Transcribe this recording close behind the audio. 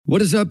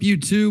What is up,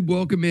 YouTube?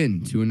 Welcome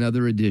in to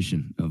another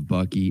edition of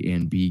Bucky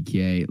and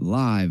BK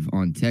live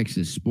on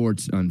Texas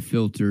Sports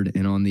Unfiltered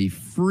and on the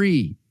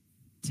free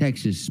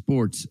Texas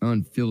Sports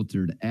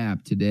Unfiltered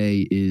app.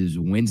 Today is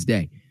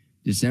Wednesday,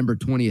 December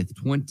 20th,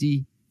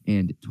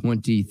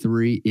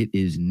 2023. It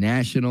is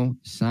National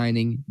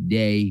Signing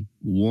Day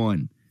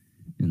 1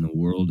 in the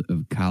world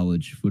of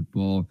college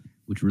football,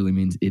 which really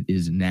means it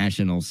is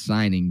National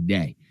Signing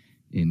Day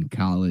in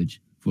college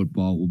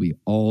football. Will be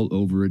all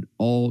over it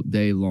all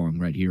day long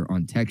right here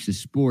on Texas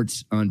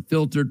Sports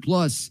Unfiltered,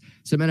 plus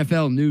some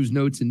NFL news,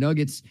 notes, and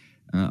nuggets,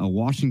 a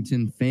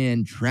Washington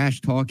fan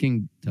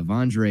trash-talking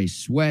T'Vondre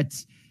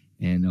Sweat,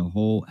 and a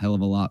whole hell of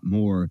a lot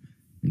more,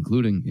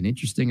 including an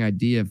interesting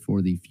idea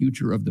for the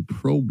future of the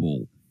Pro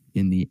Bowl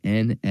in the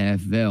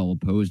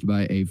NFL, posed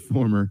by a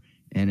former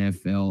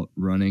NFL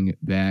running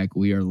back.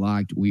 We are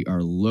locked. We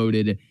are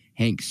loaded.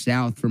 Hank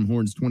South from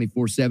Horns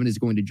 24/7 is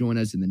going to join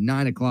us in the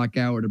 9 o'clock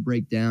hour to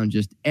break down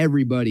just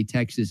everybody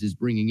Texas is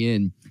bringing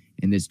in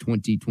this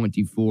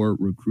 2024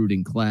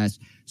 recruiting class.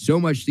 So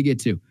much to get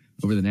to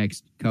over the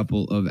next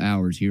couple of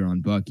hours here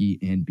on Bucky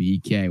and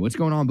BK. What's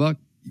going on, Buck?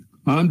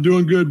 I'm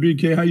doing good,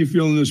 BK. How you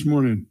feeling this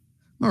morning?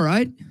 All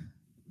right.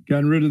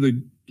 Gotten rid of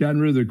the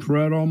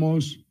crud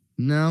almost?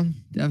 No,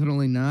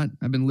 definitely not.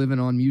 I've been living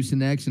on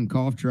Mucinex and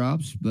cough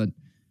drops, but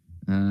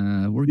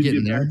we're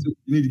getting there. You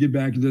need to get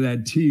back into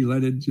that tea.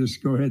 Let it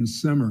just go ahead and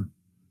simmer.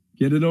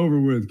 Get it over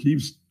with.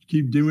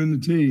 Keep doing the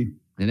tea.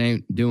 It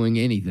ain't doing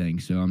anything,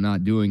 so I'm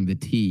not doing the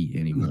tea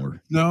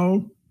anymore.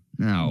 No.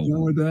 No. You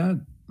with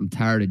that? I'm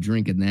tired of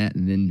drinking that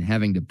and then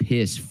having to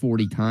piss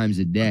 40 times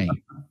a day.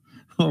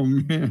 Oh,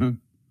 man.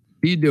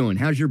 How you doing?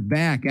 How's your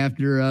back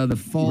after the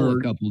fall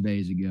a couple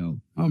days ago?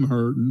 I'm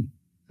hurting.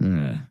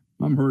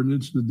 I'm hurting.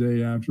 It's the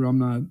day after. I'm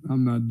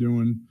not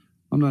doing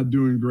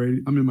great.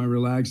 I'm in my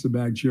Relax the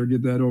Back chair.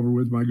 Get that over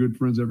with. My good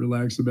friends at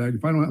Relax the Back.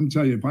 I'm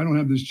telling you, if I don't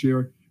have this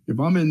chair, if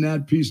I'm in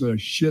that piece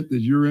of shit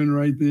that you're in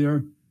right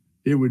there,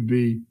 it would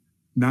be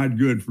not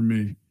good for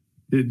me.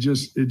 It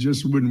just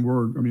wouldn't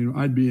work. I mean,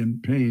 I'd be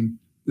in pain.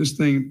 This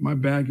thing, my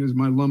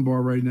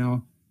lumbar right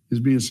now is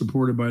being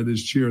supported by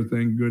this chair,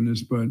 thank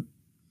goodness, but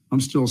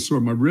I'm still sore.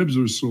 My ribs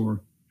are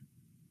sore.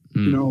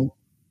 You know,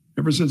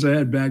 ever since I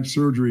had back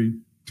surgery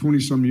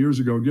 20-some years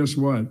ago, guess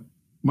what?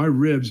 My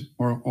ribs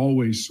are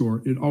always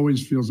sore. It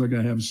always feels like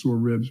I have sore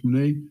ribs. When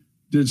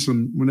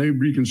they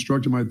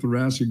reconstructed my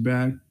thoracic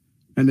back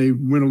and they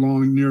went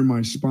along near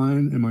my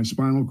spine and my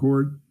spinal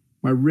cord,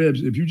 my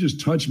ribs, if you just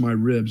touch my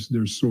ribs,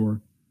 they're sore.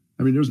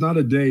 I mean, there's not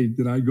a day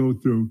that I go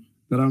through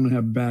that I don't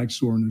have back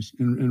soreness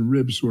and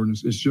rib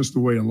soreness. It's just the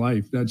way of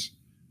life.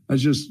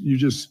 You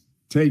just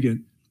take it.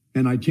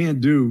 And I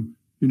can't do,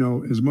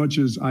 as much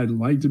as I'd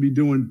like to be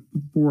doing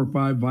 4 or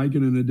 5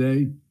 Viking in a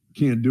day,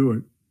 can't do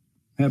it.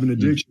 I have an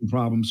addiction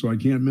problem, so I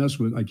can't mess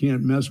with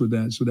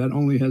that. So that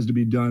only has to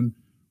be done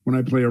when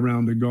I play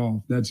around the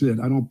golf. That's it.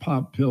 I don't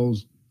pop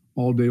pills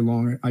all day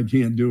long. I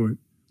can't do it.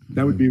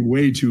 That would be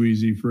way too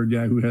easy for a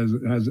guy who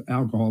has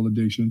alcohol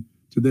addiction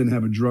to then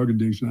have a drug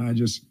addiction. I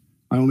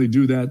only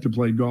do that to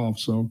play golf.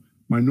 So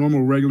my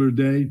normal regular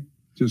day,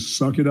 just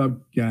suck it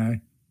up,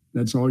 guy.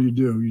 That's all you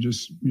do. You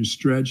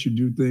stretch, you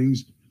do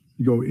things,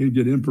 you go and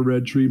get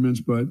infrared treatments,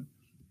 but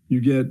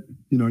you get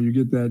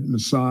that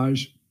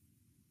massage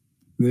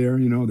there,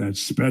 that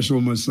special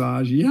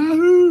massage,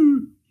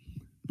 yahoo!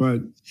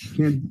 But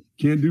can't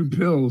do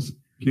pills,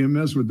 can't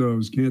mess with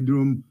those, can't do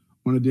them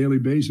on a daily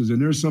basis.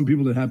 And there's some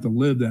people that have to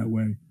live that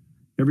way.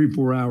 Every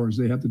 4 hours,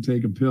 they have to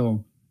take a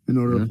pill in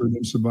order for them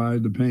to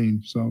survive the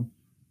pain. So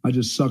I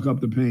just suck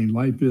up the pain.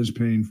 Life is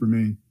pain for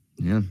me.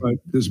 Yeah. But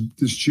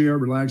this chair,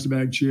 Relax the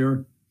Back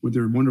chair, with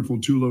their wonderful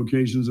 2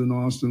 locations in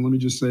Austin, let me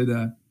just say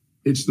that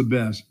it's the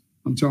best.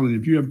 I'm telling you,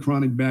 if you have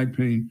chronic back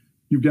pain,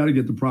 you've got to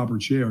get the proper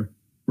chair,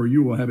 or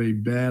you will have a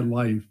bad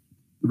life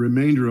the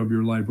remainder of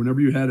your life.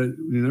 Whenever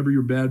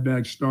your bad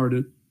back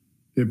started,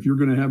 if you're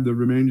going to have the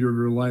remainder of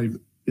your life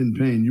in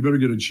pain, you better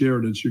get a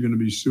chair that you're going to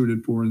be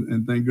suited for.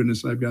 And thank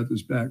goodness I've got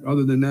this back.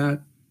 Other than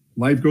that,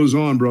 life goes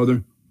on,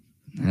 brother.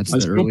 That's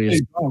the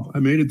earliest. Golf. I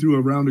made it through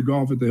a round of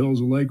golf at the Hills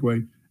of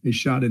Lakeway. They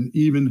shot an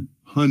even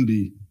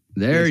hundy.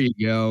 There you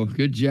go.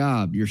 Good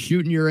job. You're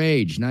shooting your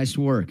age. Nice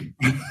work.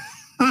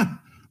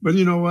 But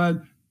you know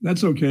what?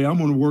 That's okay. I'm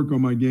going to work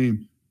on my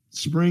game.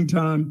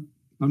 Springtime,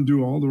 I'm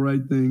doing all the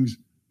right things.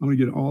 I'm going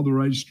to get all the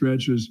right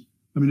stretches.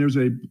 I mean, there's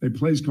a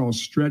place called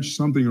Stretch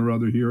something or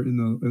other here in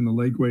the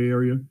Lakeway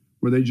area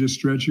where they just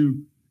stretch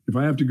you. If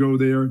I have to go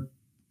there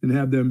and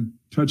have them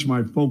touch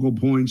my focal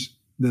points,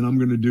 then I'm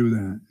going to do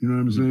that. You know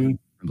what I'm saying?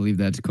 I believe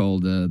that's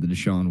called the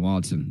Deshaun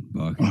Watson,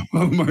 Buck.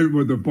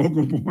 With the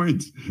focal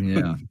points?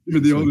 Yeah.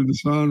 Even the older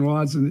Deshaun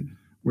Watson.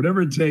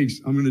 Whatever it takes,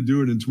 I'm going to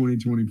do it in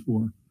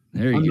 2024.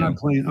 There you go.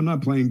 I'm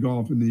not playing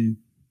golf in the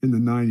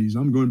 90s.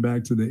 I'm going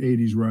back to the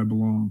 80s where I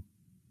belong.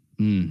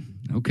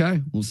 Okay.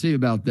 We'll see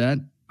about that.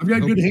 I've got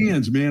good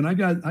hands, man. I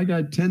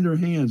got tender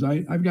hands.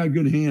 I've got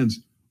good hands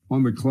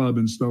on the club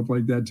and stuff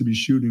like that to be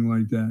shooting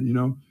like that.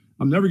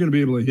 I'm never going to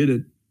be able to hit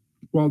it.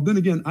 Well, then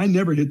again, I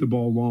never hit the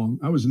ball long.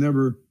 I was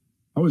never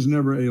a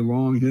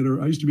long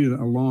hitter. I used to be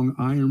a long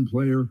iron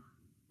player,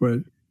 but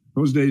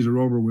those days are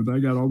over with. I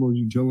got all those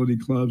utility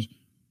clubs,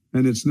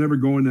 and it's never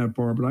going that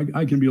far, but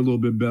I can be a little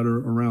bit better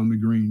around the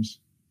greens.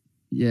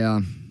 Yeah.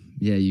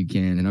 Yeah, you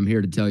can. And I'm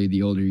here to tell you,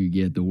 the older you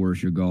get, the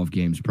worse your golf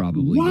game's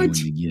probably going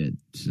to get.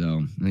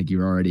 So I think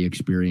you're already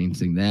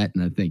experiencing that,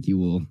 and I think you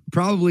will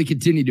probably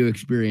continue to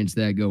experience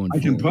that going forward. I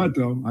can putt,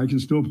 though. I can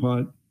still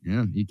putt.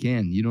 Yeah, you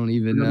can. You don't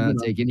even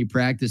take any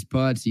practice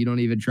putts. You don't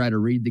even try to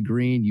read the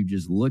green. You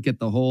just look at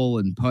the hole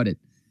and putt it.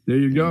 There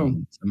you go.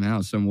 And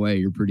somehow, some way,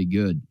 you're pretty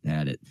good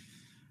at it.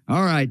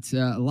 All right,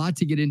 a lot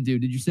to get into.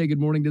 Did you say good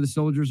morning to the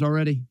soldiers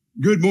already?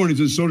 Good morning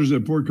to the soldiers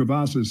at Fort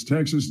Cavazos,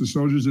 Texas, the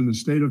soldiers in the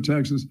state of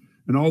Texas,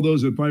 and all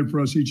those that fight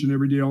for us each and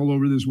every day all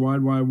over this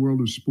wide, wide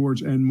world of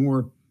sports and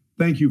more.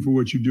 Thank you for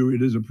what you do.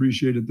 It is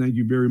appreciated. Thank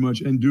you very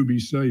much. And do be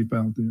safe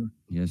out there.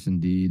 Yes,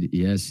 indeed.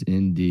 Yes,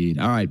 indeed.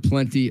 All right.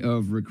 Plenty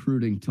of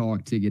recruiting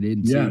talk to get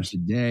into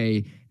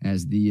today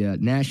as the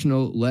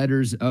national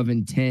letters of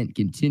intent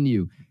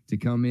continue to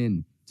come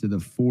in to the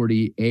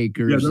 40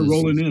 acres. Yeah, they're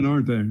rolling in,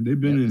 aren't they? They've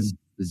been in.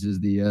 This is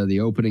the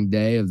opening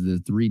day of the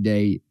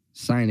 3-day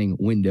signing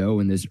window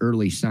in this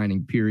early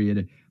signing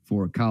period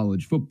for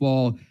college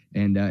football.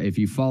 And if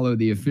you follow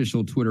the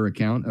official Twitter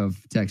account of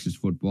Texas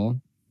football,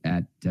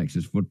 at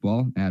Texas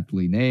football,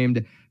 aptly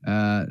named,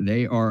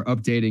 they are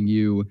updating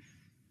you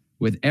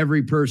with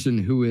every person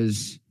who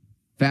is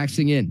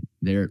faxing in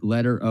their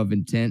letter of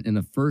intent. And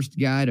the first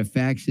guy to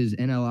fax his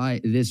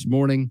NLI this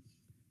morning,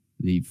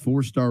 the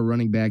 4-star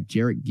running back,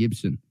 Jarrett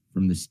Gibson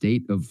from the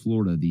state of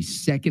Florida, the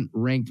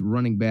second-ranked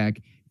running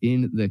back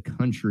in the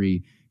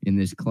country in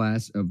this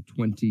class of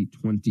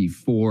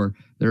 2024.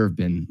 There have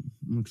been,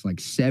 looks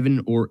like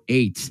 7 or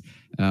 8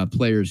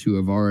 players who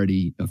have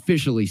already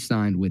officially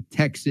signed with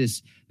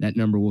Texas. That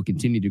number will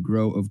continue to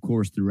grow, of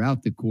course,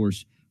 throughout the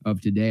course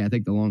of today. I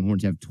think the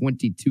Longhorns have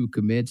 22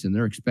 commits, and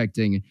they're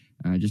expecting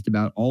just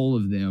about all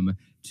of them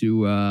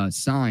to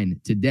sign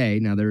today.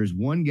 Now, there is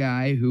one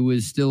guy who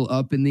is still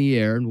up in the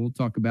air, and we'll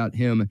talk about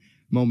him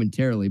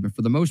momentarily. But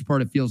for the most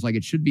part, it feels like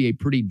it should be a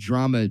pretty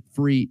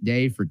drama-free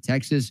day for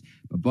Texas.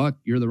 But, Buck,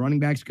 you're the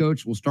running backs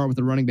coach. We'll start with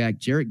the running back,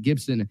 Jarrett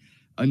Gibson,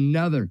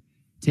 another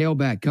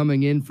tailback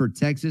coming in for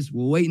Texas.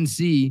 We'll wait and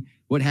see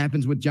what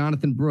happens with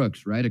Jonathan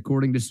Brooks, right?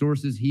 According to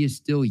sources, he is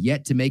still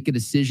yet to make a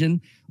decision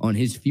on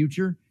his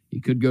future.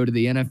 He could go to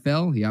the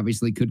NFL. He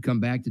obviously could come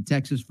back to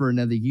Texas for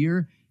another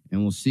year,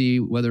 and we'll see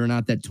whether or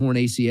not that torn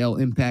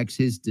ACL impacts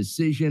his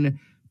decision.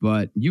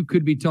 But you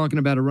could be talking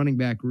about a running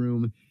back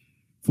room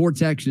for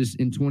Texas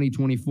in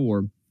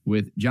 2024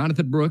 with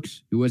Jonathan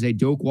Brooks, who was a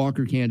Doak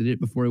Walker candidate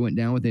before he went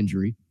down with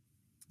injury,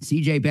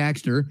 C.J.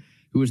 Baxter,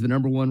 who was the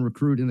number 1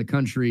 recruit in the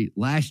country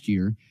last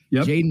year,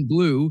 Jaden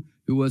Blue,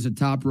 who was a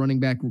top running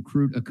back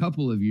recruit a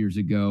couple of years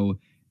ago,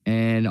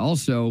 and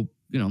also,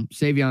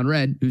 Savion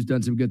Red, who's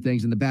done some good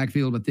things in the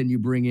backfield, but then you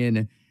bring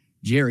in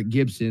Jarrett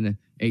Gibson,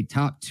 a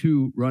top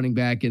 2 running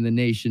back in the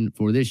nation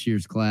for this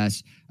year's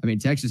class. I mean,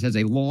 Texas has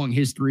a long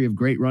history of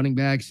great running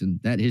backs, and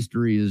that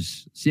history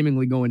is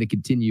seemingly going to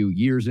continue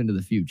years into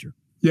the future.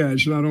 Yeah,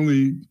 it should not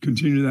only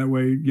continue that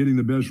way, getting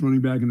the best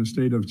running back in the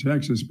state of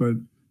Texas, but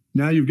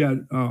now you've got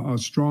a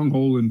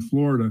stronghold in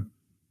Florida,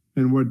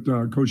 and what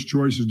Coach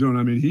Choice is doing.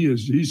 I mean,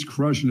 he's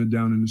crushing it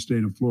down in the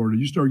state of Florida.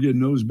 You start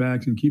getting those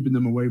backs and keeping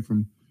them away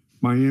from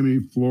Miami,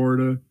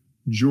 Florida,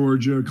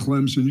 Georgia,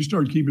 Clemson. You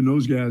start keeping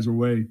those guys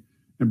away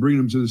and bringing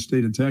them to the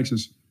state of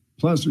Texas.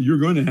 Plus, you're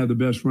going to have the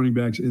best running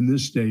backs in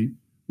this state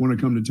when it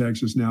comes to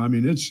Texas now. I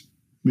mean,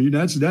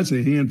 that's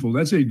a handful.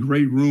 That's a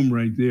great room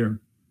right there.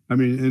 I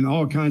mean, and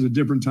all kinds of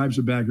different types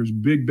of backers,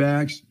 big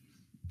backs,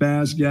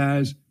 fast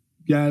guys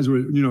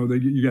with,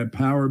 you got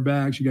power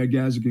backs, you got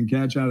guys that can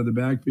catch out of the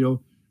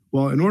backfield.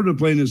 Well, in order to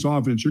play in this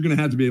offense, you're going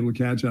to have to be able to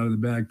catch out of the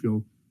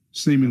backfield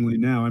seemingly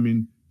now. I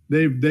mean,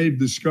 they've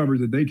discovered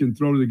that they can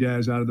throw to the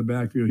guys out of the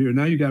backfield here.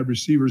 Now you got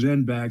receivers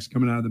and backs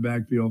coming out of the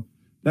backfield.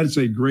 That's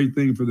a great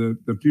thing for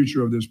the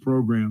future of this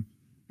program.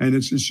 And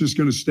it's just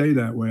going to stay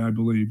that way, I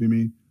believe. I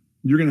mean,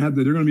 there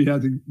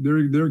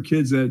are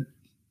kids that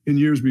in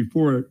years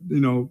before,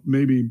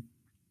 maybe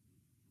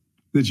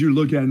that you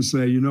look at and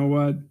say, you know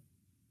what,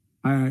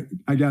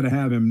 I got to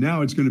have him.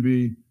 Now it's going to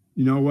be,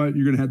 you know what,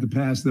 you're going to have to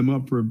pass them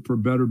up for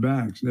better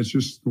backs. That's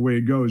just the way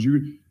it goes.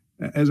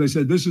 As I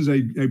said, this is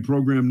a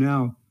program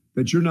now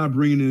that you're not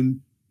bringing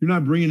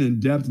in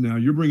depth now.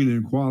 You're bringing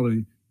in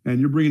quality, and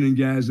you're bringing in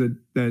guys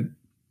that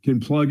can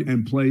plug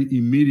and play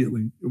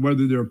immediately,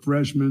 whether they're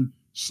freshmen,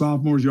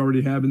 sophomores you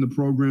already have in the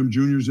program,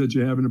 juniors that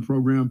you have in the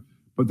program,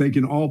 but they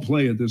can all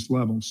play at this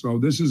level. So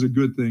this is a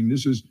good thing.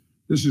 This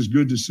is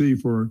good to see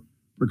for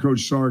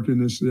Coach Sark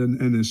and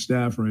his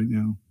staff right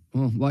now.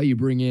 Well, why you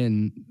bring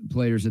in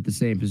players at the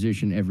same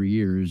position every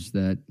year is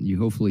that you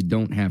hopefully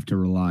don't have to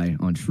rely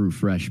on true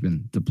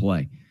freshmen to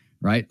play,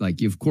 right?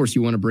 Like, of course,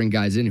 you want to bring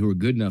guys in who are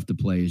good enough to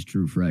play as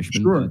true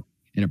freshmen. Sure. But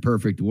in a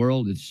perfect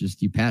world, it's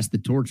just you pass the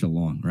torch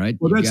along, right?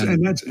 Well, that's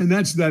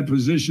that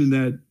position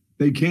that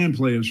they can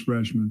play as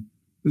freshmen.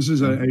 This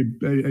is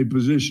a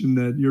position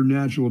that your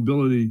natural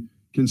ability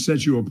can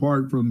set you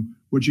apart from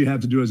what you have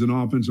to do as an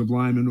offensive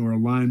lineman or a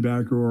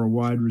linebacker or a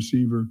wide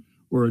receiver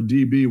or a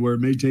DB, where it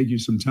may take you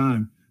some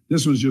time.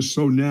 This was just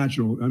so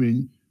natural. I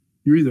mean,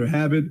 you either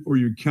have it or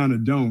you kind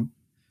of don't,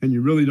 and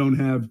you really don't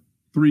have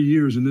 3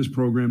 years in this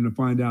program to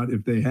find out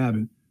if they have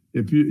it.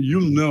 If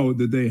you'll know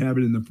that they have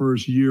it in the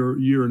first year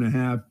and a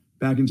half,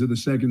 back into the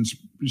second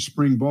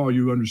spring ball,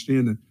 you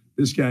understand that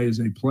this guy is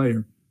a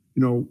player.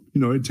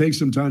 It takes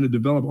some time to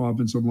develop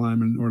offensive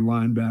linemen or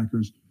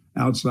linebackers,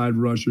 outside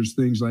rushers,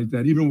 things like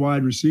that, even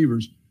wide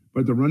receivers.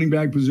 But the running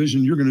back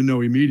position, you're going to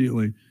know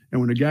immediately. And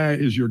when a guy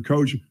is your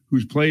coach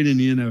who's played in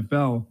the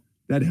NFL,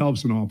 that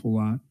helps an awful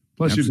lot.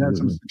 Plus, Absolutely. You've had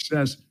some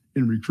success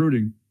in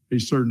recruiting a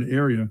certain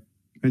area,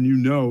 and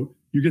you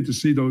get to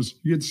see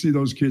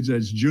those kids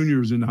as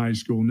juniors in high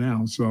school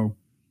now. So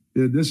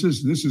this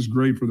is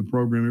great for the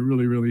program. It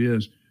really, really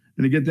is.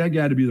 And to get that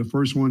guy to be the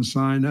first one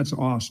signed, that's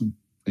awesome.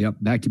 Yep,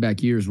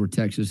 back-to-back years where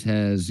Texas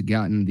has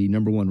gotten the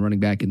number one running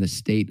back in the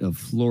state of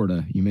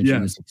Florida. You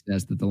mentioned the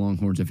success that the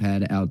Longhorns have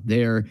had out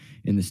there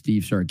in the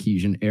Steve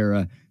Sarkisian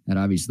era. That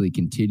obviously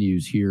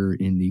continues here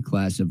in the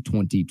class of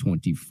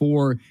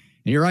 2024.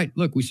 And you're right.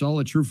 Look, we saw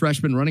a true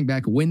freshman running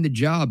back win the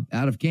job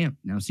out of camp.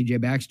 Now, C.J.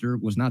 Baxter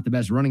was not the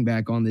best running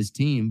back on this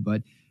team,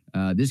 but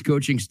this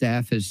coaching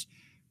staff has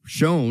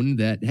shown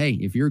that, hey,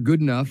 if you're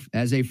good enough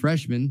as a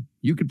freshman,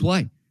 you could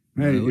play.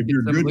 Hey, if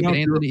you're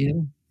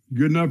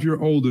good enough, you're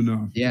old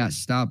enough. Yeah,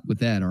 stop with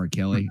that, R.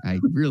 Kelly. I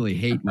really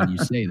hate when you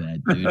say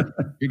that, dude.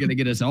 You're going to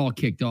get us all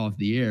kicked off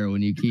the air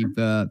when you keep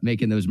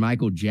making those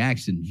Michael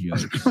Jackson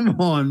jokes. Come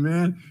on,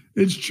 man.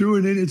 It's true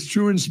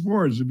in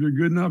sports. If you're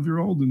good enough, you're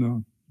old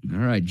enough. All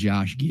right,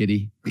 Josh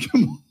Giddey.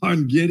 Come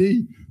on,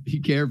 Giddey. Be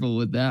careful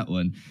with that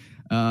one.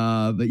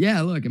 But yeah,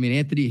 look, I mean,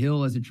 Anthony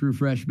Hill as a true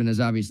freshman has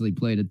obviously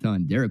played a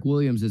ton. Derek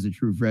Williams as a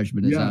true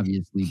freshman has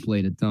obviously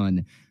played a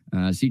ton.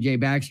 C.J.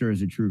 Baxter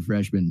as a true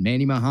freshman.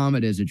 Manny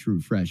Muhammad as a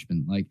true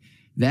freshman. Like,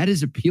 that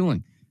is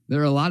appealing. There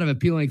are a lot of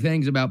appealing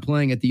things about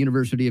playing at the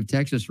University of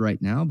Texas right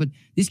now, but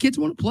these kids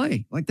want to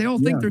play. Like, they all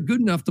think they're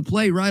good enough to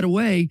play right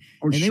away,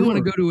 they want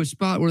to go to a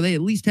spot where they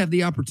at least have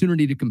the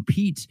opportunity to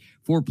compete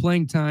for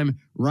playing time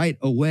right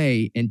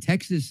away. And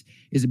Texas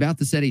is about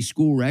to set a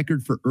school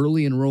record for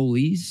early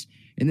enrollees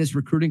in this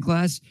recruiting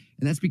class,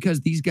 and that's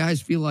because these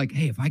guys feel like,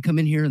 hey, if I come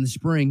in here in the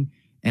spring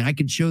and I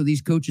can show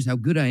these coaches how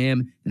good I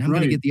am, then I'm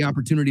going to get the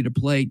opportunity to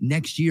play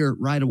next year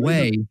right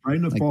away. Right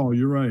in the fall,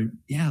 you're right.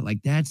 Yeah, like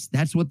that's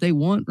what they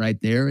want right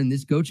there. And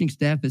this coaching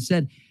staff has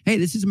said, hey,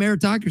 this is a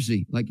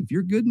meritocracy. Like, if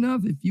you're good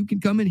enough, if you can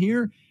come in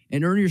here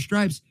and earn your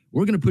stripes,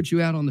 we're going to put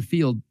you out on the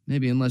field,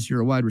 maybe unless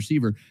you're a wide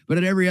receiver. But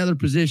at every other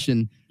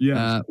position,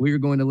 we're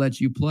going to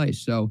let you play.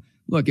 So,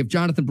 look, if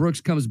Jonathan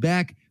Brooks comes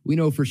back, we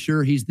know for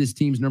sure he's this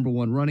team's number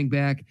one running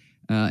back,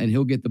 and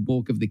he'll get the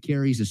bulk of the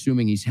carries,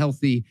 assuming he's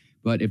healthy.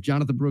 But if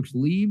Jonathan Brooks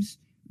leaves,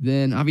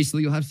 then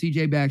obviously you'll have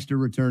C.J. Baxter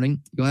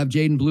returning. You'll have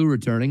Jaden Blue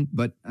returning.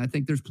 But I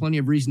think there's plenty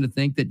of reason to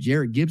think that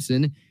Jarrett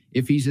Gibson,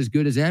 if he's as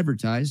good as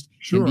advertised,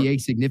 can be a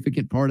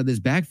significant part of this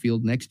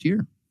backfield next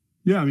year.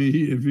 Yeah, I mean,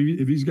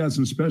 if he's got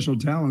some special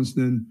talents,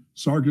 then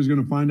Sark is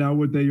going to find out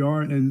what they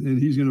are,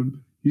 and he's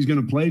going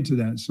to play to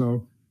that.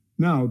 So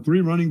now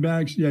 3 running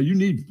backs. Yeah, you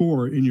need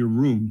 4 in your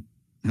room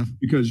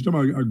because you're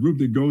talking about a group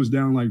that goes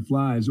down like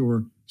flies,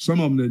 or some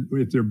of them that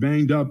if they're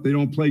banged up, they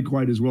don't play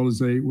quite as well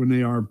as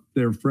when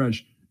they're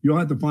fresh. You'll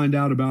have to find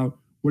out about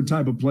what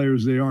type of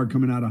players they are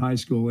coming out of high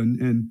school,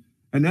 and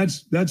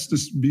that's to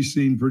be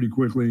seen pretty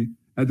quickly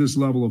at this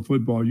level of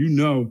football. You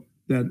know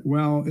that,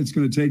 well, it's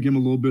going to take him a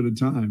little bit of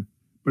time.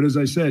 But as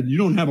I said, you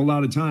don't have a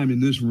lot of time in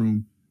this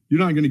room.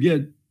 You're not going to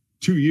get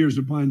 2 years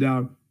to find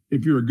out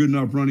if you're a good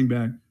enough running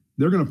back.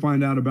 They're going to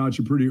find out about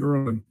you pretty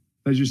early.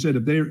 As you said,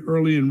 if they're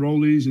early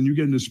enrollees and you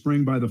get into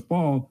spring, by the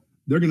fall,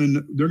 they're going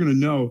to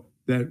know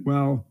that,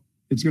 well,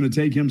 it's going to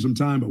take him some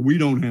time, but we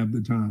don't have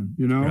the time,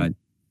 you know? Right.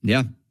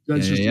 Yeah.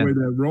 That's just the way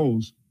that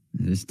rolls.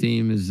 This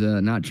team is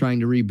not trying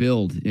to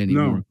rebuild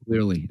anymore,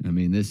 clearly. I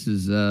mean, this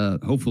is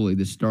hopefully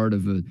the start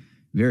of a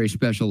very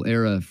special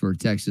era for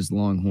Texas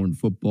Longhorn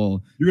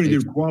football. You're going to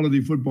get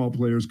quality football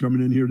players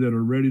coming in here that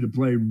are ready to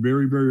play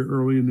very, very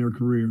early in their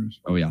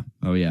careers. Oh, yeah.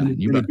 And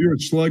if you're a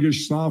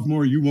sluggish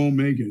sophomore, you won't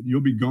make it.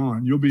 You'll be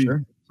gone.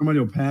 Somebody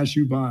will pass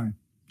you by.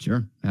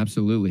 Sure,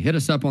 absolutely. Hit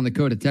us up on the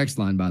Coda text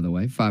line, by the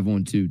way,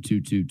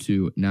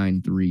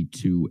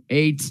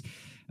 512-222-9328.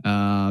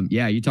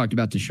 Yeah, you talked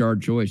about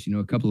Tashard Choice. You know,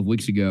 a couple of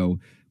weeks ago,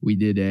 we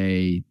did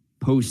a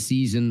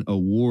postseason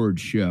award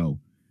show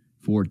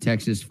for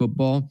Texas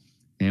football,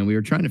 and we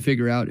were trying to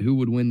figure out who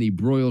would win the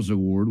Broyles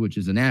Award, which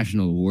is a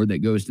national award that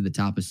goes to the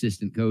top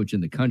assistant coach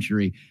in the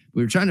country.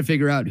 We were trying to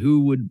figure out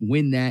who would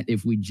win that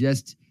if we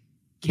just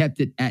kept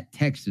it at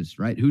Texas,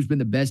 right? Who's been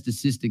the best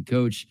assistant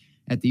coach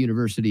at the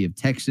University of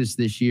Texas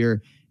this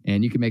year?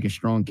 And you can make a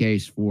strong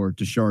case for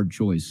Tashard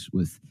Choice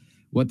with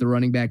what the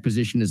running back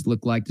position has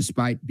looked like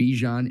despite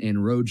Bijan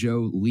and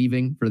Rojo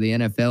leaving for the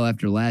NFL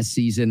after last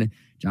season,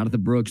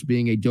 Jonathan Brooks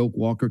being a Doak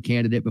Walker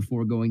candidate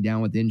before going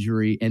down with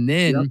injury, and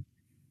then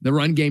the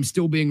run game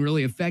still being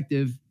really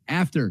effective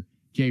after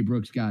Jay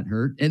Brooks got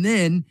hurt. And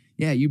then,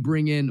 you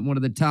bring in one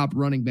of the top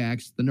running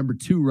backs, the number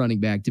 2 running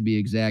back to be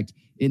exact,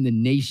 in the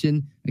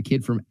nation, a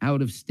kid from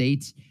out of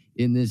state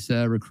in this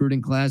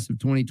recruiting class of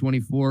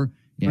 2024.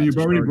 Yeah, and you've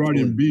already Tashard brought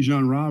in Joy.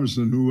 Bijan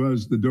Robinson, who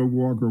was the Doak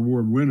Walker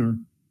Award winner.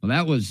 Well,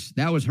 that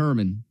was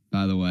Herman,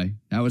 by the way.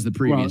 That was the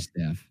previous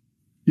staff.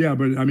 Yeah,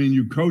 but I mean,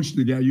 you coached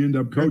the guy. You end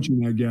up coaching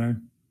that guy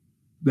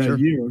that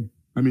year.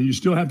 I mean, you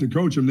still have to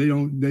coach him. They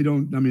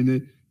don't. I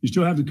mean, you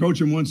still have to coach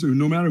him once.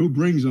 No matter who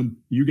brings him,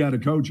 you got to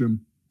coach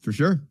him. For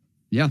sure.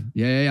 Yeah.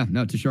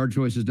 No, Tashard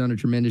Choice has done a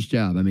tremendous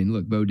job. I mean,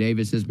 look, Bo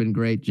Davis has been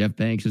great. Jeff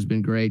Banks has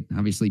been great.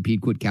 Obviously,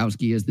 Pete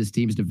Kwiatkowski, as this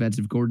team's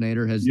defensive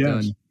coordinator, has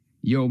done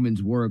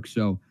yeoman's work.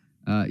 So,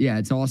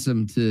 it's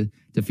awesome to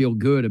feel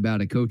good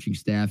about a coaching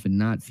staff and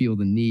not feel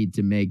the need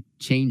to make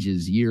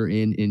changes year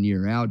in and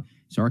year out.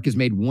 Sark has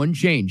made one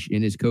change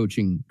in his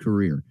coaching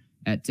career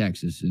at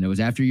Texas, and it was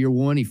after year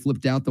one. He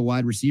flipped out the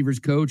wide receivers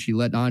coach. He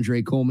let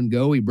Andre Coleman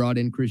go. He brought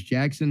in Chris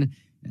Jackson,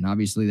 and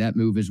obviously that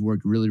move has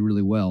worked really,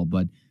 really well.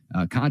 But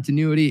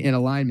continuity and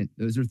alignment,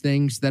 those are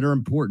things that are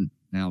important.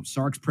 Now,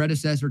 Sark's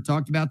predecessor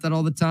talked about that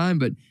all the time,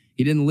 but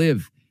he didn't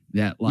live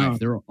that life. No.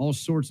 There are all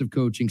sorts of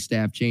coaching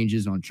staff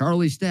changes on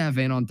Charlie's staff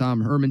and on Tom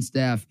Herman's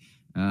staff.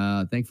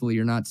 Thankfully,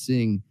 you're not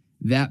seeing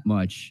that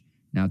much.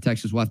 Now,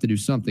 Texas will have to do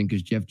something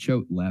because Jeff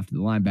Choate left, the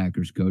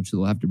linebackers coach, so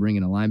they'll have to bring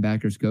in a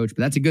linebackers coach.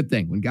 But that's a good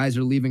thing. When guys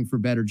are leaving for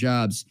better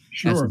jobs,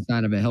 that's a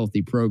sign of a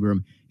healthy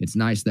program. It's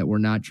nice that we're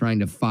not trying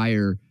to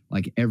fire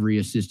like every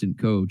assistant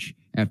coach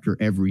after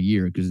every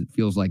year, because it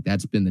feels like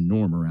that's been the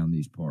norm around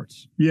these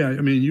parts. Yeah, I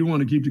mean, you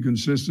want to keep the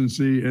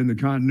consistency and the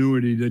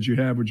continuity that you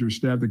have with your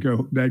staff,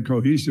 that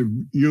cohesive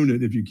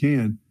unit if you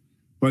can.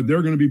 But there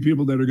are going to be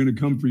people that are going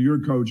to come for your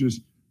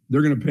coaches.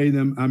 They're going to pay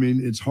them. I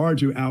mean, it's hard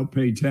to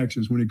outpay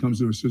Texas when it comes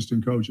to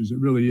assistant coaches. It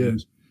really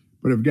is.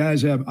 But if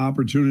guys have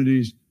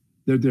opportunities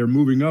that they're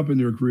moving up in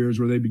their careers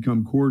where they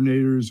become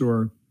coordinators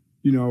or,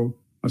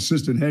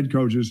 assistant head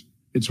coaches,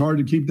 it's hard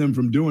to keep them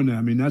from doing that.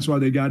 I mean, that's why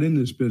they got in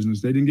this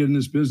business. They didn't get in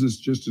this business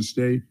just to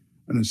stay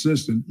an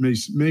assistant.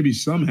 Maybe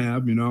some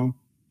have,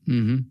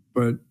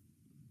 But,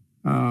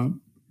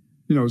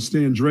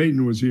 Stan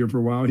Drayton was here for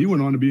a while. He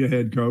went on to be a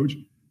head coach.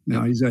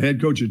 Now he's a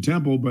head coach at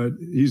Temple, but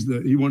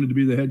he wanted to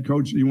be the head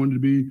coach. He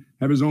wanted to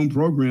have his own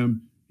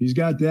program. He's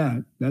got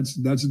that. That's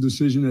a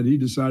decision that he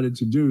decided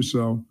to do.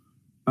 So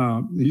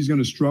he's going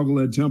to struggle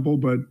at Temple,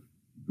 but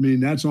I mean,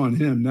 that's on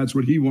him. That's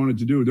what he wanted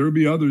to do. There'll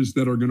be others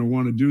that are going to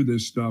want to do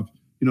this stuff.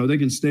 They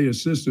can stay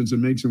assistants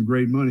and make some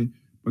great money,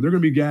 but they're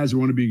going to be guys who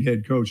want to be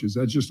head coaches.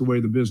 That's just the way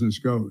the business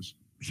goes.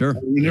 Sure.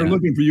 When they're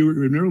looking for you,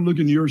 when they're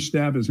looking at your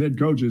staff as head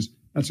coaches,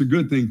 that's a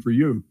good thing for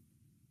you.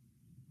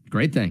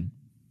 Great thing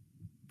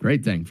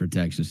for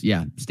Texas.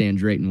 Yeah, Stan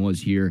Drayton was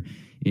here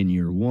in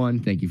year one.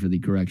 Thank you for the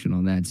correction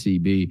on that,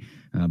 CB.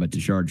 But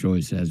Tashard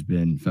Choice has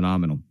been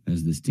phenomenal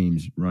as this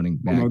team's running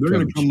back. They're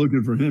going to come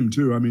looking for him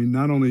too. I mean,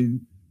 not only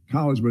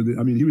college, but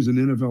he was an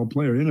NFL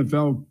player.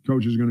 NFL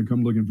coaches are going to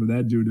come looking for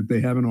that dude if they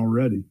haven't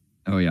already.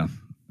 Oh, yeah.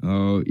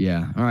 All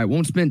right,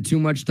 won't spend too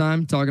much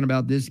time talking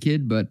about this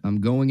kid, but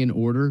I'm going in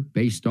order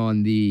based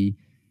on the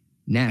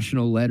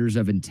national letters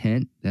of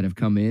intent that have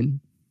come in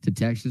to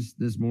Texas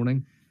this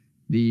morning.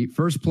 The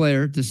first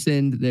player to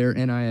send their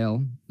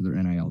NLI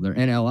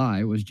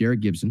was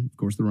Jared Gibson, of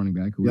course, the running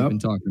back who we've been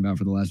talking about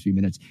for the last few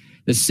minutes.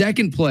 The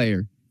second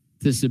player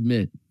to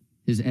submit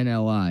his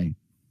NLI,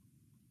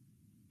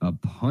 a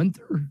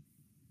punter.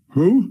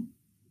 Who?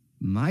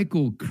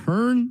 Michael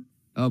Kern,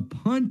 a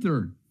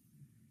punter.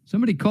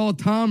 Somebody call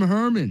Tom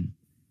Herman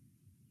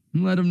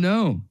and let him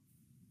know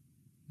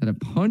that a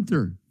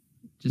punter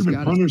just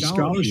got punter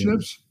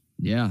scholarships.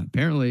 Yeah,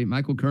 apparently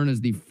Michael Kern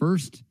is the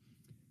first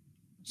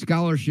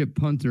scholarship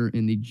punter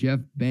in the Jeff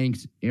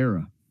Banks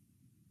era.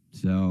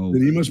 So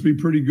then he must be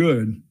pretty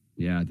good.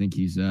 Yeah, I think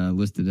he's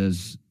listed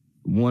as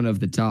one of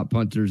the top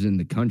punters in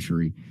the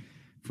country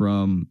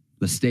from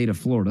the state of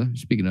Florida.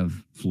 Speaking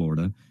of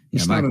Florida.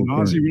 It's not an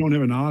Aussie. We don't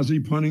have an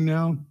Aussie punting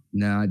now?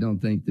 No, I don't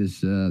think this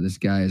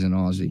guy is an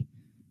Aussie.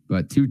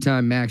 But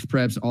two-time Max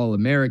Preps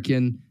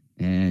All-American.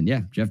 And,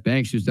 Jeff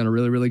Banks, who's done a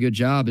really, really good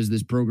job as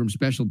this program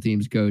special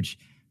teams coach,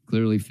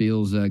 clearly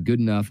feels good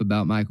enough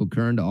about Michael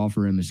Kern to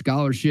offer him a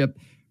scholarship.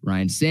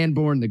 Ryan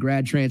Sanborn, the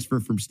grad transfer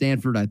from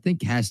Stanford, I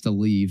think has to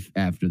leave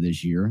after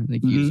this year. I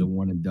think he's a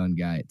one-and-done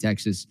guy at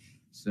Texas.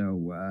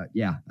 So,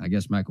 I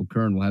guess Michael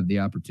Kern will have the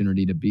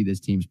opportunity to be this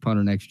team's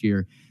punter next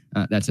year.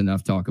 That's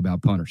enough talk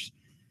about punters.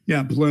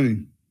 Yeah,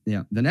 plenty.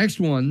 Yeah. The next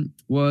one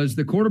was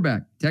the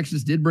quarterback.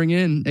 Texas did bring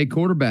in a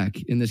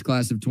quarterback in this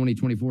class of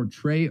 2024,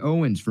 Trey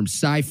Owens from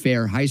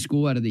Cy-Fair High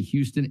School out of the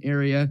Houston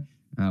area,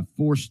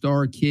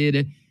 4-star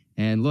kid.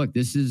 And look,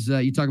 this is,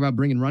 you talk about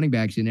bringing running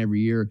backs in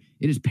every year.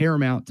 It is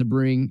paramount to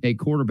bring a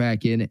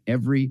quarterback in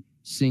every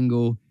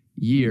single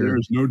year.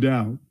 There's no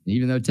doubt.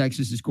 Even though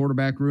Texas's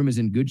quarterback room is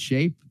in good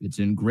shape, it's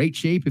in great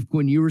shape. If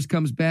Quinn Ewers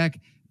comes back,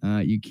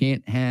 you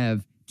can't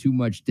have too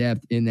much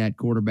depth in that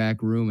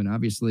quarterback room. And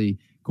obviously,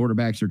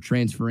 quarterbacks are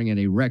transferring at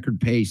a record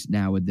pace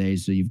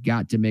nowadays. So you've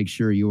got to make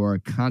sure you are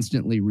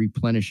constantly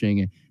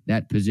replenishing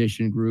that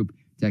position group.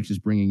 Texas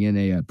bringing in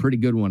a pretty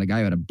good one, a guy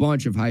who had a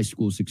bunch of high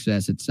school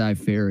success at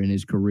Cy-Fair in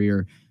his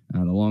career. The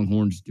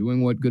Longhorns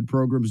doing what good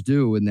programs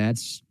do, and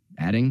that's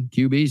adding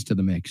QBs to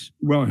the mix.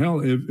 Well,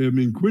 hell, if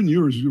Quinn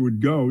Ewers would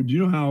go, do you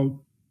know how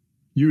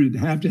you'd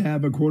have to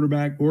have a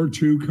quarterback or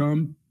two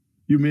come.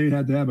 You may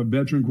have to have a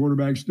veteran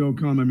quarterback still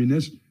come. I mean,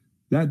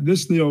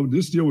 this deal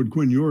with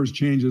Quinn Ewers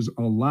changes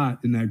a lot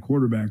in that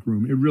quarterback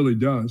room. It really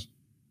does.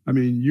 I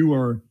mean, you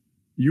are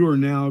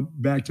now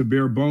back to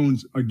bare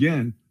bones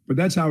again. But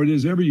that's how it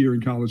is every year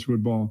in college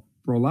football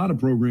for a lot of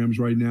programs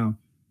right now.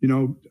 You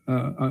know,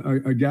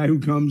 a guy who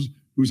comes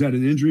who's had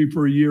an injury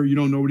for a year, you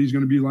don't know what he's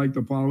going to be like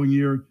the following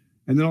year,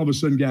 and then all of a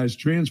sudden, guys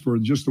transfer.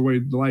 Just the way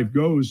life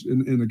goes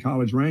in the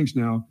college ranks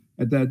now,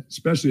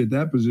 especially at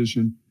that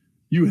position,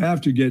 you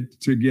have to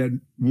get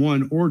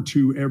one or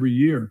two every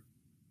year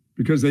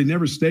because they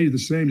never stay the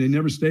same. They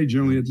never stay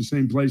generally at the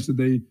same place that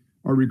they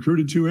are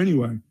recruited to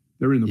anyway.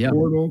 They're in the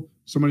portal.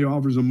 Somebody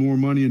offers them more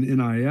money in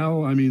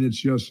NIL. I mean, it's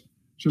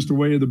just the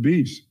way of the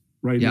beast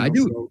right now. I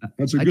do. So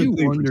that's a good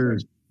thing. Wonder,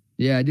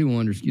 I do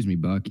wonder, excuse me,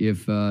 Buck,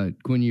 if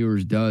Quinn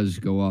Ewers does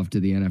go off to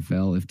the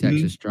NFL, if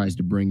Texas tries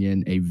to bring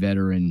in a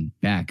veteran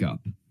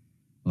backup.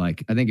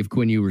 Like, I think if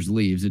Quinn Ewers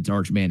leaves, it's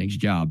Arch Manning's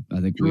job. I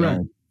think we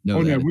all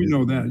know that. Yeah, we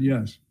know that,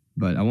 yes.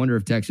 But I wonder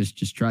if Texas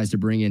just tries to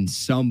bring in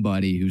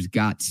somebody who's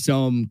got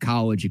some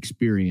college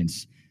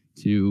experience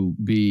to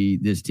be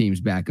this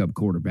team's backup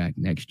quarterback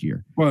next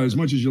year. Well, as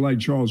much as you like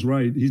Charles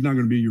Wright, he's not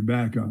going to be your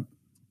backup.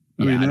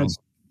 I mean,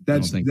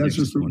 that's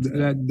just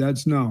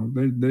no.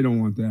 They don't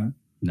want that.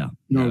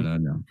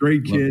 No.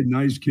 Great kid,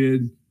 nice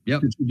kid.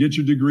 Yep. Get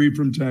your degree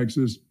from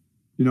Texas.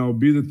 You know,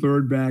 be the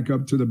third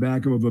backup to the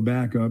backup of a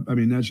backup. I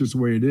mean, that's just the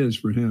way it is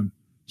for him.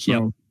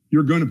 So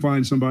you're going to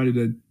find somebody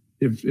that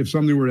if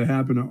something were to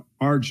happen to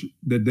Arch,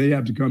 that they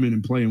have to come in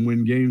and play and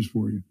win games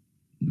for you.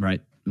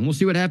 Right. And we'll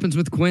see what happens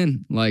with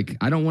Quinn. Like,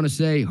 I don't want to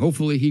say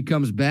hopefully he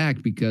comes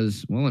back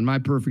because, well, in my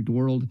perfect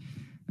world,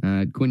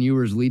 Quinn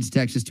Ewers leads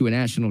Texas to a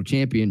national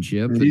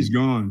championship. And he's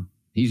gone.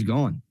 He's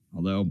gone.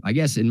 Although, I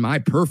guess in my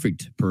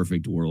perfect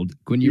world,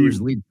 Quinn Ewers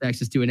leads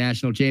Texas to a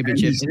national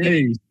championship.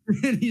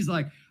 And he's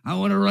like, I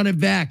want to run it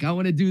back. I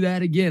want to do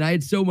that again. I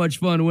had so much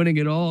fun winning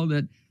it all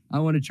that I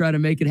want to try to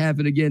make it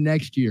happen again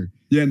next year.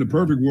 Yeah, in the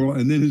perfect world.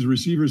 And then his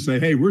receivers say,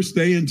 hey, we're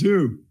staying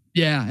too.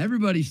 Yeah,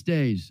 everybody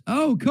stays.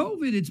 Oh,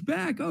 COVID, it's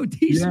back. Oh,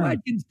 T-Sweat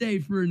can stay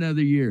for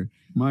another year.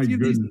 My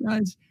goodness. These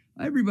guys,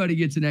 everybody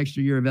gets an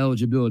extra year of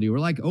eligibility. We're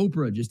like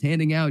Oprah, just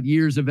handing out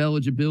years of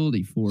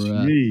eligibility for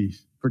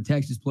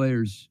Texas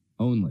players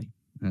only.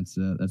 That's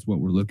what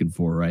we're looking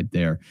for right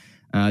there.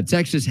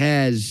 Texas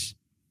has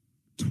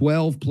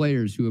 12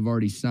 players who have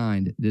already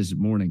signed this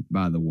morning,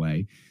 by the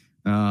way.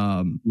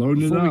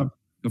 Loading it up.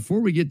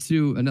 Before we get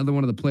to another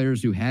one of the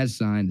players who has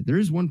signed, there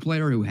is one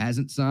player who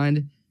hasn't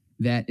signed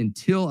that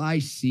until I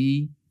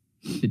see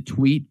the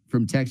tweet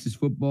from Texas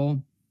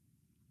football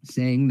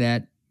saying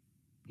that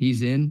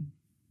he's in,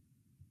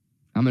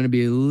 I'm going to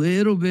be a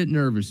little bit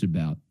nervous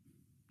about.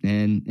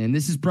 And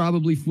this is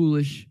probably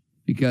foolish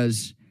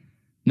because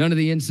none of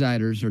the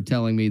insiders are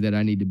telling me that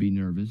I need to be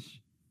nervous.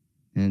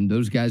 And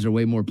those guys are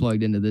way more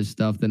plugged into this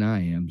stuff than I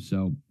am.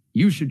 So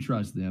you should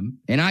trust them,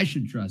 and I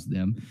should trust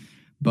them.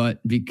 But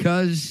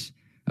because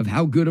of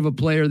how good of a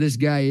player this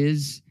guy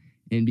is,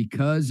 and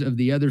because of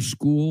the other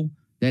school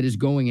that is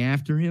going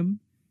after him,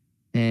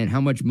 and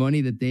how much money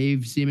that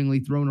they've seemingly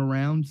thrown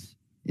around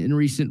in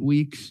recent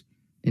weeks,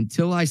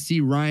 until I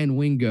see Ryan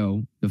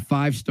Wingo, the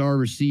 5-star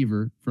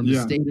receiver from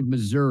the state of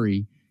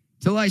Missouri,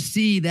 till I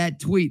see that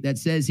tweet that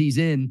says he's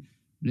in,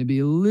 I'm going to be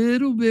a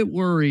little bit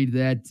worried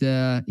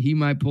that he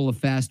might pull a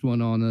fast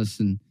one on us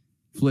and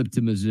flip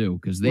to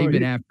Mizzou because they've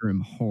been after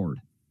him hard.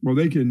 Well,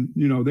 they can,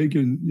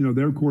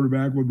 their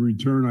quarterback would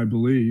return, I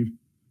believe.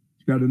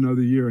 He's got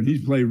another year, and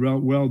he's played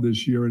well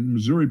this year, and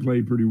Missouri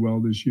played pretty well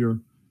this year.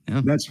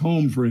 Yeah. That's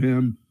home for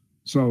him.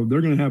 So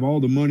they're going to have all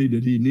the money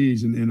that he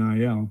needs in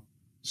NIL.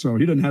 So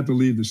he doesn't have to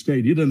leave the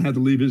state. He doesn't have to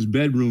leave his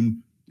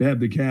bedroom to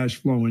have the cash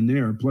flow in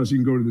there. Plus, he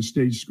can go to the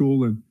state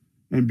school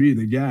and be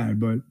the guy.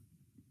 But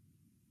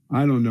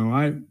I don't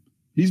know.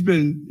 He's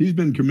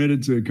been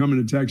committed to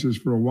coming to Texas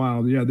for a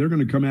while. Yeah, they're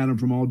going to come at him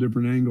from all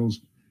different angles.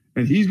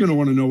 And he's going to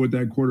want to know what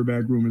that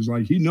quarterback room is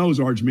like. He knows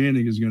Arch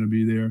Manning is going to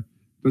be there.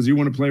 Does he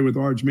want to play with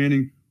Arch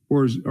Manning,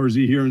 or is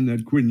he hearing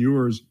that Quinn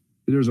Ewers,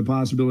 there's a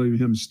possibility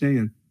of him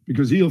staying?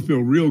 Because he'll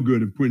feel real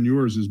good if Quinn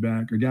Ewers is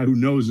back, a guy who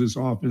knows this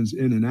offense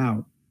in and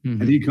out.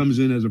 Mm-hmm. And he comes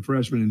in as a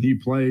freshman and he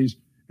plays,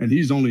 and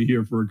he's only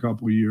here for a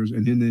couple of years,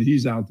 and then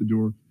he's out the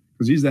door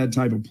because he's that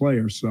type of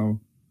player. So,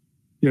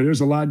 yeah,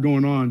 there's a lot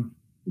going on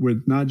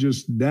with not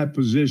just that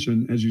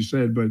position, as you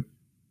said, but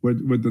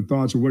with the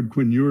thoughts of what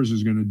Quinn Ewers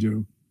is going to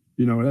do.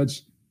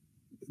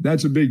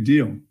 That's a big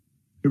deal.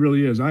 It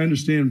really is. I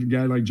understand a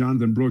guy like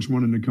Jonathan Brooks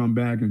wanting to come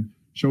back and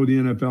show the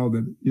NFL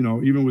that,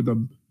 even with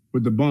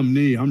the bum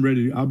knee,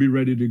 I'll be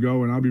ready to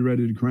go and I'll be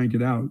ready to crank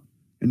it out.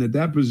 And at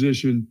that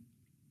position,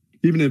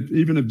 even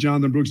if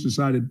Jonathan Brooks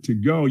decided to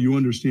go, you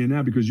understand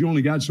that because you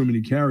only got so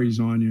many carries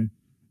on you.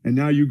 And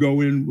now you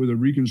go in with a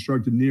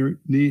reconstructed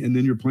knee and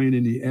then you're playing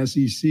in the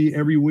SEC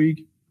every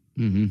week.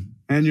 Mm-hmm.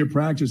 And your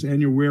practice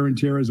and your wear and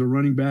tear as a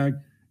running back.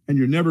 And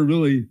you're never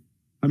really,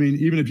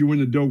 even if you win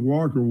the Doak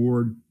Walker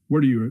Award,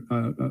 what are you,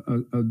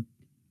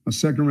 a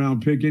second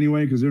round pick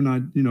anyway? Because they're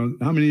not,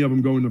 how many of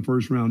them go in the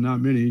first round?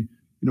 Not many.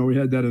 We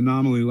had that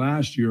anomaly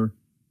last year.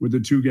 with the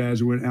two guys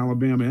who went.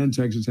 Alabama and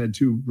Texas had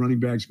two running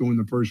backs go in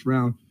the first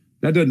round.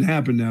 That doesn't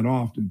happen that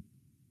often.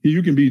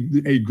 You can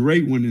be a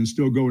great one and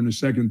still go in the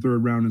second,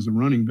 third round as a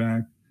running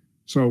back.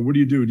 So what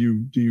do?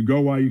 Do you go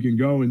while you can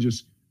go and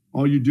just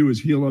all you do is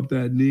heal up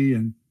that knee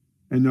and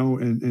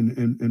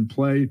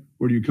play,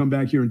 or do you come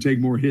back here and take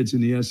more hits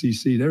in the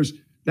SEC?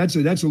 That's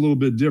a little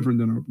bit different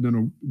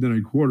than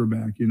a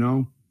quarterback, you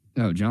know.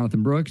 Oh,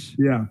 Jonathan Brooks?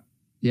 Yeah.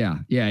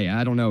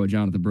 I don't know what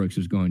Jonathan Brooks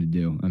is going to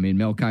do. I mean,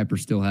 Mel Kiper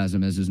still has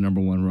him as his number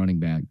one running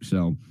back.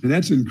 So, and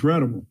that's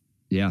incredible.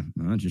 Yeah,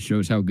 it just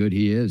shows how good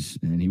he is.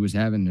 And he was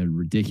having a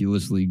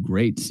ridiculously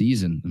great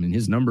season. I mean,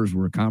 his numbers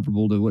were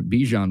comparable to what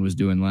Bijan was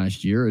doing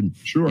last year. And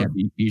sure, yeah,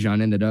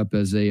 Bijan ended up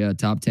as a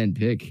top 10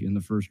 pick in the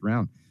first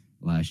round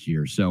last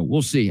year. So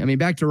we'll see. I mean,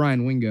 back to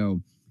Ryan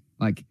Wingo.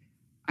 Like,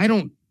 I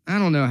don't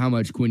know how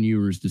much Quinn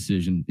Ewers'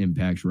 decision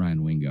impacts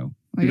Ryan Wingo.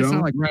 Like, it's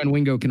not like Ryan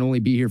Wingo can only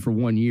be here for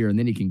 1 year and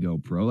then he can go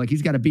pro. Like,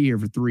 he's got to be here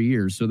for 3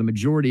 years. So the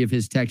majority of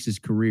his Texas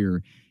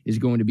career is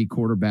going to be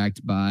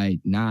quarterbacked by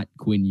not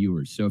Quinn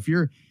Ewers. So if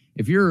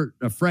you're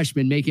a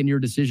freshman making your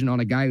decision on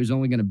a guy who's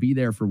only going to be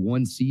there for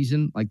one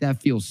season, like,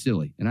 that feels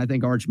silly. And I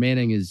think Arch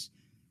Manning is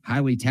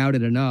highly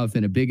touted enough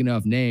and a big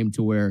enough name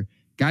to where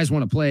guys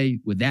want to play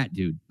with that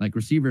dude. Like,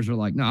 receivers are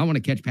like, no, I want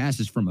to catch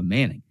passes from a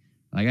Manning.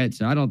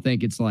 So I don't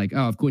think it's like,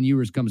 oh, if Quinn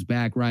Ewers comes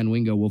back, Ryan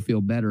Wingo will feel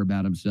better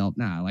about himself.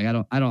 Nah, like,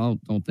 I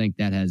don't think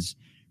that has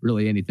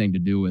really anything to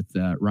do with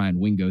Ryan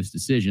Wingo's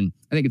decision.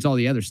 I think it's all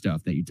the other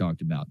stuff that you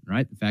talked about,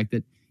 right? The fact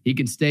that he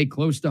can stay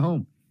close to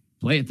home,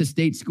 play at the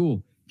state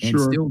school, and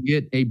still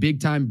get a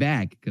big-time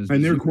back.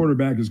 And their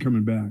quarterback is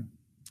coming back.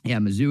 Yeah,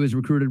 Mizzou has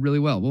recruited really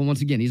well. Well, once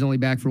again, he's only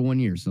back for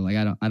 1 year. So, like,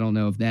 I don't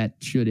know if that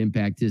should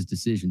impact his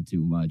decision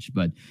too much.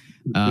 But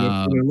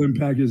it'll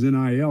impact his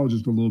NIL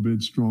just a little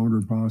bit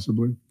stronger,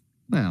 possibly.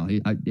 Well,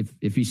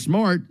 if he's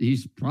smart,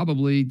 he's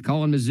probably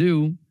calling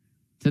Mizzou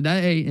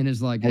today and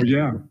is like, hey, oh,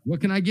 yeah,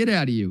 what can I get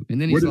out of you? And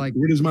then he's like,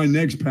 what is my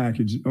next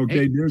package?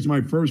 Okay, there's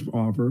my first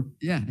offer.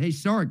 Yeah. Hey,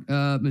 Sark,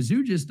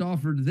 Mizzou just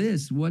offered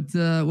this. What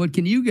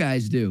can you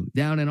guys do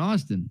down in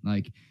Austin?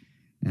 Like,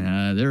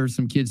 there are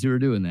some kids who are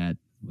doing that,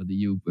 whether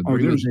you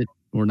agree with it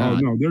or not. Oh,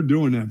 no, they're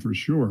doing that for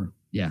sure.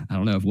 Yeah. I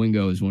don't know if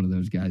Wingo is one of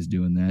those guys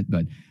doing that,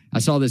 but I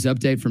saw this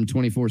update from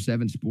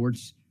 24/7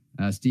 Sports.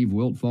 Steve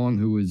Wiltfong,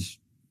 who was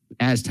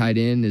as tight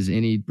end as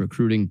any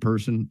recruiting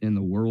person in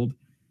the world.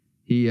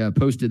 He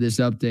posted this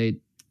update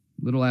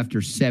a little after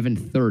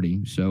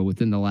 7:30, so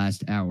within the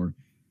last hour.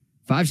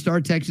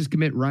 5-star Texas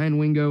commit Ryan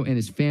Wingo and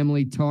his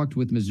family talked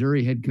with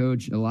Missouri head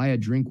coach Elia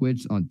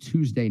Drinkwitz on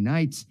Tuesday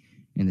nights,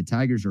 and the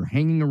Tigers are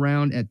hanging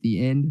around at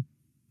the end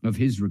of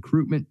his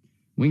recruitment.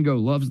 Wingo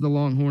loves the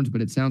Longhorns,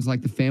 but it sounds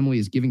like the family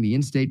is giving the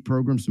in-state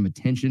program some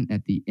attention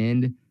at the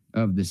end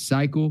of the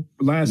cycle.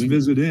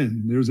 Visit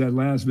in. There's that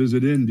last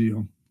visit in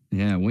deal.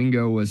 Yeah,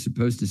 Wingo was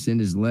supposed to send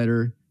his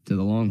letter to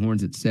the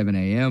Longhorns at 7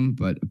 a.m.,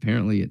 but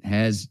apparently it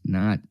has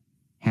not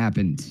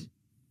happened.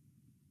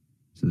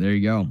 So there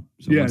you go.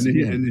 So yeah,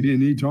 and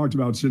he talked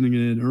about sending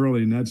it in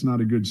early, and that's not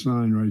a good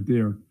sign right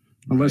there.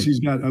 Unless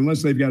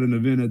they've got an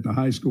event at the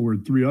high school where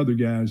 3 other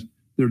guys,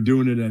 they're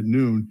doing it at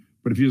noon.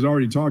 But if he's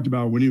already talked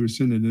about when he was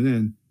sending it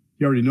in,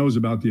 he already knows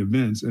about the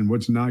events and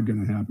what's not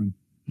going to happen.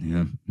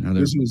 Yeah.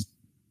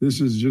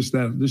 This is just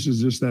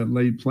that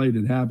late play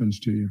that happens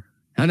to you.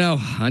 I know.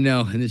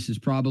 And this is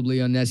probably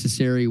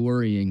unnecessary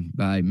worrying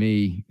by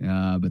me,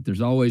 but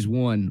there's always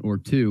 1 or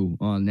 2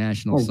 on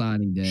National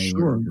Signing Day.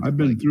 Sure. I've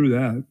been through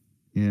that.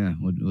 Yeah.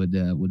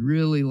 Would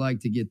really like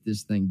to get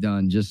this thing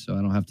done just so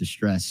I don't have to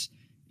stress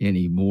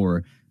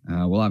anymore.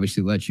 We'll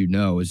obviously let you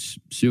know as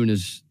soon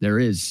as there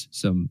is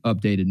some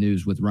updated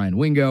news with Ryan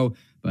Wingo,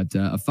 but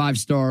a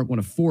 5-star, one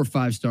of 4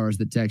 5-stars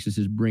that Texas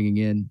is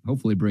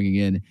hopefully bringing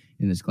in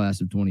this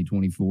class of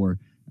 2024,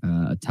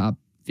 a top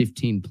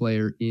 15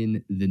 player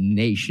in the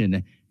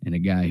nation and a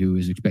guy who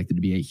is expected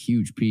to be a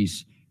huge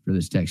piece for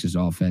this Texas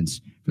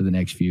offense for the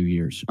next few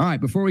years. All right,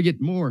 before we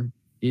get more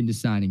into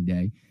signing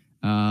day,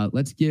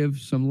 let's give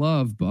some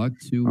love, Buck,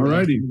 to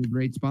the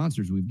great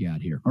sponsors we've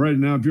got here. All right,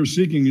 now if you're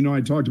seeking,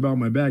 I talked about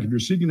my back. If you're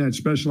seeking that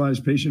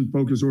specialized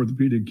patient-focused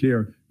orthopedic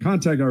care,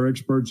 contact our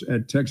experts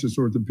at Texas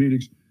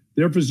Orthopedics.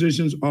 Their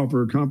physicians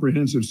offer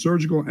comprehensive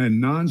surgical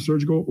and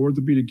non-surgical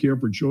orthopedic care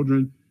for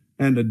children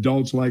and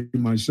adults like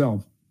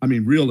myself. I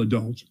mean, real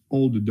adults,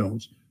 old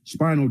adults,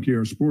 spinal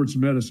care, sports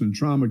medicine,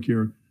 trauma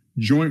care,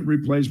 joint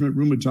replacement,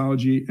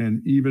 rheumatology,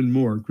 and even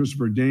more.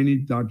 Christopher Daney,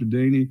 Dr.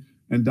 Daney,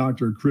 and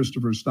Dr.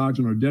 Christopher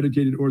Stockton are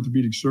dedicated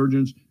orthopedic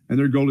surgeons, and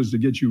their goal is to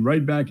get you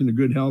right back into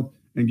good health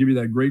and give you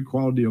that great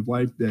quality of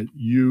life that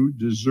you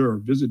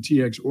deserve. Visit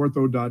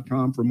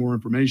txortho.com for more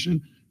information.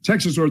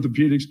 Texas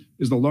Orthopedics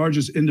is the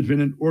largest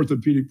independent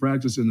orthopedic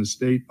practice in the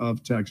state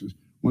of Texas.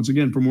 Once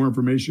again, for more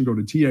information, go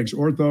to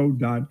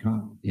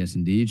txortho.com. Yes,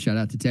 indeed. Shout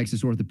out to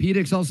Texas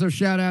Orthopedics. Also,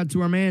 shout out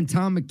to our man,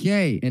 Tom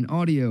McKay, and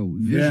Audio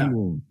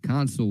Visual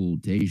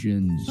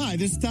Consultations. Hi,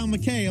 this is Tom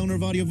McKay, owner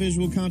of Audio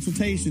Visual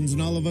Consultations,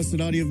 and all of us at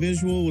Audio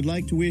Visual would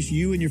like to wish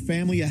you and your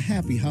family a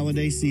happy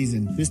holiday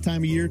season. This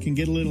time of year can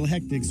get a little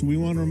hectic, so we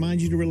want to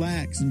remind you to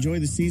relax, enjoy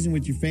the season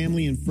with your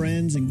family and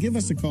friends, and give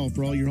us a call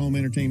for all your home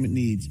entertainment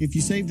needs. If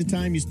you save the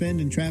time you spend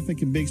in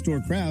traffic and big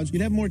store crowds,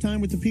 you'd have more time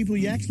with the people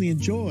you actually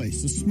enjoy.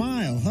 So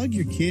smile, hug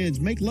your kids,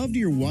 make love to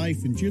your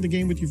wife, and cheer the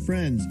game with your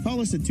friends. Call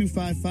us at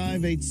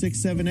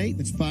 255-8678.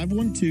 That's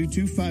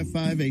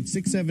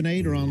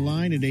 512-255-8678 or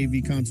online at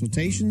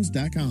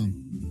avconsultations.com.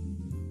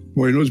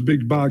 Boy, those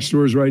big box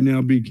stores right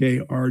now,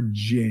 BK, are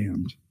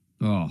jammed.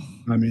 Oh,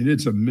 I mean,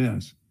 it's a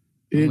mess.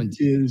 It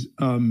is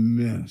a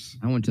mess.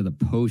 I went to the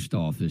post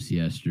office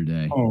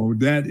yesterday. Oh,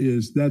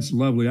 that's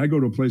lovely. I go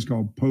to a place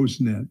called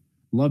PostNet.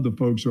 Love the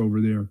folks over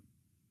there.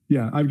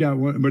 Yeah, I've got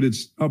one, but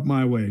it's up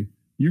my way.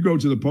 You go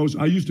to the post.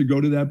 I used to go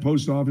to that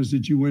post office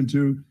that you went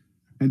to.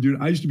 And dude,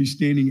 I used to be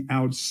standing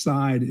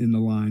outside in the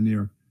line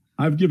there.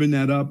 I've given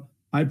that up.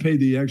 I pay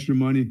the extra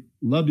money.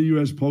 Love the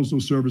U.S.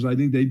 Postal Service. I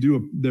think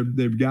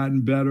they've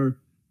gotten better.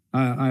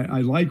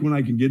 I like when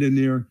I can get in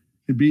there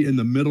and be in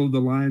the middle of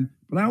the line,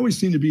 but I always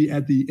seem to be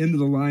at the end of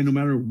the line no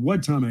matter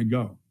what time I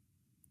go.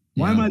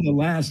 Why am I the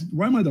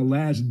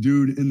last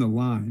dude in the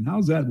line?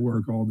 How's that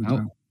work all the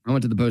time? I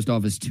went to the post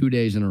office 2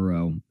 days in a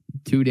row.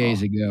 2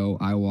 days ago,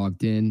 I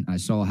walked in, I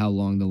saw how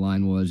long the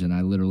line was, and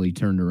I literally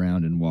turned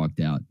around and walked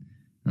out.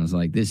 I was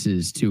like, this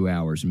is 2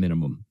 hours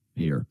minimum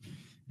here.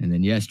 And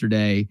then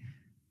yesterday,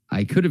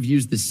 I could have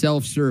used the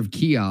self-serve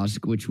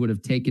kiosk, which would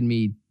have taken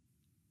me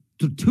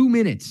 2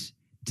 minutes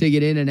to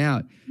get in and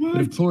out. What?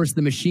 But of course,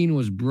 the machine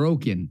was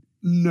broken.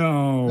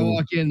 No. I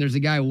walk in, there's a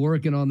guy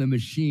working on the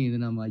machine,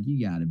 and I'm like,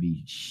 you got to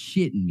be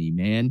shitting me,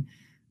 man.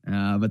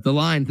 But the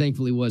line,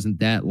 thankfully, wasn't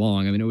that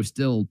long. I mean, it was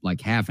still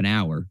like half an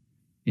hour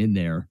in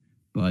there,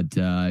 but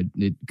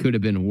it could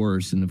have been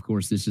worse. And, of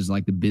course, this is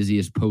like the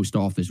busiest post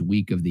office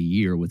week of the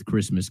year with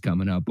Christmas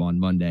coming up on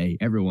Monday.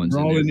 Everyone's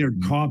all in there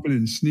coughing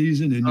and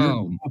sneezing, and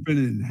you're coughing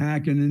and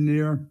hacking in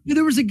there. Yeah,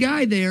 there was a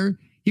guy there.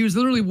 He was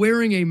literally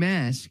wearing a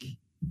mask,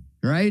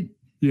 right?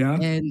 Yeah.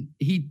 And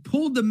he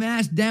pulled the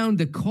mask down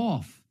to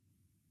cough.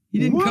 He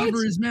didn't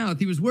cover his mouth.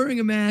 He was wearing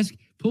a mask,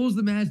 pulls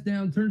the mask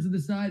down, turns to the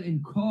side,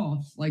 and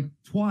coughs like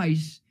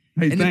twice.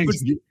 Hey, and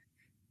thanks.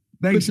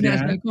 Puts the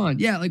mask back on.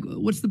 Yeah, like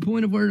what's the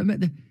point of wearing a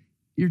mask?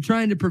 You're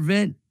trying to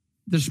prevent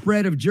the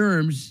spread of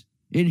germs,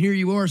 and here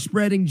you are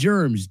spreading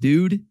germs,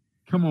 dude.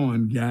 Come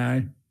on,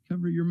 guy.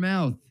 Cover your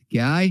mouth,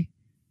 guy.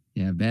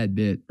 Yeah, bad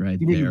bit right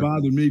there. It wouldn't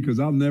bother me because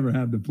I'll never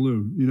have the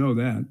flu. You know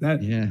that.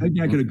 That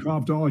guy could have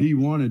coughed all he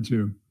wanted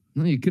to.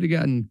 No, you could have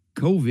gotten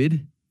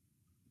COVID.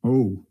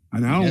 Oh,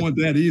 and I don't want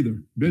that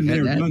either. Been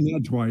there, done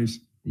that twice.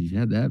 You've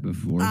had that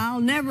before. I'll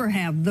never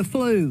have the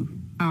flu.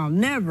 I'll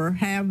never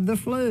have the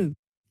flu.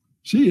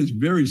 She is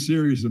very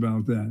serious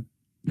about that.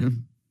 Yeah.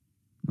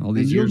 All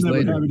these years later.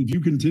 You'll never have it if you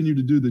continue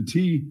to do the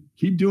tea.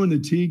 Keep doing the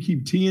tea.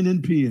 Keep teeing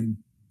and peeing.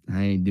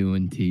 I ain't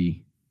doing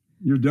tea.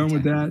 You're done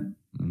with that?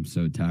 I'm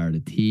so tired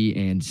of tea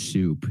and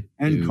soup.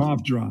 And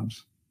cough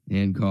drops.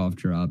 And cough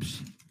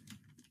drops.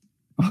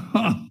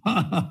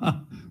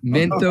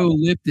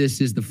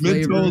 Mentholiptus is the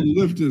flavor.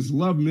 Mentholiptus.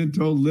 Love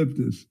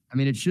Mentholiptus. I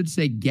mean, it should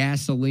say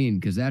gasoline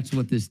because that's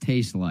what this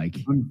tastes like.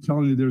 I'm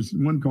telling you, there's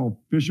one called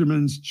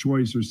Fisherman's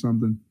Choice or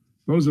something.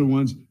 Those are the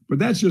ones. But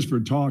that's just for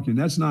talking.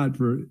 That's not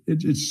for,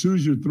 it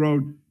soothes your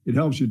throat. It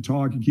helps you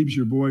talk. It keeps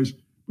your voice.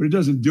 But it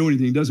doesn't do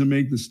anything. It doesn't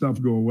make the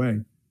stuff go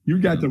away. You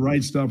got the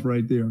right stuff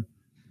right there.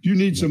 Do you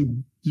need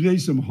some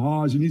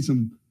haws? You need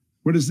some,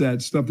 what is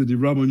that stuff that you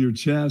rub on your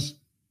chest?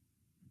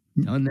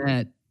 Done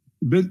that.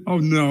 Oh,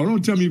 no.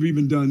 Don't tell me you've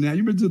even done that.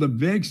 You've been to the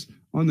Vicks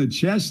on the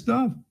chest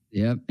stuff?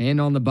 Yep. And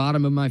on the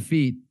bottom of my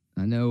feet.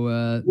 I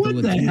know.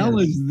 What the hell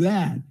is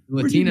that?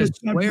 Latina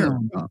square.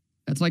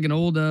 That's like an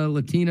old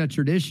Latina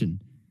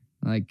tradition.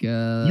 Like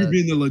you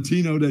being the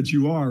Latino that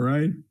you are,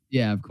 right?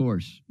 Yeah, of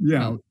course.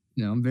 Yeah.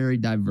 I'm very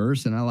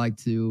diverse and I like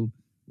to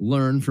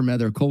learn from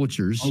other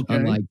cultures.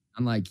 Okay.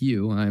 Unlike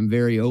you, I'm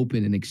very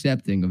open and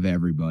accepting of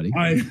everybody.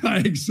 I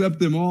accept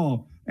them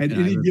all at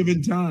any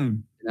given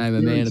time. I'm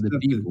a man of the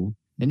people.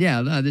 And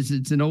yeah,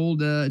 it's an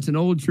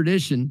old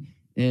tradition,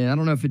 and I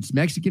don't know if it's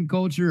Mexican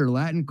culture or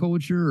Latin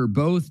culture or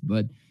both,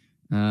 but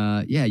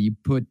you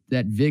put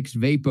that Vicks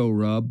Vapo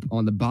Rub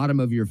on the bottom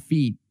of your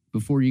feet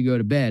before you go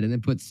to bed, and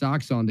then put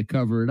socks on to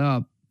cover it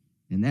up,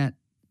 and that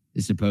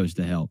is supposed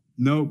to help.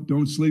 Nope,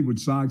 don't sleep with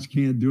socks.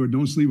 Can't do it.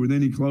 Don't sleep with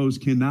any clothes.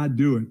 Cannot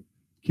do it.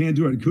 Can't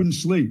do it. I couldn't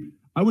sleep.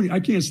 I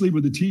can't sleep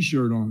with a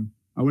T-shirt on.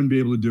 I wouldn't be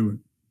able to do it.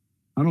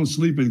 I don't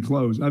sleep in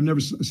clothes. I've never,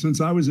 since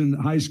I was in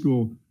high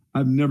school,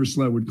 I've never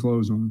slept with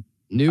clothes on.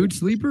 Nude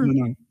sleeper?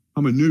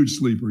 I'm a nude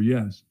sleeper,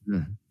 yes.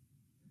 Yeah.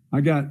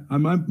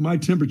 My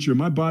temperature,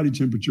 my body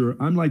temperature,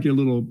 I'm like a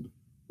little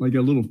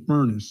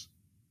furnace.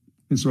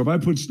 And so if I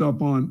put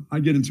stuff on, I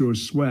get into a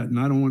sweat, and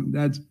I don't want,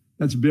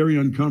 that's very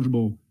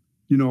uncomfortable,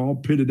 all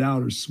pitted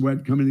out or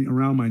sweat coming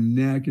around my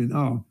neck and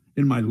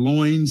in my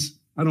loins.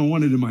 I don't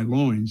want it in my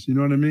loins. You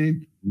know what I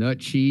mean? Nut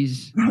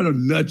cheese. I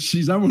don't nut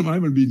cheese. I want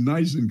to be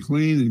nice and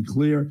clean and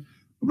clear.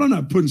 I'm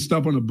not putting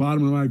stuff on the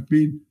bottom of my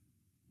feet.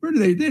 Where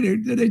did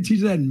they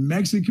teach that in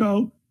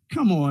Mexico?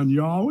 Come on,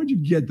 y'all. Where'd you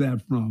get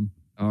that from?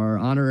 Our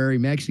honorary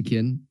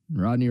Mexican,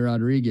 Rodney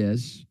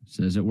Rodriguez,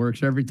 says it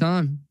works every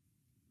time.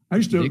 I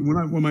used to,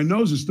 when my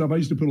nose is stuffed, I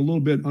used to put a little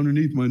bit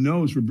underneath my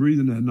nose for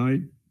breathing that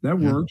night. That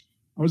worked.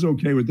 I was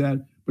okay with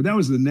that. But that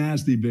was the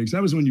nasty Vicks.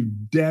 That was when you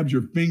dabbed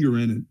your finger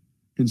in it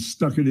and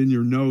stuck it in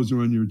your nose or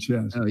on your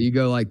chest. Oh, you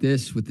go like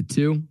this with the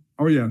two?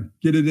 Oh, yeah.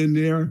 Get it in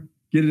there.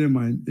 Get it in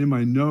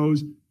my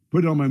nose.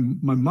 Put it on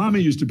my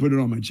mommy used to put it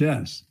on my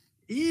chest.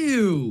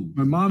 Ew.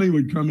 My mommy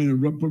would come in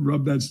and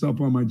rub that stuff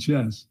on my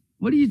chest.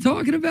 What are you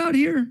talking about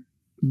here?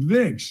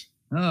 Vicks.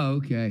 Oh,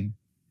 okay.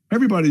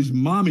 Everybody's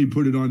mommy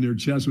put it on their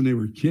chest when they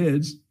were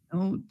kids.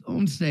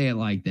 Don't say it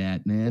like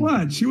that, man.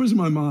 What? She was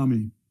my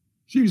mommy.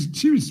 She was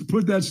to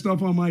put that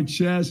stuff on my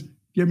chest,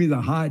 give me the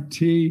hot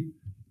tea.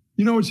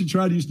 You know what she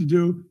used to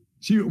do?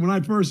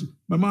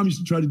 My mom used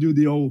to try to do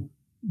the old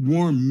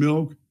warm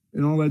milk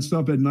and all that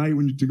stuff at night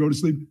to go to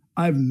sleep.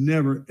 I've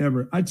never,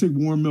 ever. I took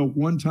warm milk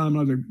one time and I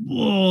was like,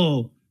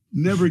 whoa,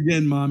 never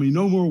again, mommy.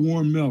 No more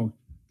warm milk.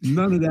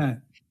 None of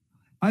that.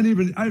 I've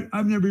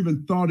never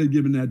even thought of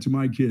giving that to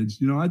my kids.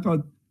 I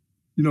thought,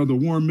 the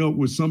warm milk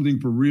was something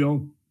for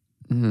real.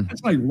 Mm-hmm.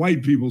 That's like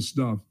white people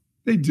stuff.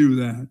 They do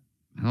that.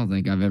 I don't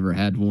think I've ever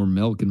had warm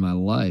milk in my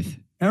life.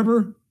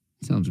 Ever?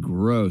 Sounds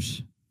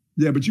gross.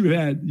 Yeah, but you've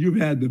had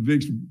the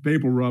Vicks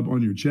Vapor Rub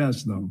on your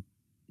chest though.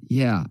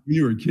 Yeah. When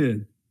you were a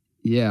kid.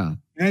 Yeah.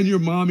 And your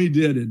mommy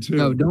did it too.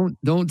 No,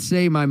 don't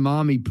say my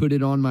mommy put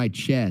it on my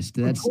chest.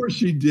 Of course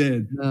she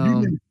did.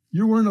 No.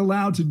 You weren't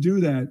allowed to do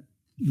that.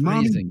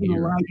 Mommy didn't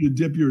allow you to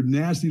dip your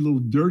nasty little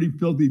dirty,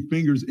 filthy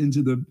fingers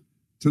into the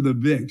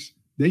Vicks.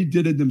 They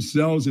did it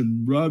themselves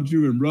and rubbed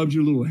your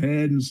little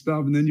head and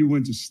stuff, and then you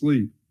went to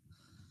sleep.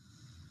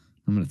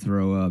 I'm gonna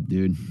throw up,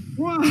 dude.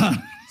 Why?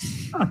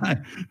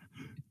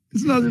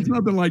 It's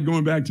nothing like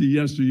going back to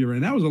yesteryear,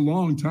 and that was a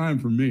long time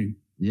for me.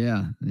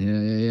 Yeah.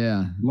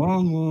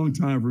 Long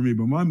time for me.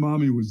 But my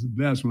mommy was the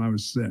best when I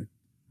was sick.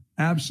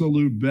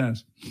 Absolute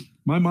best.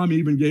 My mommy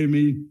even gave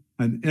me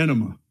an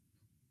enema.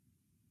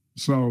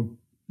 So,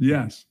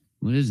 yes.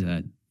 What is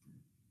that?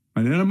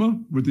 An enema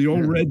with the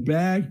old red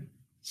bag.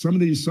 Some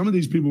of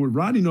these people,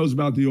 Rodney knows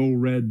about the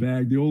old red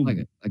bag. The old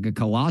like a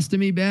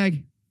colostomy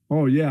bag?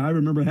 Oh, yeah. I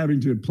remember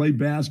having to play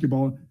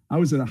basketball. I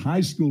was at a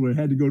high school where I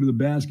had to go to the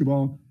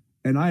basketball,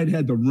 and I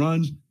had the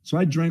runs. So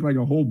I drank like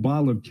a whole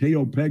bottle of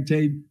KO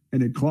Pectate,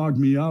 and it clogged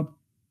me up.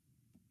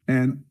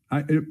 And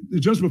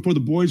just before the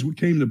boys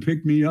came to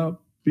pick me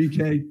up,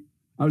 BK,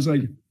 I was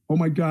like, oh,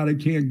 my God, I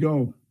can't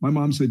go. My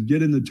mom said,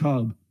 get in the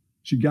tub.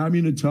 She got me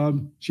in the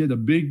tub. She had a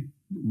big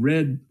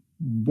red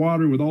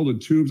water with all the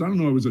tubes. I don't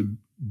know. It was a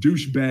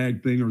douche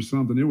bag thing or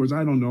something.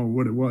 I don't know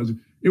what it was.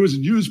 It was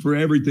used for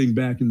everything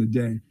back in the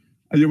day.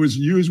 It was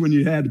used when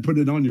you had to put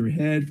it on your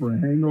head for a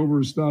hangover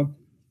or stuff.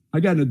 I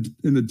got in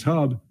the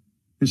tub,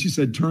 and she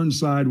said, turn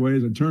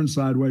sideways. I turned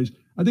sideways.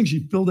 I think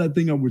she filled that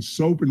thing up with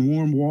soap and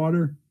warm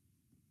water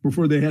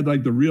before they had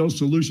like the real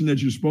solution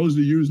that you're supposed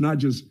to use, not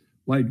just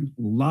like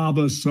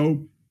lava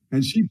soap.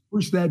 And she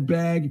pushed that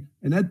bag,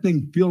 and that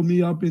thing filled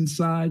me up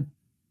inside.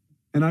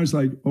 And I was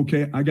like,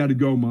 okay, I got to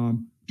go,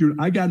 Mom. Dude,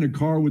 I got in a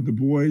car with the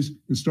boys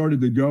and started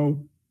to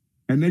go.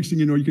 And next thing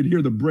you know, you could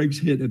hear the brakes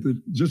hit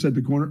just at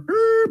the corner.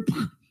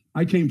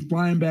 I came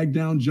flying back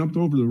down, jumped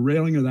over the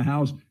railing of the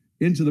house,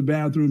 into the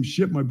bathroom,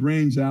 shipped my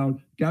brains out,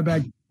 got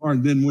back to the car,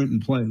 and then went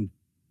and played.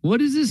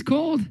 What is this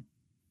called?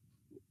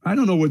 I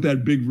don't know what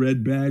that big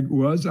red bag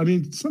was. I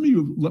mean, some of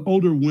you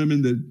older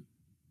women that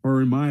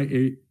are in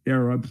my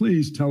era,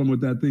 please tell them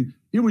what that thing.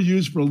 It was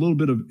used for a little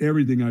bit of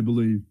everything, I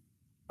believe.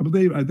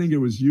 I think it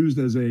was used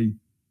as a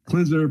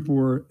cleanser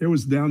it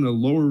was down the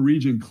lower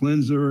region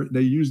cleanser.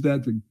 They used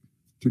that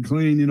to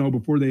clean,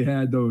 before they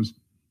had those,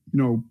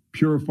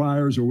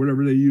 purifiers or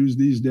whatever they use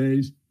these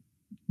days,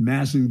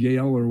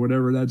 Massengale or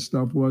whatever that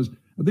stuff was.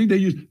 I think they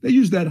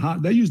used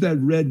that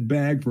red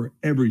bag for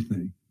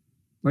everything.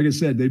 Like I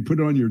said, they put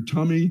it on your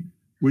tummy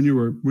when you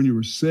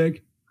were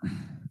sick.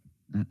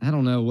 I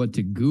don't know what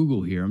to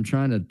Google here. I'm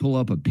trying to pull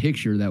up a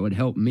picture that would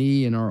help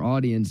me and our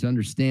audience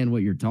understand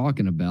what you're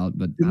talking about.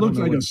 But it looks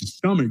like a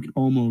stomach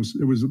almost.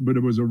 It was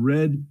a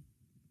red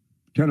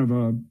kind of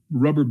a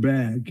rubber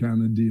bag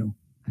kind of deal.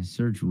 I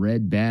search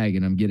red bag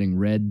and I'm getting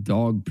red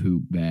dog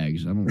poop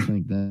bags. I don't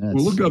think that's.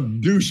 Well, look up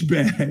douche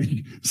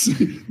bag.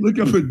 Look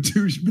up a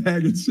douche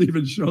bag and see if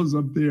it shows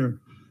up there.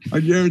 I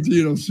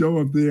guarantee it'll show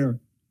up there.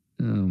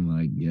 Oh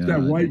my God. It's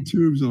got white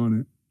tubes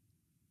on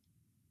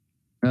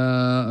it.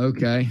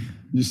 Okay.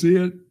 You see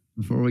it?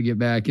 Before we get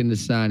back into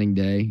signing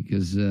day,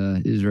 because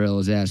Israel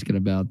is asking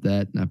about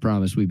that. And I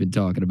promise we've been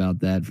talking about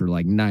that for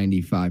like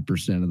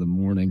 95% of the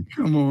morning.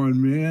 Come on,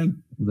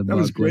 man. That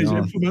was crazy. I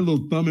put my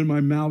little thumb in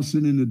my mouth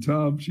sitting in the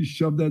tub. She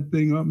shoved that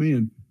thing up me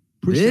and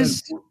pushed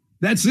that.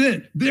 That's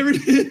it. There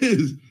it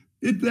is.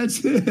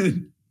 That's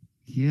it.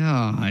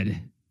 God.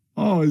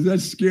 Oh, is that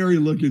scary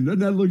looking? Doesn't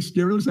that look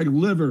scary? It looks like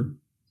liver.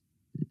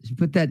 Did you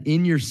put that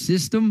in your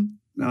system?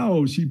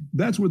 No,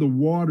 that's where the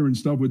water and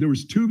stuff was. There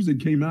was tubes that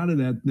came out of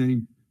that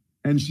thing,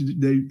 and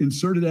they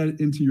inserted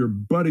that into your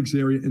buttocks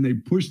area, and they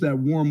pushed that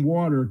warm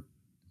water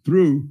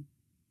through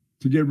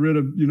to get rid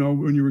of,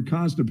 when you were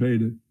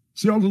constipated.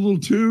 See all the little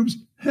tubes?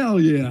 Hell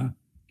yeah.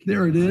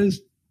 There it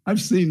is.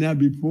 I've seen that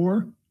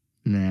before.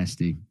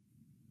 Nasty.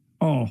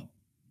 Oh,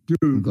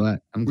 dude.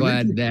 I'm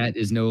glad that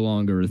is no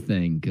longer a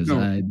thing, because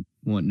I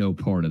want no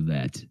part of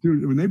that.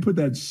 Dude, when they put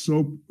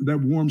that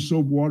warm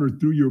soap water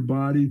through your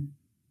body,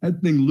 that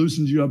thing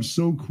loosens you up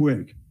so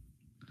quick.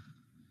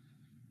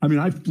 I mean,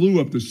 I flew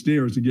up the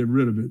stairs to get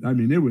rid of it. I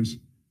mean, it was,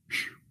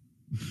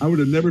 I would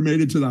have never made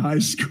it to the high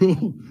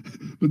school.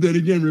 But then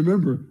again,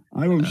 remember,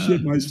 I don't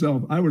shit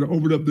myself. I would have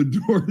opened up the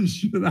door and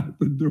shit out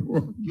the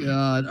door.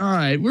 God. All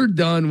right. We're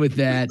done with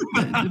that.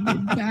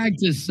 Back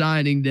to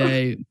signing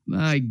day.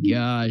 My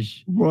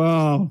gosh.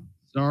 Wow.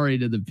 Sorry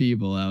to the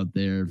people out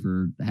there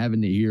for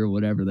having to hear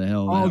whatever the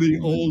hell. All the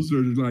olds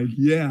are like,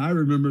 yeah, I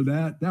remember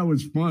that. That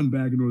was fun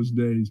back in those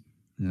days.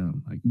 Oh,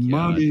 my God.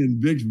 Mommy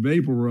and Vicks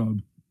Vapor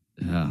Rub.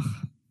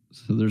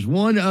 So there's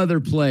one other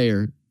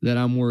player that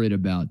I'm worried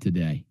about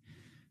today.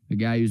 A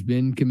guy who's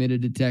been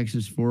committed to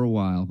Texas for a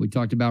while. We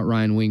talked about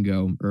Ryan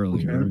Wingo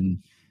earlier. Okay.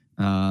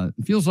 And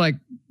it feels like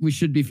we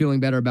should be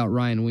feeling better about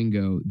Ryan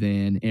Wingo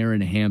than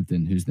Aaron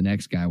Hampton, who's the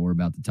next guy we're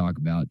about to talk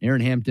about.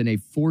 Aaron Hampton, a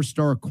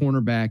 4-star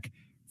cornerback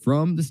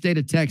from the state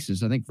of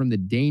Texas, I think from the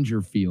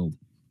Dangerfield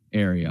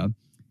area.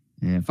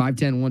 And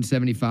 5'10",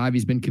 175.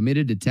 He's been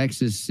committed to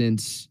Texas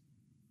since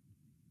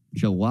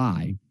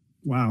July.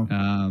 Wow.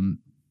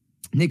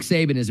 Nick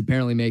Saban is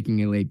apparently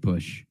making a late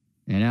push,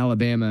 and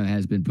Alabama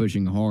has been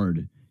pushing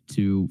hard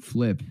to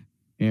flip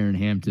Aaron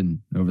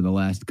Hampton over the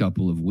last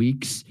couple of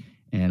weeks,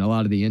 and a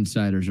lot of the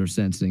insiders are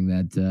sensing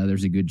that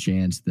there's a good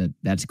chance that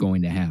that's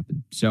going to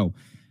happen. So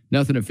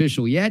nothing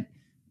official yet.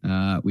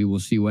 We will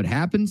see what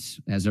happens.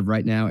 As of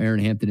right now,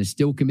 Aaron Hampton is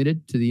still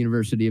committed to the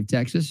University of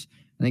Texas.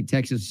 I think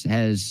Texas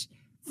has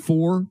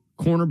 4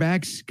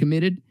 cornerbacks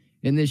committed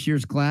in this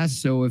year's class.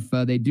 So if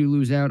they do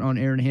lose out on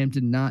Aaron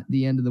Hampton, not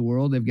the end of the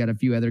world. They've got a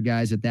few other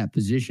guys at that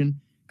position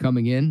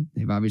coming in.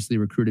 They've obviously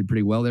recruited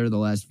pretty well there the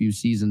last few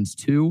seasons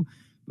too.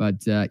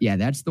 But yeah,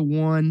 that's the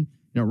one.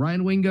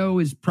 Ryan Wingo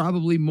is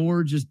probably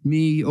more just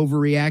me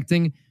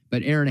overreacting,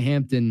 but Aaron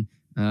Hampton,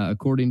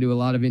 according to a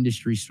lot of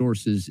industry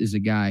sources, is a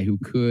guy who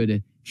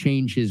could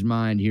change his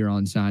mind here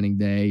on signing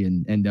day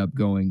and end up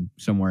going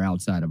somewhere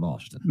outside of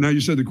Austin. Now,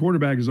 you said the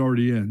quarterback is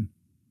already in.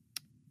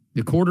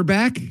 The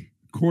quarterback?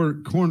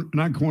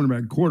 Not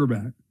cornerback,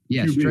 quarterback.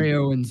 Yes,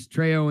 QB.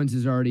 Trey Owens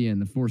is already in,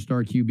 the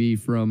 4-star QB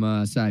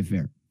from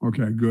Cy-Fair.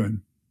 Okay, good.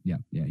 Yeah,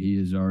 he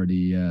has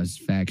already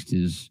faxed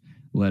his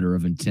letter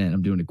of intent.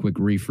 I'm doing a quick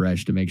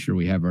refresh to make sure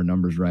we have our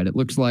numbers right. It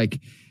looks like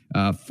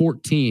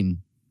 14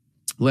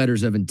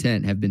 letters of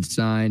intent have been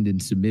signed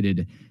and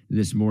submitted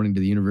this morning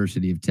to the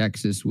University of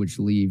Texas, which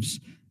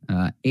leaves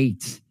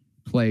 8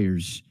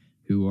 players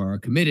who are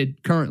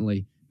committed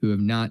currently who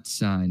have not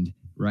signed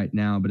right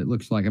now. But it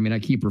looks like, I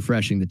keep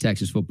refreshing the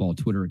Texas football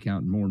Twitter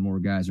account, and more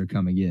guys are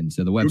coming in.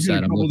 So the website, we'll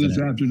get a couple this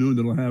afternoon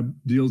that'll have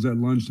deals at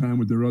lunchtime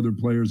with their other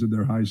players at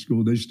their high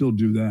school. They still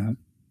do that.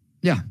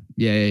 Yeah.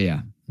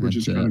 Which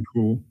is kind of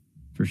cool.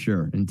 For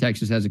sure. And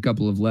Texas has a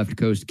couple of left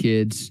coast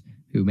kids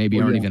who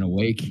maybe aren't even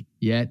awake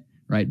yet,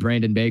 right?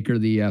 Brandon Baker,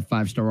 the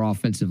 5-star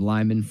offensive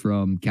lineman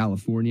from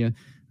California.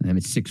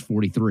 It's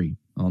 6:43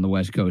 on the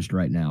West Coast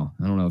right now.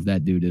 I don't know if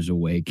that dude is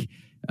awake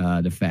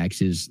to fax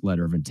his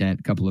letter of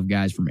intent. A couple of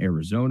guys from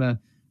Arizona,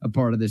 a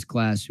part of this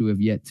class, who have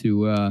yet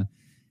to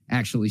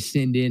actually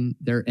send in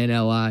their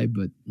NLI.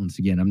 But once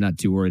again, I'm not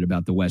too worried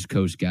about the West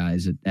Coast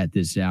guys at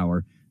this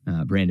hour.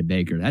 Brandon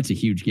Baker, that's a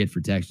huge get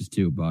for Texas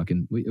too, Buck.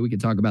 And we can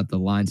talk about the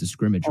lines of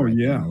scrimmage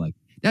now. Like,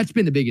 that's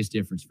been the biggest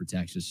difference for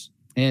Texas.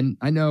 And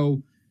I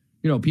know,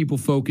 people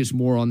focus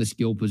more on the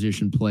skill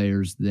position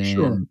players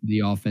than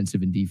the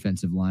offensive and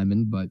defensive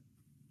linemen. But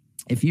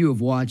if you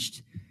have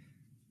watched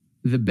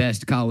the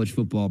best college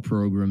football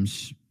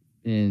programs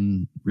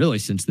in really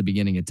since the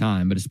beginning of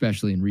time, but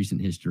especially in recent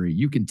history,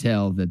 you can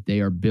tell that they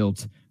are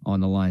built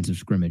on the lines of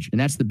scrimmage. And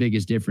that's the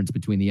biggest difference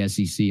between the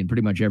SEC and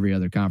pretty much every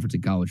other conference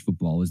in college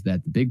football, is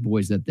that the big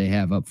boys that they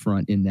have up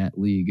front in that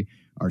league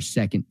are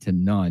second to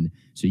none.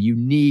 So you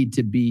need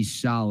to be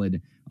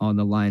solid on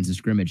the lines of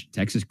scrimmage.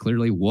 Texas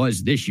clearly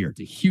was this year.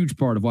 It's a huge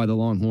part of why the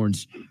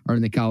Longhorns are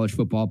in the college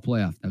football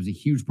playoff. That was a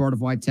huge part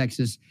of why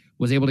Texas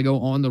was able to go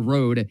on the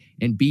road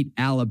and beat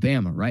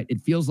Alabama, right?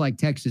 It feels like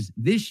Texas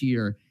this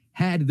year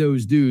had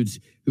those dudes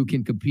who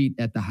can compete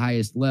at the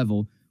highest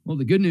level. Well,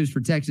 the good news for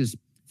Texas,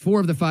 4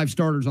 of the 5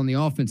 starters on the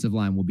offensive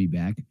line will be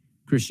back.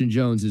 Christian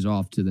Jones is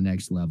off to the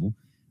next level.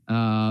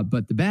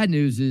 But the bad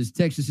news is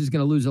Texas is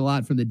going to lose a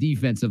lot from the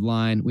defensive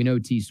line. We know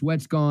T.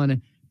 Sweat's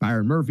gone.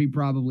 Byron Murphy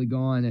probably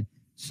gone.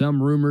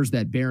 Some rumors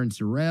that Barron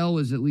Sorrell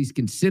is at least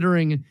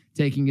considering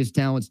taking his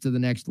talents to the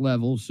next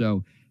level.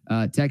 So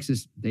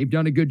Texas, they've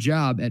done a good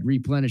job at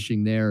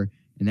replenishing there.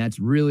 And that's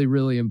really,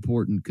 really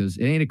important, because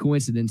it ain't a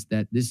coincidence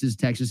that this is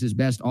Texas's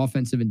best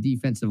offensive and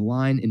defensive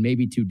line in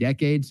maybe 2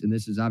 decades. And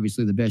this is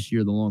obviously the best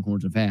year the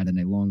Longhorns have had in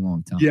a long,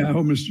 long time. Yeah, I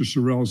hope Mr.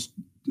 Sorrell's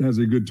has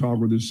a good talk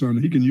with his son.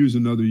 He can use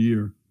another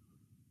year.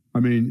 I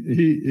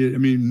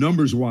mean,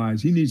 numbers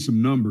wise, he needs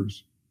some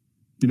numbers,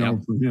 for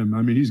him.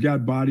 I mean, he's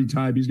got body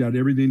type. He's got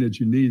everything that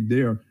you need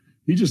there.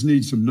 He just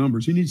needs some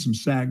numbers. He needs some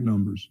sack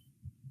numbers.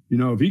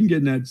 If he can get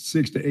in that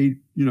 6 to 8,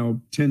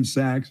 10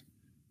 sacks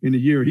in a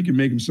year, he can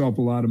make himself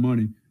a lot of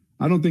money.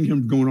 I don't think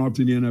him going off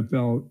to the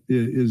NFL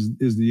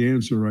is the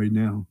answer right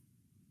now.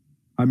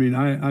 I mean,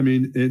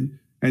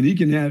 and he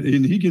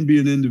can be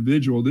an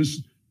individual.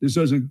 This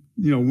doesn't,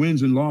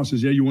 wins and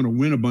losses. Yeah, you want to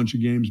win a bunch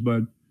of games,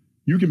 but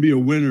you can be a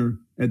winner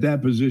at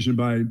that position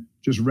by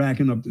just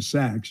racking up the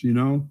sacks,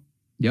 Yep.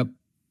 Yeah.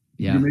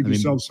 You can make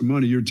yourself some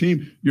money. Your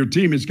team,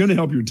 it's going to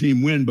help your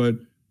team win, but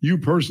you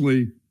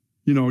personally,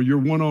 your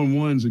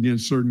one-on-ones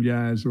against certain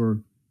guys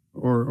or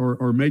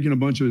making a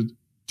bunch of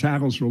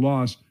tackles for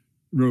loss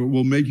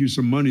will make you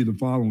some money the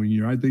following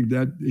year. I think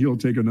that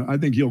I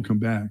think he'll come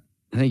back.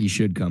 I think he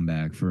should come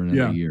back for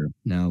another year.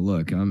 Now,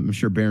 look, I'm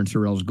sure Barron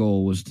Sorrell's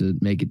goal was to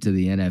make it to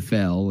the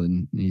NFL,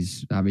 and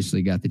he's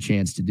obviously got the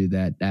chance to do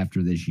that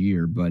after this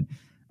year. But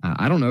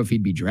I don't know if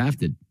he'd be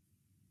drafted.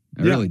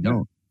 I really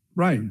don't.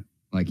 Right.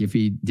 Like, if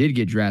he did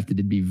get drafted,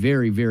 it'd be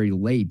very, very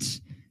late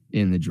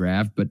in the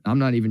draft. But I'm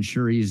not even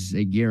sure he's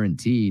a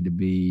guarantee to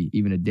be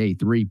even a day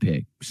 3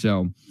 pick.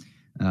 So,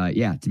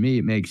 to me,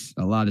 it makes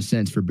a lot of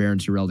sense for Barron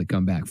Sorrell to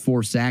come back.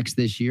 4 sacks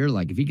this year.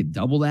 Like, if he could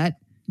double that,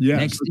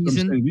 next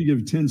season,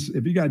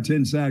 if he got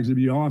 10 sacks, it'd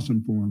be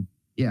awesome for him.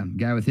 Yeah,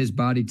 guy with his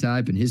body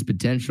type and his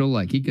potential,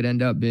 like, he could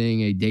end up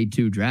being a day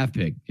 2 draft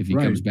pick if he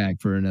comes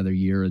back for another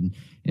year and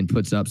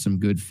puts up some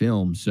good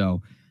film.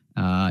 So,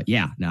 I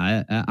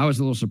was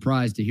a little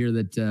surprised to hear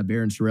that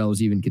Barron Sorrell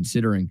was even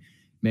considering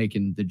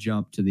making the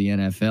jump to the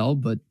NFL.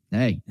 But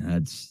hey,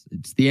 it's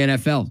the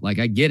NFL. Like,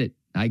 I get it.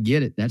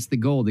 That's the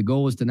goal. The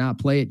goal is to not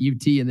play at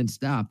UT and then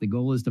stop. The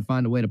goal is to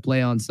find a way to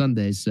play on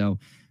Sundays. So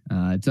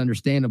it's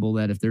understandable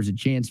that if there's a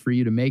chance for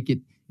you to make it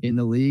in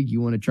the league,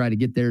 you want to try to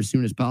get there as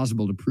soon as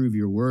possible to prove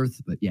your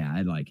worth. But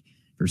yeah,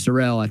 for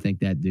Sorrell, I think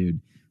that dude,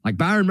 like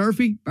Byron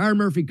Murphy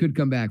could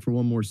come back for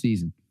one more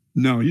season.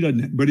 No, he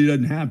doesn't, but he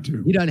doesn't have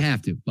to. He doesn't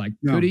have to. Like,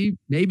 could he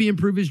maybe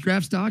improve his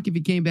draft stock if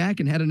he came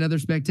back and had another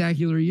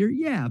spectacular year?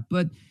 Yeah,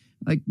 but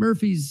like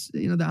Murphy's,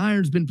 the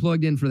iron's been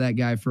plugged in for that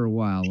guy for a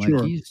while.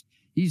 Like,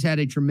 he's had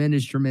a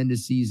tremendous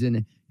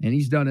season, and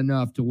he's done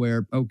enough to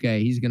where,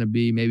 okay, he's going to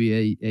be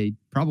maybe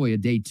probably a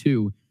day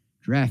 2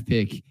 draft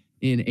pick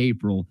in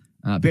April.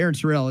 Barron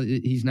Sorrell,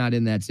 he's not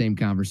in that same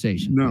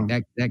conversation. No.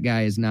 Like, that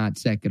guy is not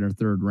 2nd or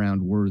 3rd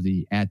round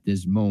worthy at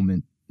this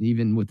moment.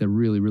 Even with a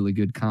really, really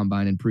good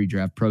combine and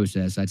pre-draft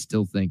process, I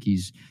still think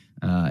he's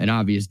an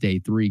obvious day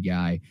 3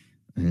 guy.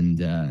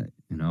 And,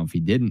 if he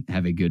didn't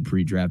have a good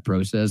pre-draft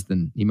process,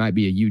 then he might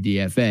be a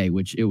UDFA,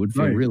 which it would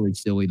feel really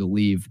silly to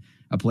leave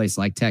a place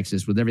like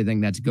Texas with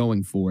everything that's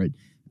going for it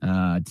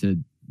to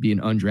be an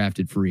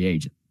undrafted free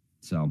agent.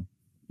 So,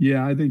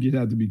 yeah, I think you'd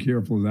have to be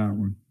careful of that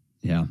one.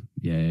 Yeah.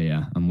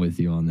 I'm with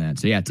you on that.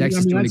 So, yeah,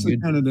 Texas doing that's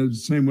kind of the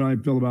same way I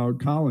feel about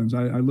Collins.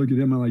 I look at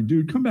him, I'm like,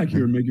 dude, come back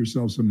here and make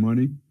yourself some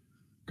money.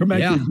 Come back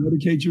here and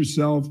dedicate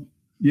yourself.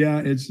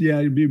 Yeah,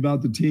 it'd be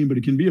about the team, but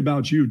it can be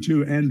about you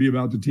too and be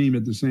about the team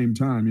at the same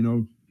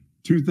time.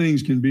 2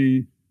 things can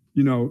be,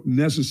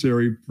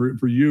 necessary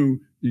for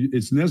you.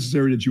 It's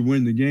necessary that you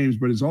win the games,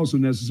 but it's also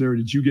necessary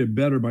that you get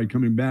better by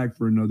coming back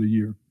for another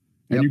year.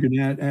 And you can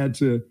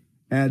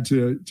add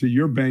to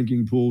your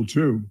banking pool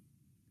too,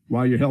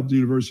 while you help the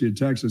University of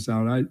Texas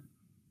out.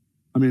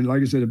 I mean,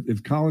 like I said,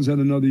 if Collins had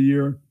another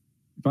year,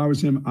 if I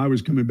was him, I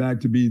was coming back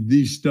to be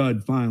the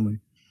stud finally.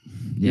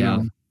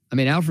 Yeah. I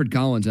mean, Alfred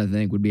Collins, I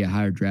think, would be a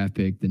higher draft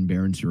pick than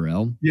Barron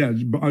Sorrell. Yeah,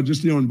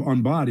 just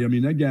on body. I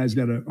mean, that guy's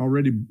got a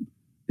already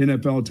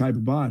NFL type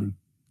of body.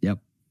 Yep.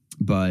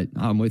 But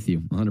I'm with you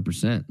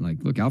 100%. Like,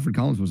 look, Alfred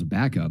Collins was a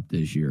backup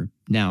this year.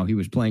 Now, he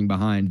was playing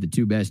behind the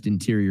 2 best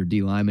interior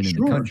D linemen in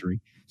the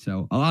country.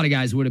 So a lot of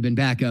guys would have been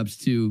backups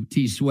to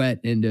T. Sweat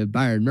and to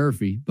Byron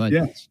Murphy. But,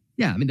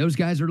 yeah, I mean, those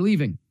guys are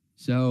leaving.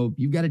 So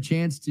you've got a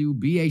chance to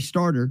be a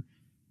starter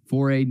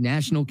for a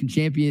national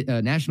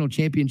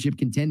championship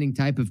contending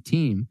type of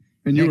team.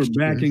 And you were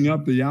backing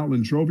up the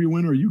Outland Trophy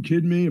winner. Are you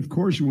kidding me? Of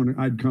course you want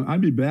to. I'd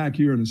be back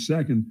here in a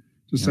second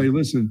to say,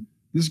 listen,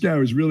 this guy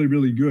was really,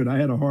 really good. I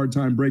had a hard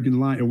time breaking the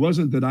line. It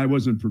wasn't that I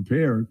wasn't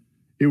prepared.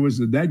 It was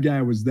that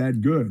guy was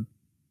that good.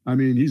 I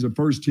mean, he's a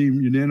first-team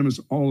unanimous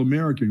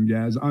All-American,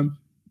 guys. I'm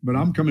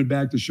coming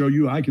back to show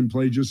you I can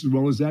play just as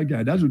well as that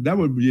guy. That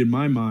would be in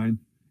my mind.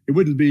 It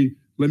wouldn't be,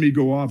 let me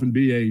go off and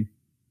be a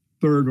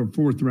 3rd or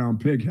 4th round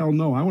pick. Hell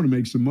no, I want to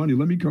make some money.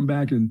 Let me come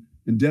back and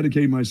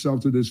dedicate myself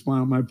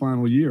to my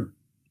final year.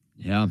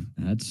 Yeah,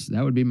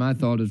 that would be my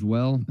thought as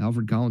well.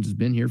 Alfred Collins has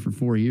been here for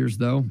 4 years,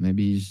 though.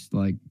 Maybe he's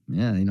like,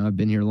 I've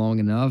been here long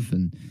enough,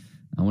 and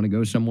I want to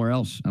go somewhere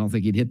else. I don't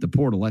think he'd hit the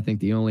portal. I think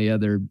the only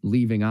other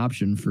leaving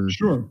option for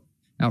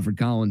Alfred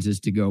Collins is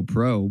to go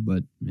pro,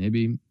 but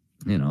maybe,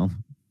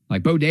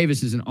 like Bo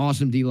Davis is an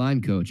awesome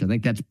D-line coach. I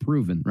think that's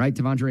proven, right?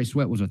 Tavondre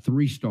Sweat was a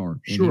 3-star.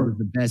 And he was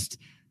the best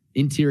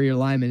interior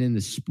lineman in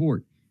the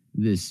sport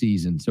this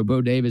season. So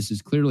Bo Davis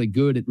is clearly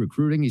good at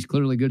recruiting. He's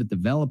clearly good at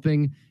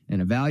developing and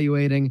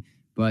evaluating.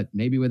 But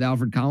maybe with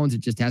Alfred Collins,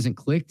 it just hasn't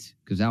clicked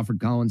because Alfred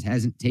Collins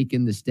hasn't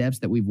taken the steps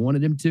that we've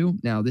wanted him to.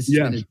 Now, this has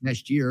been his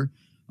best year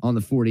on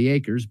the 40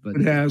 acres, but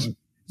it has.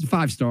 It's a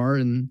 5-star,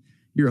 and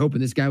you're hoping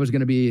this guy was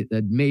going to be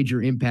a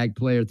major impact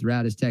player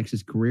throughout his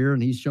Texas career,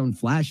 and he's shown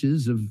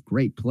flashes of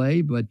great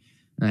play, but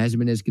hasn't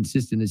been as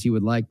consistent as he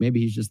would like. Maybe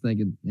he's just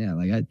thinking,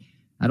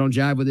 I don't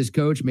jive with this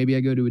coach. Maybe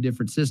I go to a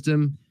different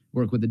system,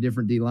 work with a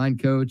different D-line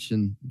coach,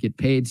 and get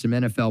paid some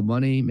NFL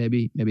money.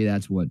 Maybe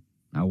that's what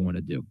I want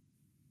to do.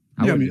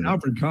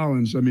 Alfred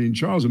Collins,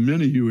 Charles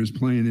Omenihu is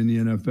playing in the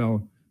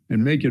NFL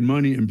and making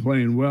money and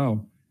playing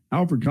well.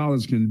 Alfred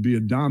Collins can be a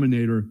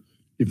dominator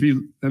if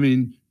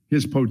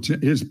his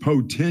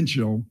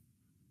potential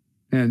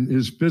and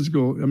his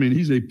physical,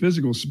 he's a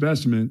physical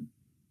specimen.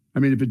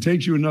 If it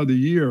takes you another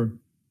year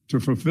to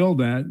fulfill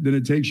that, then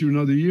it takes you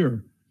another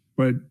year.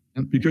 But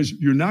because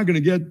you're not going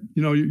to get,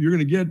 you're going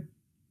to get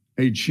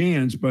a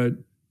chance, but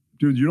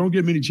dude, you don't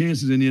get many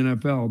chances in the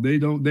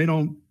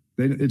NFL.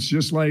 It's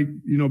just like,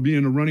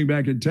 being a running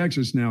back at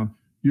Texas now.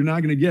 You're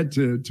not going to get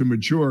to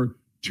mature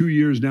 2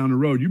 years down the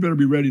road. You better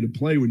be ready to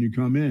play when you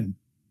come in,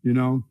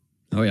 Oh,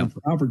 yeah.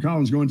 Alfred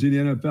Collins going to the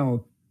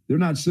NFL, they're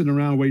not sitting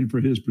around waiting for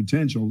his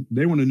potential.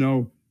 They want to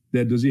know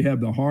that, does he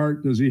have the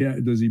heart? Does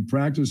he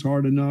practice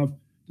hard enough?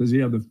 Does he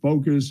have the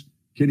focus?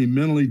 Can he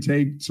mentally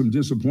take some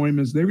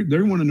disappointments? They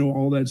want to know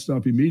all that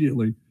stuff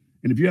immediately.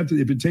 And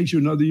if it takes you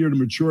another year to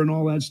mature and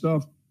all that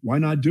stuff, why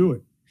not do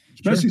it?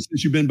 Especially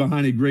since you've been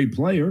behind a great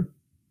player.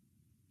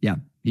 Yeah,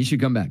 he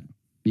should come back.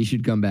 He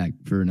should come back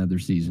for another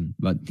season.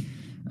 But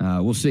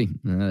we'll see.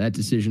 That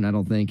decision, I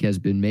don't think, has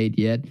been made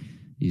yet.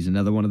 He's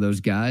another one of those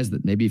guys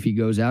that maybe if he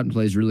goes out and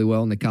plays really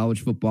well in the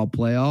college football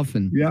playoff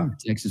and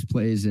Texas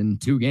plays in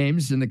 2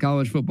 games in the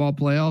college football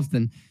playoff,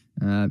 then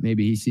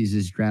maybe he sees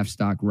his draft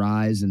stock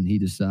rise and he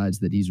decides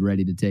that he's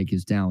ready to take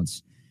his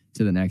talents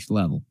to the next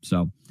level.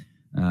 So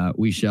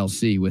we shall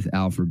see with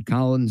Alfred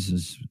Collins,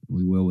 as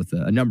we will with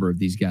a number of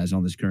these guys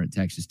on this current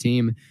Texas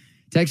team.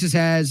 Texas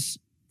has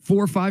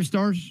 4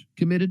 5-stars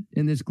committed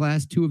in this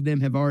class. 2 of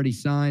them have already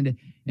signed.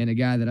 And a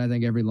guy that I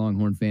think every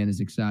Longhorn fan is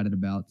excited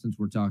about, since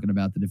we're talking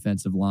about the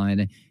defensive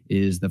line,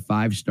 is the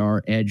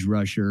 5-star edge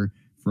rusher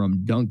from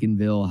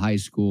Duncanville High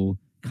School,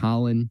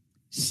 Colin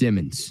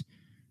Simmons,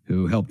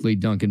 who helped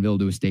lead Duncanville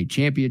to a state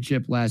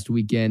championship last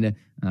weekend.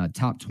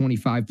 Top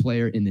 25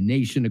 player in the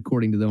nation,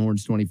 according to the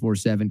Horns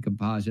 24/7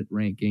 composite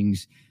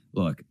rankings.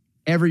 Look,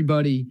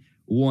 everybody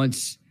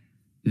wants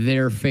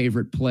their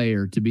favorite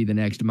player to be the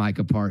next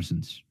Micah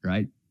Parsons,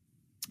 right?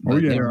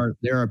 But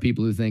there are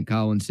people who think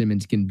Colin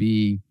Simmons can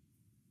be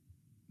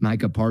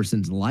Micah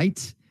Parsons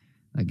light,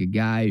 like a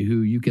guy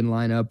who you can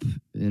line up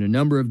in a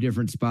number of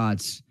different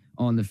spots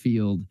on the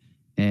field,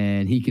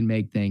 and he can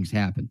make things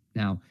happen.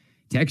 Now,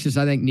 Texas,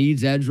 I think,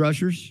 needs edge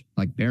rushers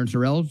like Barron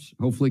Sorrell's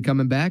hopefully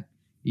coming back,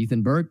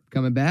 Ethan Burke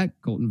coming back,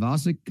 Colton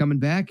Vosick coming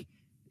back,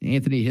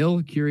 Anthony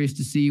Hill, curious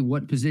to see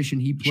what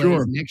position he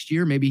plays next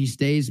year. Maybe he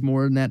stays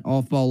more in that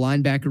off-ball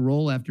linebacker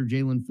role after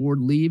Jalen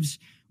Ford leaves,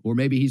 or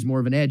maybe he's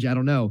more of an edge. I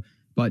don't know.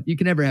 But you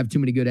can never have too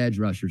many good edge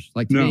rushers.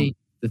 Like, to me,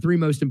 the 3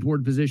 most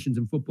important positions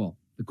in football: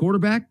 the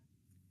quarterback,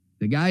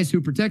 the guys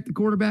who protect the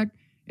quarterback,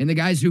 and the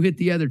guys who hit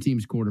the other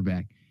team's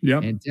quarterback.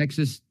 Yep. And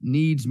Texas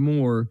needs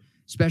more,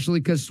 especially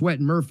because Sweat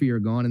and Murphy are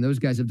gone, and those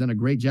guys have done a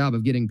great job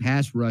of getting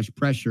pass rush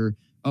pressure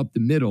up the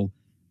middle,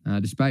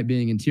 despite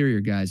being interior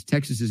guys.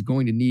 Texas is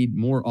going to need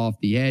more off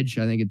the edge,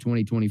 I think, in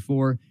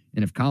 2024.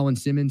 And if Colin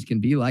Simmons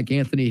can be like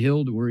Anthony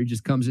Hill, where he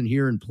just comes in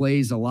here and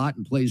plays a lot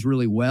and plays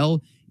really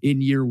well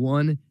in year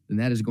 1, then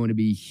that is going to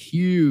be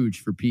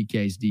huge for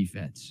PK's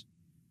defense.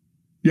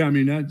 Yeah,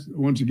 that's,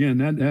 once again,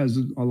 that has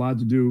a lot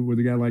to do with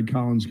a guy like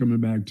Collins coming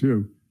back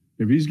too.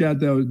 If he's got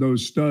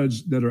those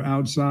studs that are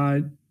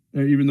outside,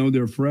 even though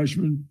they're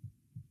freshmen,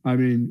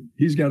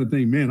 he's got to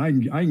think, man, I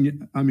can get,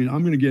 I'm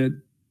going to get,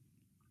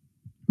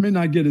 I may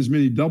not get as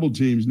many double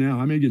teams now.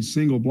 I may get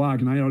single block,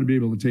 and I ought to be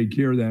able to take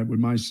care of that with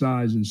my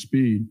size and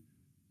speed.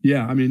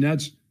 Yeah,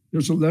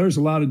 there's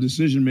a lot of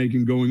decision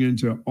making going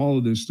into all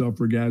of this stuff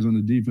for guys on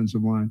the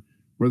defensive line,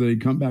 whether they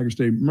come back or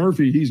stay.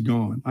 Murphy, he's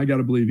gone. I got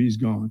to believe he's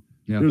gone.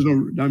 Yeah.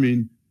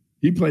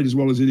 He played as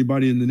well as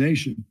anybody in the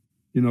nation.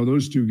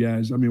 Those 2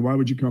 guys. Why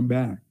would you come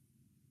back?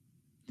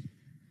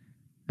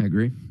 I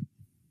agree.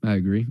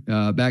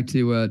 Back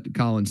to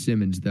Colin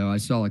Simmons, though. I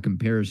saw a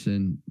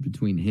comparison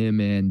between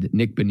him and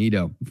Nick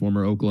Bonito,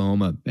 former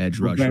Oklahoma edge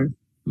rusher,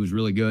 who was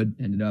really good,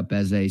 ended up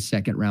as a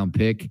 2nd-round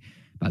pick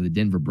by the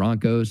Denver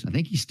Broncos. I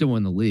think he's still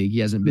in the league. He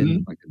hasn't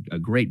been like a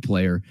great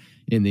player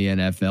in the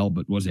NFL,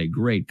 but was a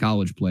great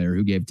college player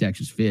who gave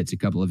Texas fits a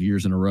couple of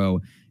years in a row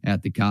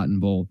at the Cotton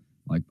Bowl.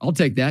 Like, I'll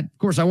take that. Of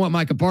course, I want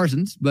Micah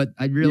Parsons, but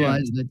I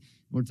realize that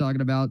we're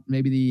talking about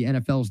maybe the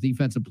NFL's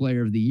Defensive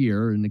Player of the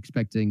Year, and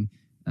expecting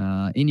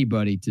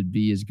anybody to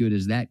be as good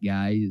as that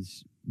guy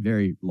is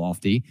very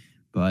lofty.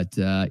 But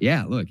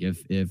look,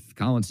 if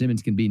Colin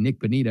Simmons can be Nick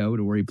Bonito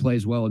to where he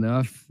plays well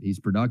enough, he's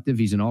productive,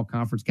 he's an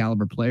all-conference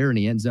caliber player, and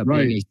he ends up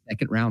being a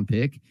 2nd-round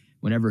pick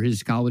whenever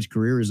his college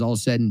career is all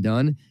said and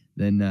done,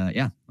 then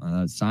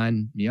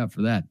sign me up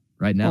for that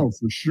right now. Oh,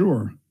 for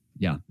sure.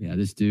 Yeah,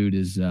 this dude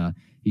is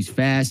He's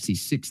fast.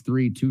 He's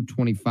 6'3",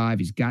 225.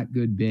 He's got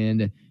good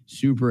bend,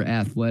 super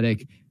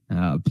athletic,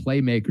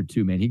 playmaker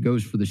too, man. He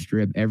goes for the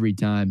strip every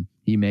time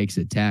he makes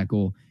a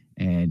tackle.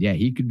 And, yeah,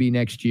 he could be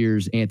next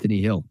year's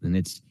Anthony Hill. And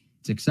it's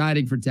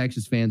exciting for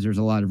Texas fans. There's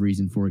a lot of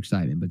reason for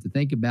excitement. But to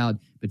think about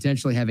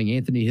potentially having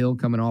Anthony Hill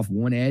coming off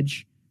one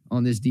edge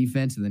on this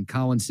defense and then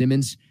Colin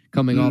Simmons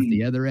coming off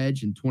the other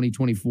edge in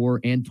 2024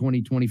 and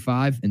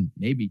 2025 and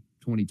maybe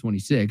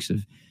 2026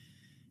 if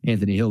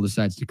Anthony Hill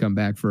decides to come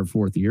back for a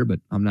fourth year, but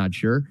I'm not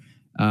sure.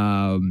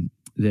 Then,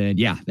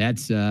 yeah,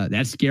 that's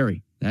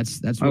scary. That's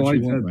what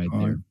you want right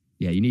there.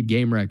 Yeah, you need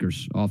game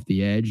wreckers off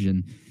the edge.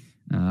 And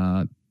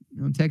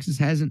Texas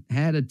hasn't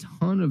had a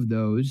ton of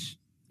those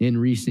in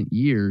recent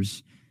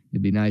years.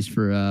 It'd be nice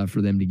for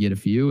them to get a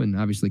few. And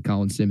obviously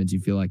Colin Simmons, you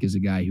feel like, is a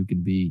guy who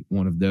can be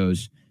one of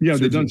those. Yeah,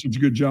 they've done such a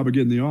good job of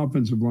getting the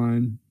offensive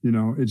line.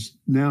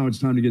 It's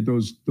time to get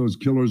those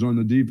killers on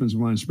the defensive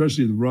line,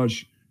 especially the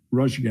rush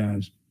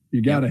guys.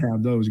 You got to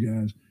have those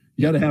guys.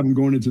 You got to have them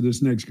going into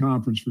this next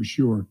conference for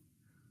sure.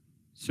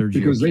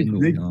 Because they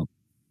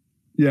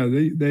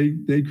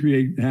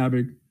create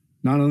havoc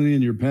not only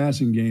in your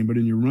passing game but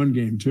in your run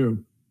game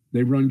too.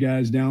 They run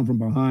guys down from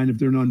behind. If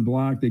they're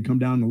unblocked, they come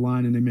down the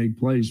line and they make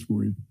plays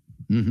for you.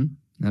 Mm-hmm.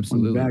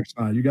 Absolutely. On the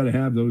backside, you got to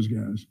have those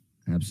guys.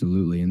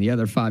 Absolutely. And the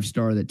other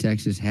 5-star that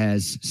Texas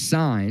has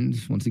signed,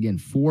 once again,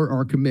 4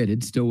 are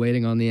committed, still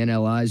waiting on the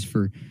NLIs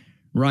for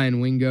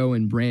Ryan Wingo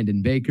and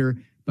Brandon Baker.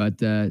 But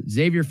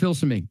Xavier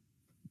Filsaime,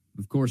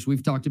 of course,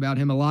 we've talked about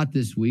him a lot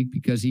this week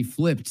because he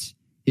flipped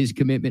his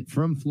commitment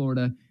from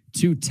Florida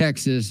to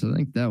Texas. I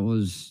think that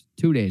was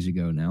 2 days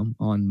ago now,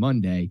 on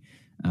Monday.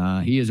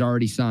 He is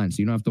already signed, so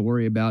you don't have to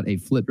worry about a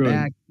flip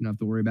back. You don't have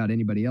to worry about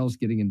anybody else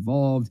getting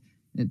involved.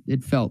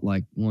 It felt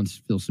like once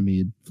Filsaime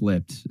had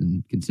flipped,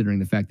 and considering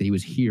the fact that he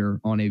was here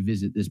on a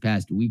visit this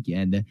past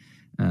weekend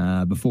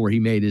before he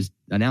made his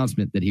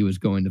announcement that he was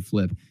going to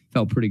flip,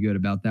 felt pretty good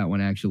about that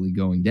one actually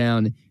going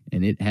down,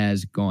 and it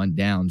has gone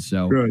down.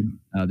 So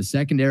the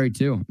secondary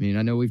too. I mean,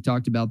 I know we've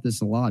talked about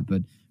this a lot,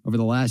 but over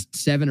the last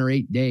 7 or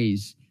 8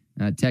 days,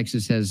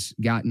 Texas has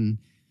gotten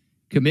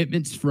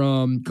commitments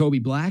from Kobe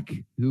Black,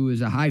 who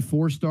is a high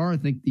 4-star, I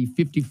think the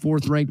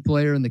 54th ranked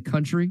player in the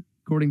country,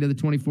 according to the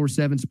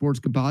 24/7 Sports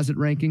Composite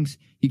rankings.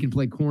 He can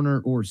play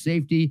corner or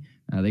safety.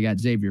 They got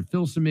Xavier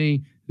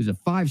Filsaime, who's a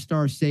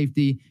 5-star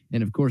safety.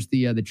 And, of course,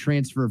 the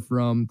transfer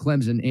from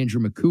Clemson,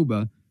 Andrew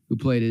Makuba, who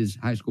played his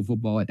high school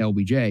football at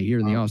LBJ here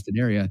in the Austin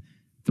area.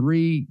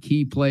 3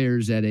 key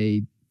players at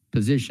a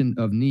position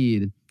of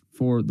need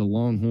for the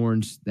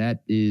Longhorns.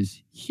 That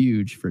is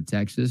huge for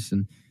Texas.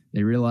 And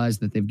they realize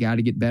that they've got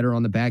to get better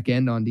on the back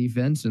end on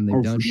defense, and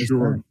they've done just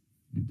that.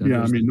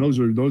 Yeah, I mean, those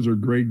are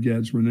great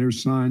gets. When they're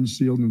signed,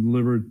 sealed, and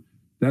delivered,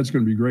 that's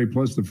going to be great.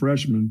 Plus the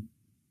freshman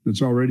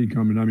that's already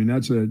coming. I mean,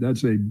 that's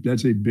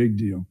a big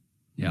deal.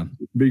 Yeah,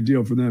 big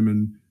deal for them.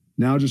 And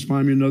now just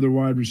find me another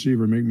wide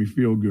receiver, make me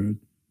feel good.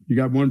 You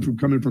got one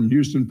coming from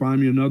Houston, find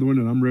me another one,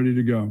 and I'm ready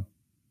to go.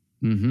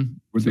 Mm-hmm.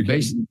 With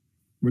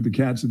the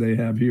cats that they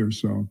have here.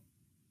 So,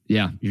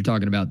 yeah, you're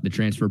talking about the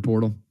transfer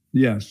portal.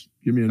 Yes,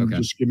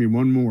 just give me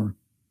one more.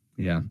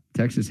 Yeah,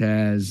 Texas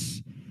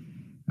has,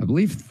 I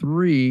believe,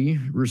 3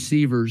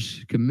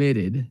 receivers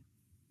committed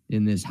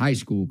in this high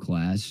school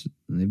class.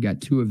 And they've got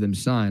 2 of them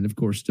signed. Of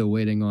course, still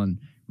waiting on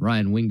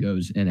Ryan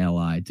Wingo's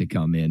NLI to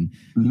come in.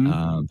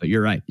 Mm-hmm. But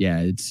you're right.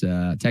 Yeah, it's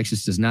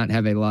Texas does not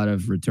have a lot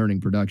of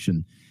returning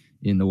production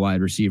in the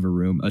wide receiver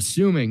room,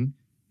 assuming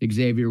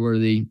Xavier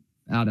Worthy,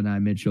 Adonai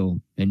Mitchell,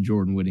 and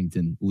Jordan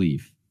Whittington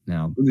leave.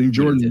 Now, I think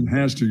Jordan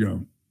has to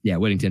go. Yeah,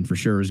 Whittington for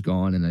sure is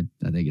gone, and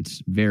I think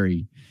it's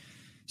very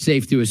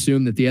safe to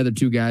assume that the other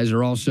 2 guys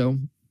are also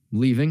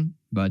leaving.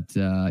 But,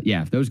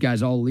 yeah, if those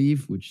guys all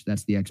leave, which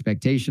that's the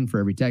expectation for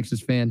every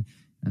Texas fan,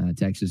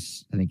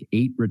 Texas, I think,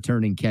 8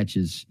 returning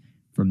catches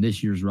from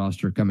this year's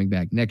roster coming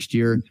back next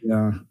year.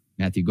 Yeah.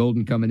 Matthew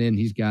Golden coming in.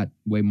 He's got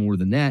way more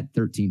than that,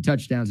 13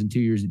 touchdowns in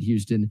 2 years at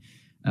Houston.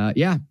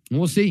 Yeah,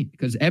 we'll see,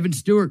 because Evan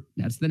Stewart,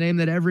 that's the name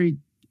that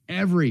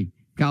every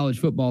college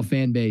football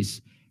fan base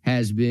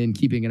has been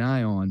keeping an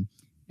eye on.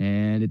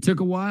 And it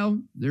took a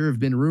while. There have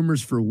been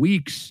rumors for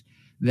weeks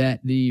that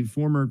the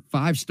former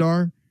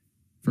 5-star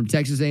from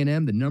Texas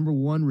A&M, the number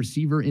 1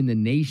 receiver in the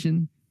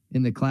nation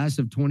in the class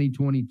of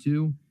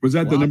 2022. Was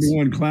that the number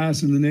 1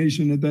 class in the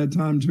nation at that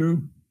time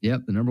too?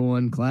 Yep, the number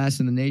 1 class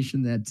in the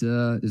nation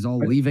that is all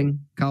leaving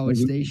College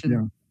Station.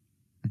 Yeah.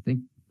 I think,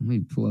 let me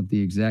pull up the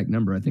exact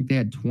number. I think they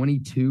had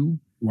 22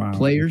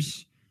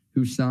 players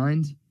who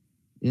signed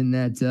in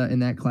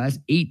that class.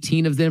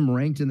 18 of them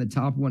ranked in the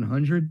top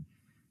 100.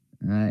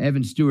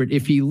 Evan Stewart,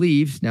 if he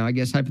leaves, now I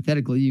guess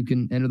hypothetically you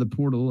can enter the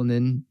portal and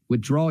then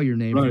withdraw your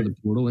name from the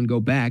portal and go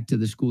back to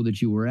the school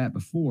that you were at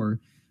before.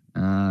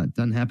 It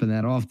doesn't happen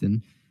that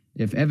often.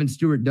 If Evan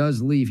Stewart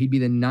does leave, he'd be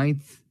the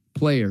 9th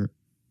player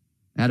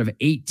out of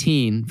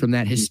 18 from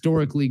that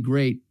historically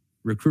great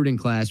recruiting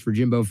class for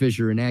Jimbo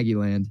Fisher and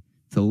Aggieland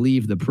to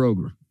leave the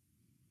program.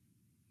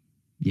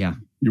 Yeah.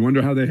 You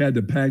wonder how they had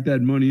to pack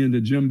that money into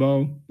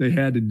Jimbo? They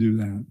had to do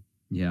that.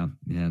 Yeah,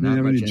 not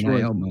much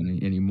NIL money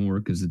anymore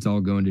because it's all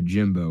going to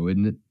Jimbo,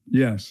 isn't it?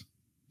 Yes.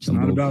 It's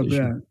not about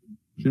that.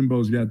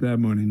 Jimbo's got that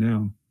money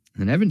now.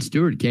 And Evan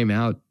Stewart came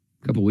out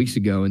a couple weeks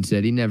ago and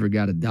said he never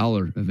got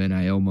 $1 of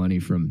NIL money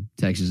from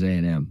Texas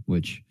A&M,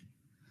 which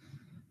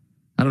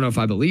I don't know if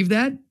I believe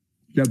that.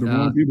 You got the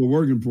wrong people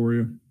working for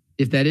you.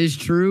 If that is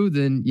true,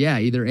 then yeah,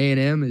 either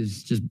A&M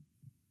is just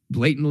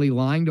blatantly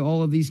lying to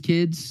all of these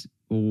kids,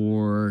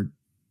 or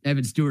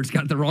Evan Stewart's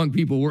got the wrong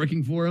people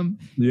working for him.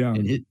 Yeah.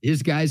 And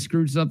his guys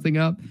screwed something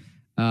up.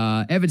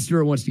 Evan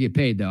Stewart wants to get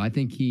paid, though. I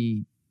think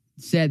he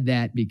said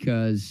that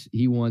because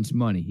he wants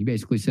money. He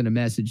basically sent a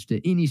message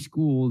to any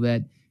school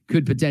that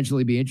could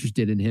potentially be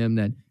interested in him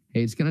that,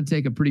 hey, it's going to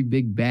take a pretty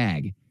big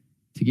bag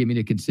to get me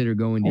to consider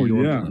going to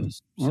your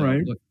place. All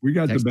right. Look, we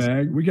got Texas, the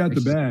bag. We got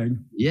Texas, the bag.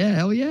 Yeah,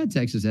 hell yeah.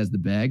 Texas has the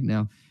bag.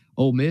 Now,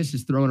 Ole Miss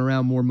is throwing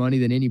around more money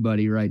than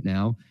anybody right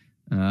now.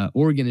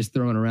 Oregon is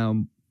throwing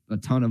around a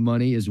ton of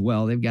money as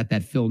well. They've got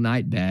that Phil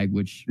Knight bag,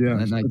 which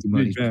that Knight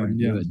money is pretty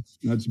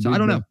good. So I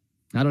don't know.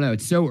 I don't know.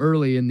 It's so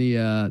early in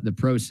the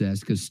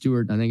process because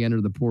Stewart, I think,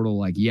 entered the portal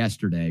like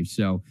yesterday.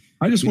 So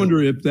I just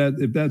wonder if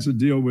that's a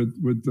deal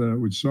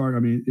with Sark. I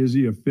mean, is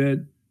he a fit?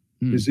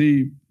 Is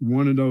he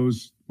one of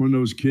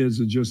those kids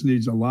that just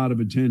needs a lot of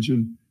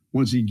attention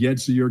once he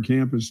gets to your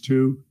campus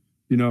too?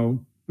 You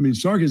know, I mean,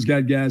 Sark has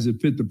got guys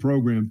that fit the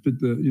program, fit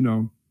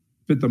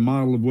the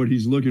model of what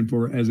he's looking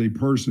for as a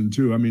person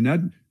too. I mean,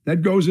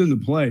 that goes into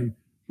play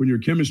when your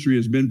chemistry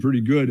has been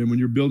pretty good and when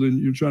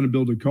you're trying to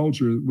build a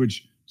culture,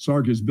 which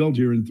Sark has built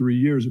here in 3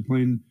 years of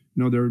playing,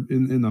 they're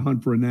in the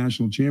hunt for a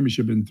national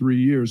championship in 3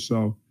 years.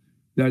 So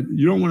that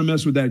you don't want to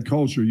mess with that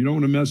culture. You don't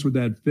want to mess with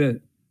that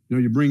fit.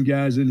 You bring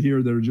guys in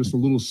here that are just a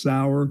little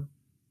sour,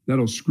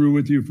 that'll screw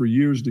with you for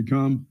years to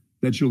come,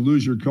 that you'll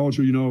lose your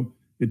culture.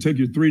 It took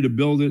you 3 to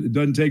build it. It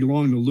doesn't take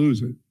long to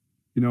lose it.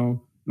 It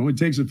only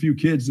takes a few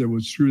kids that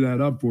would screw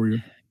that up for you.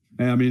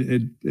 And I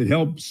mean, it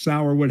helped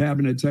sour what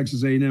happened at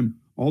Texas A&M.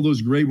 All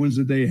those great ones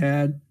that they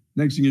had,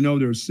 next thing you know,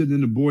 they're sitting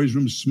in the boys'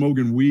 room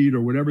smoking weed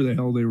or whatever the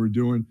hell they were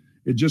doing.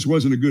 It just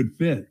wasn't a good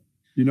fit.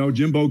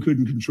 Jimbo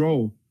couldn't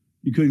control.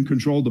 He couldn't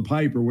control the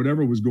pipe or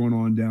whatever was going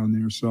on down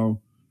there. So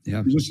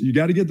yeah, you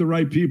got to get the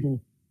right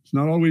people. It's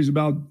not always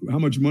about how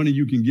much money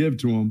you can give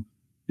to them.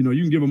 You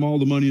can give them all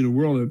the money in the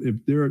world.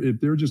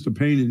 If they're just a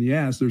pain in the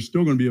ass, they're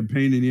still going to be a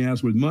pain in the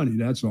ass with money.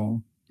 That's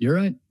all. You're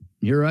right.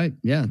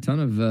 Yeah, a ton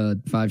of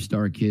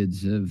 5-star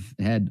kids have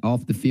had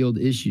off-the-field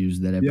issues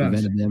that have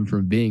prevented them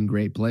from being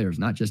great players,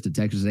 not just at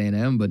Texas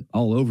A&M, but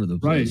all over the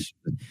place.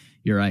 Right. But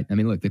you're right. I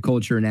mean, look, the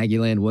culture in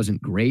Aggieland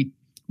wasn't great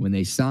when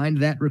they signed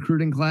that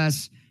recruiting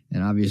class,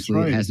 and obviously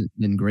it hasn't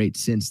been great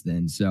since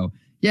then. So,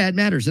 yeah, it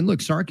matters. And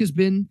look, Sark has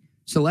been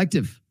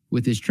selective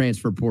with his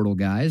transfer portal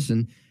guys,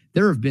 and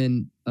there have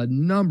been a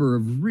number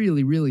of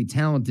really, really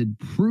talented,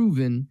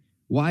 proven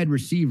wide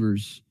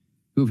receivers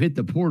who've hit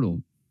the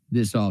portal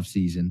this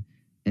offseason.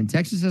 And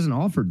Texas hasn't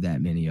offered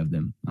that many of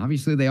them.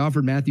 Obviously, they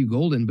offered Matthew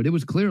Golden, but it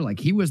was clear like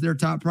he was their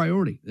top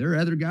priority. There are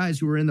other guys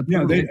who were in the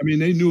portal. Yeah,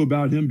 they knew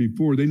about him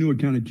before. They knew what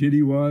kind of kid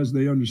he was.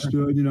 They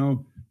understood,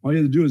 all you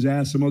had to do is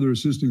ask some other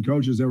assistant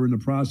coaches that were in the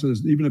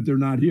process, even if they're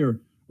not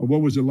here, of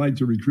what was it like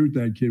to recruit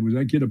that kid? Was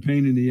that kid a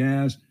pain in the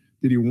ass?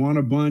 Did he want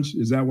a bunch?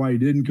 Is that why he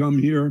didn't come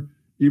here?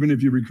 Even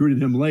if you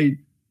recruited him late,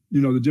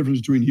 the difference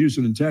between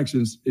Houston and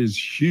Texas is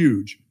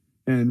huge.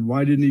 And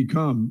why didn't he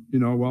come?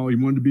 Well, he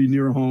wanted to be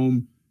near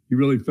home. He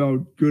really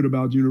felt good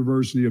about the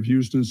University of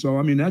Houston. So,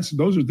 I mean,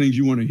 those are things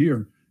you want to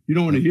hear. You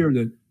don't want to hear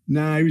that,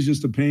 he was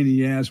just a pain in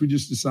the ass. We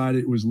just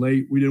decided it was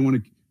late. We didn't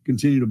want to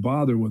continue to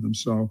bother with him.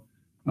 So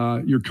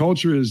your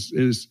culture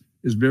is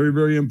very,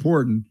 very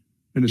important.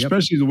 And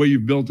especially the way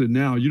you've built it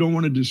now. You don't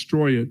want to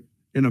destroy it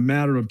in a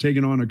matter of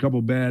taking on a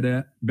couple bad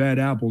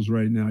apples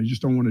right now. You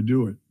just don't want to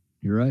do it.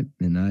 You're right.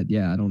 And I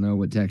don't know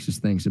what Texas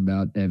thinks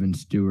about Evan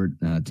Stewart.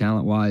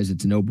 Talent-wise,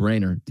 it's a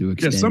no-brainer to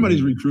extend. Yeah,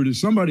 somebody's recruited.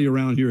 Somebody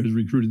around here has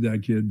recruited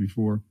that kid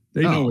before.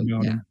 They know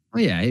about him. Oh,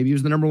 yeah. He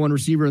was the number 1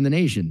 receiver in the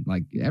nation.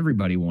 Like,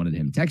 everybody wanted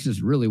him.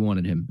 Texas really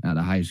wanted him out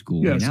of high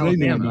school. Yes,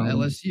 Alabama,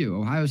 LSU,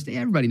 Ohio State,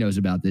 everybody knows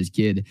about this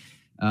kid.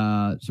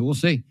 So we'll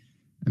see.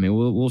 I mean,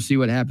 we'll see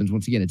what happens.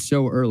 Once again, it's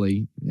so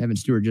early. Evan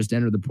Stewart just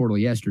entered the portal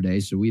yesterday,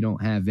 so we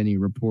don't have any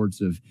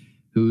reports of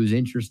who's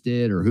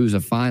interested or who's a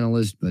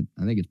finalist, but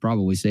I think it's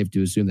probably safe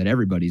to assume that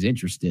everybody's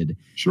interested.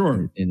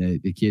 Sure.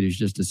 In a kid who's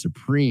just a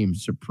supreme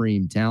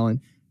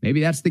talent. Maybe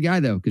that's the guy,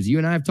 though, because you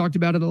and I have talked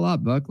about it a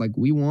lot, Buck. Like,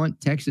 we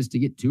want Texas to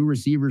get 2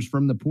 receivers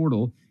from the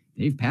portal.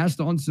 They've passed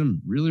on some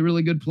really,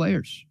 really good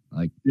players.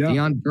 Like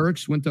Deion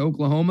Burks went to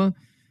Oklahoma.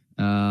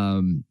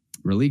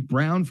 Raleek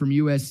Brown from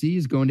USC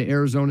is going to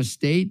Arizona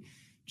State.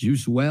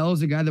 Juice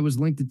Wells, a guy that was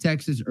linked to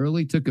Texas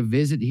early, took a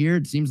visit here.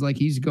 It seems like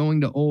he's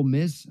going to Ole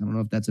Miss. I don't know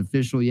if that's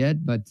official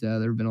yet, but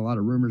there have been a lot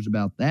of rumors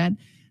about that.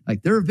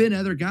 Like, there have been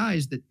other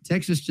guys that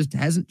Texas just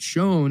hasn't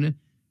shown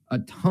a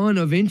ton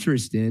of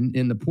interest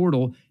in the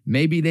portal.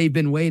 Maybe they've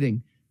been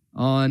waiting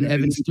on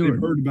Evan Stewart.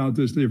 They've heard about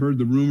this. They've heard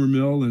the rumor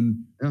mill,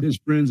 and his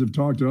friends have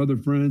talked to other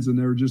friends, and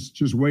they're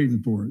just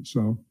waiting for it.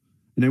 So,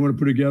 and they want to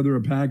put together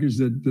a package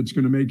that's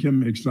going to make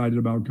him excited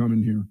about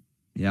coming here.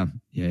 Yeah.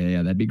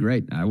 That'd be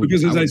great.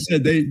 Because as I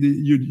said,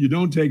 you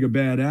don't take a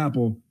bad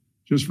apple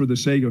just for the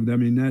sake of,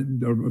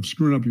 of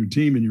screwing up your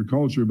team and your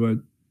culture. But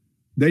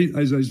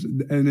as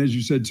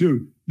you said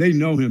too, they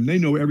know him. They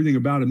know everything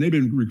about him. They've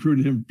been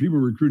recruiting him. People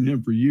were recruiting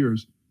him for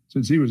years.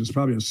 Since he was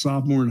probably a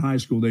sophomore in high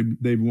school,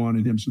 they've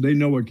wanted him. So they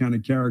know what kind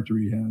of character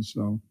he has.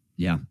 So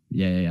yeah.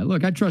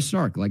 Look, I trust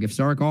Sark. Like if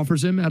Sark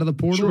offers him out of the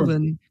portal,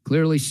 then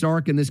clearly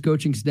Sark and this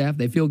coaching staff,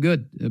 they feel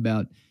good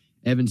about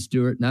Evan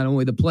Stewart, not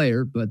only the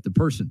player, but the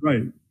person.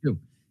 Right. Too.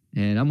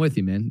 And I'm with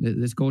you, man.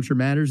 This culture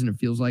matters, and it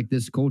feels like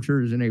this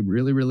culture is in a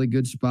really, really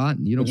good spot.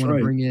 And you don't want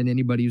to bring in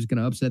anybody who's going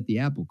to upset the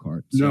apple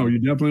cart. So, no, you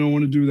definitely don't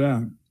want to do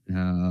that.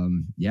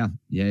 Yeah.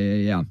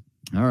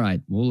 All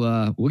right.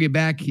 We'll get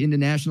back into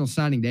National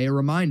Signing Day. A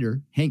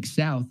reminder, Hank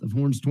South of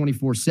Horns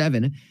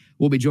 24/7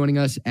 will be joining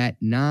us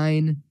at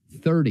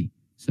 9:30.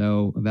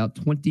 So about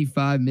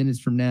 25 minutes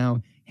from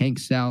now, Hank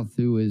South,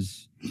 who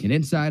is an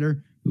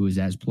insider, who is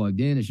as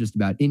plugged in as just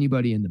about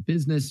anybody in the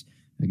business,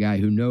 a guy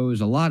who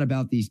knows a lot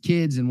about these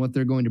kids and what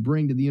they're going to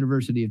bring to the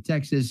University of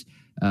Texas.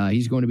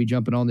 He's going to be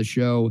jumping on the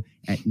show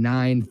at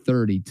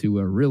 9:30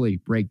 to really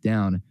break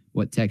down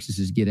what Texas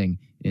is getting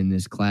in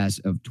this class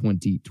of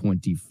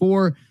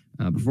 2024.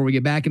 Before we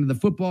get back into the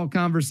football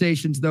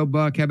conversations, though,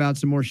 Buck, how about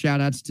some more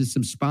shout-outs to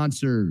some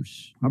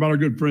sponsors? How about our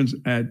good friends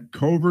at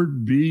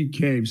Covert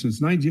BK?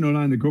 Since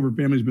 1909, the Covert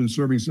family has been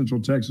serving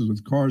Central Texas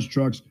with cars,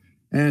 trucks,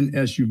 and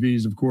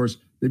SUVs, of course.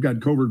 They've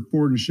got Covert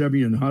Ford and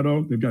Chevy in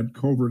Hutto. They've got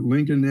Covert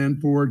Lincoln and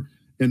Ford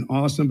in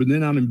Austin. But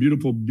then out in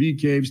beautiful Bee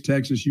Caves,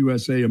 Texas,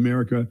 USA,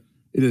 America,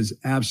 it is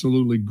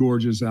absolutely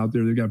gorgeous out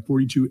there. They've got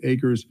 42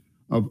 acres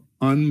of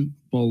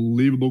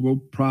unbelievable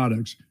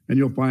products. And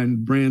you'll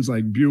find brands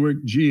like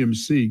Buick,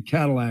 GMC,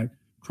 Cadillac,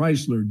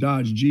 Chrysler,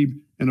 Dodge, Jeep,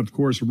 and of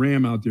course,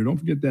 Ram out there. Don't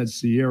forget that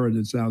Sierra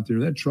that's out there.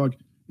 That truck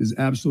is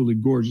absolutely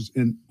gorgeous.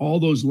 And all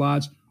those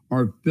lots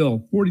are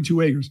filled, 42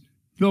 acres,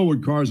 filled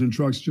with cars and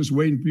trucks just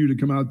waiting for you to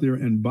come out there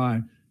and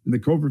buy. And the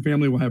Covert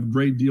family will have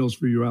great deals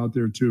for you out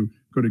there too.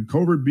 Go to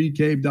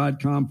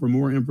covertbcave.com for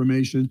more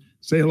information.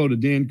 Say hello to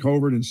Dan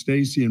Covert and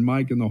Stacy and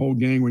Mike and the whole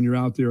gang when you're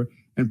out there.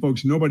 And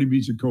folks, nobody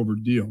beats a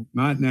Covert deal.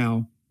 Not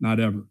now, not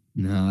ever.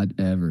 Not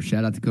ever.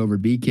 Shout out to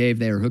Covert BK.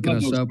 They are hooking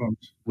us up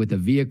with a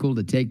vehicle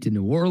to take to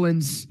New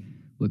Orleans.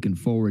 Looking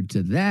forward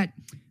to that.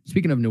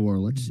 Speaking of New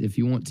Orleans, if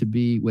you want to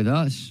be with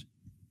us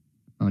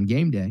on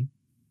game day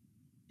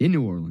in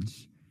New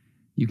Orleans,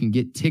 you can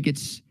get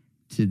tickets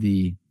to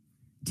the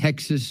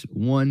Texas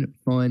One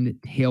Fun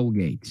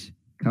Tailgate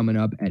coming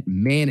up at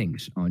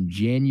Manning's on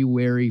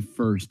January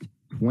 1st,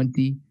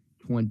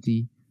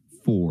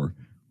 2024.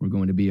 We're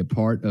going to be a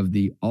part of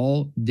the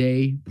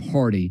all-day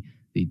party,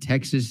 the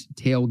Texas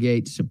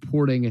Tailgate,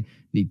 supporting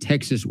the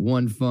Texas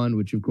One Fund,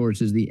 which, of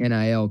course, is the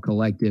NIL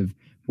collective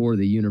for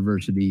the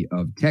University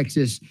of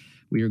Texas.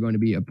 We are going to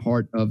be a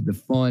part of the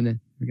fun.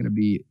 We're going to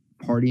be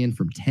partying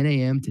from 10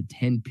 a.m. to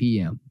 10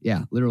 p.m.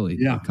 Yeah, literally.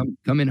 Yeah.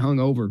 Come in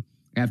hungover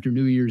after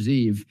New Year's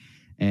Eve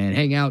and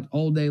hang out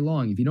all day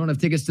long. If you don't have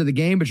tickets to the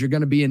game, but you're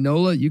going to be in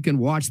NOLA, you can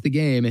watch the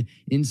game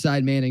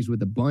inside Manning's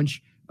with a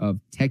bunch of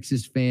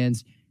Texas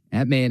fans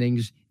at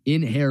Manning's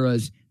in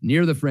Harrah's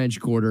near the French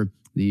Quarter.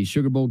 The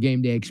Sugar Bowl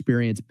game day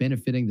experience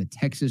benefiting the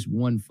Texas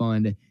One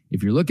Fund.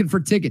 If you're looking for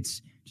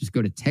tickets, just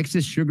go to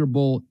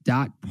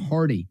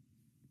texassugarbowl.party.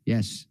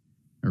 Yes,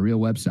 a real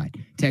website,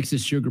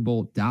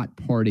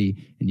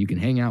 texassugarbowl.party, and you can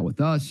hang out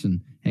with us and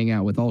hang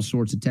out with all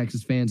sorts of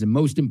Texas fans, and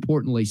most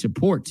importantly,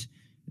 support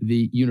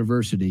the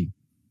University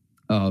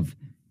of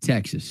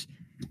Texas.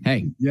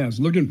 Hey. Yes,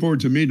 looking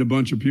forward to meeting a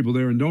bunch of people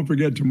there. And don't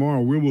forget,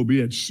 tomorrow we will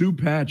be at Sue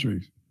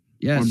Patrick's.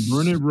 Yes. On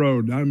Burnett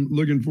Road. I'm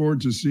looking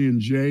forward to seeing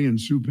Jay and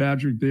Sue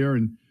Patrick there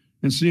and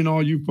seeing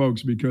all you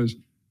folks, because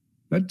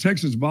that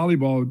Texas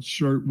volleyball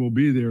shirt will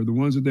be there. The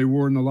ones that they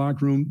wore in the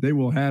locker room, they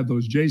will have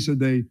those. Jay said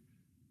they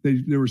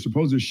were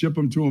supposed to ship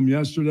them to them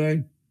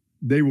yesterday.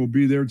 They will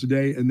be there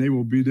today, and they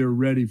will be there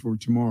ready for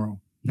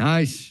tomorrow.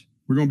 Nice.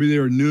 We're going to be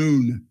there at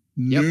noon.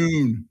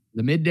 Noon.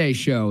 The midday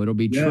show. It'll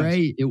be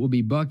Trey, it will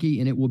be Bucky,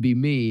 and it will be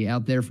me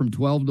out there from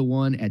 12 to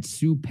 1 at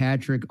Sue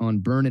Patrick on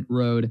Burnett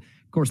Road.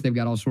 Of course, they've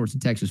got all sorts of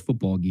Texas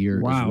football gear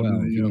as well.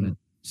 Man, if you want to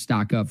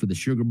stock up for the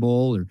Sugar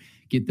Bowl or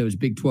get those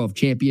Big 12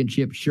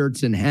 championship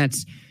shirts and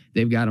hats,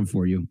 they've got them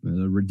for you.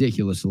 A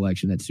ridiculous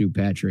selection at Sue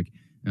Patrick.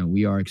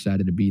 We are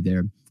excited to be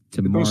there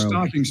tomorrow. Those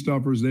stocking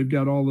stuffers, they've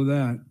got all of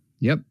that.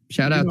 Yep.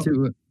 Shout out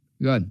to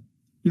go ahead.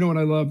 You know what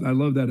I love? I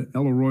love that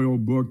El Arroyo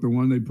book, the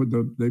one they put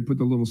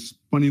the little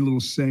funny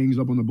little sayings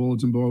up on the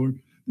bulletin board.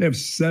 They have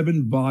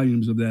 7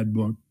 volumes of that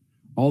book.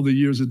 All the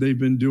years that they've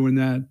been doing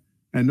that.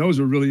 And those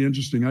are really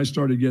interesting. I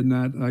started getting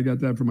that. I got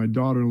that from my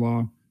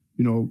daughter-in-law.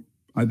 You know,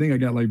 I think I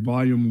got like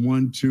volume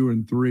 1, 2,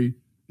 and 3.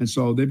 And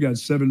so they've got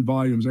 7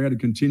 volumes. I got to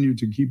continue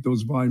to keep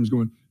those volumes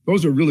going.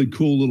 Those are really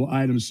cool little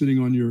items sitting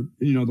on your,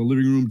 the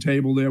living room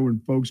table there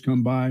when folks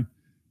come by.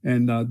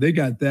 And they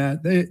got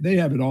that. They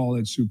have it all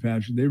at Sue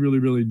Patrick. They really,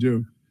 really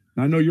do.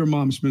 And I know your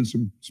mom spent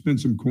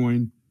some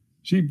coin.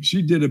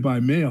 She did it by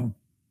mail.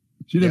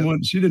 She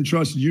didn't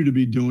trust you to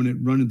be doing it,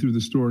 running through the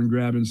store and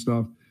grabbing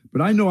stuff.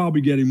 But I know I'll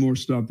be getting more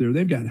stuff there.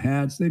 They've got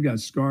hats, they've got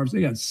scarves,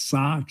 they got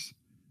socks.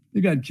 They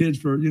got kids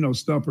for,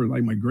 stuff for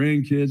like my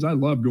grandkids. I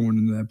love going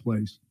into that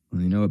place.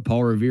 Well, you know what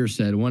Paul Revere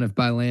said, 1 if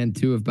by land,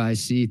 2 if by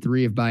sea,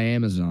 3 if by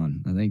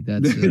Amazon. I think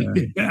that's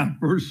yeah,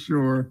 for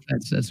sure.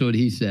 That's what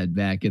he said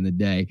back in the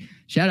day.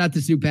 Shout out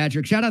to Sue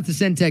Patrick. Shout out to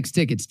Centex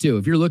Tickets, too.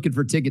 If you're looking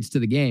for tickets to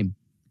the game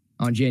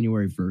on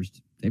January 1st,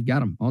 they've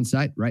got them on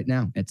site right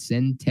now at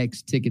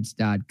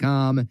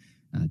centextickets.com.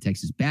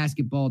 Texas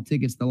basketball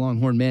tickets, the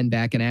Longhorn men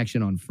back in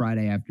action on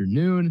Friday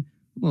afternoon.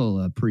 A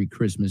little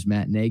pre-Christmas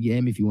matinee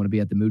game if you want to be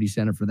at the Moody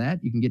Center for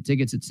that. You can get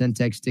tickets at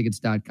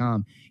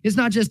centextickets.com. It's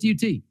not just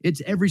UT.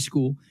 It's every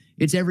school.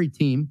 It's every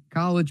team.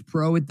 College,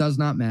 pro, it does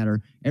not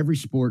matter. Every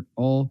sport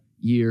all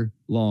year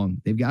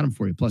long. They've got them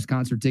for you. Plus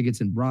concert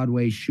tickets and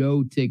Broadway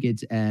show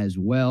tickets as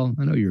well.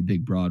 I know you're a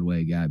big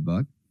Broadway guy,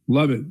 Buck.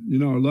 Love it. You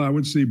know, I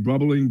would see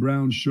Bubbling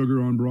Brown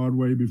Sugar on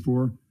Broadway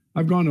before.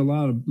 I've gone a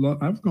lot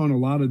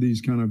of these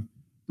kind of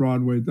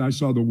Broadway. I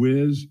saw The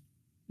Wiz.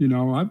 You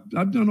know,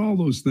 I've done all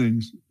those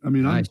things. I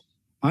mean, nice.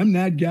 I'm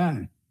that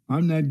guy.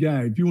 I'm that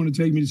guy. If you want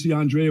to take me to see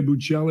Andrea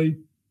Bocelli,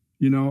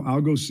 you know, I'll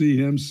go see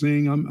him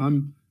sing.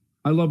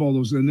 I love all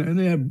those. And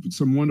they have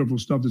some wonderful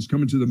stuff that's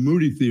coming to the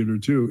Moody Theater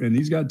too. And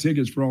he's got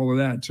tickets for all of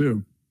that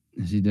too.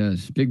 Yes, he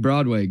does. Big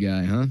Broadway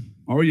guy, huh?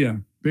 Oh yeah,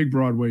 big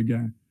Broadway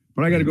guy.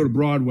 But I got to go to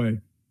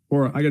Broadway,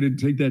 or I got to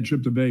take that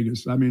trip to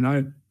Vegas. I mean,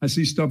 I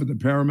see stuff at the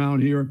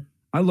Paramount here.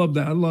 I love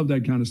that. I love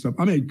that kind of stuff.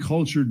 I'm a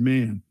cultured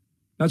man.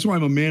 That's why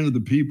I'm a man of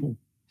the people.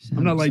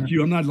 I'm not like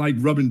you. I'm not like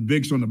rubbing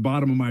Vicks on the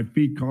bottom of my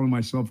feet, calling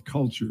myself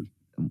cultured.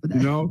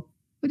 You know?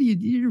 What are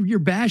you're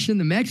bashing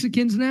the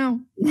Mexicans now?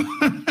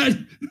 What?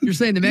 You're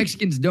saying the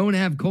Mexicans don't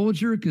have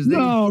culture because they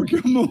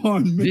come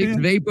on,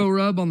 man. Vicks Vapo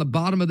Rub on the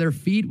bottom of their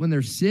feet when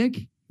they're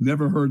sick?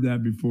 Never heard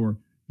that before.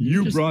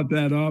 You brought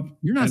that up.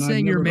 You're not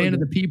saying you're a man of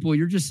the people.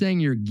 You're just saying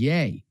you're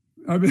gay.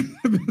 I've been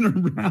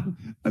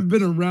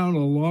around a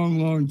long,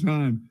 long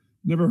time.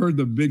 Never heard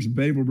the Vicks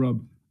Vapo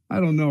Rub. I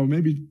don't know.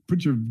 Maybe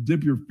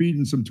dip your feet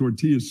in some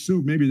tortilla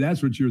soup. Maybe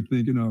that's what you're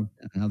thinking of.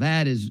 Now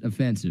that is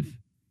offensive.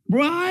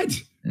 What?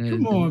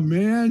 Come on,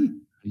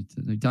 man.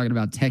 You're talking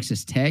about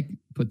Texas Tech.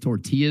 Put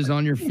tortillas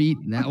on your feet,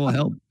 and that will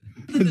help.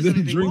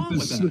 Then drink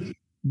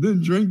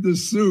the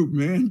soup,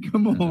 man.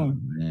 Come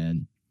on,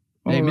 man.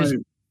 Hey, right.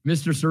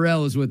 Mr.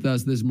 Sorrell is with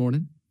us this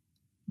morning.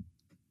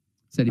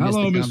 Said he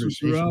Hello, missed the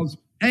Mr. Sorrell.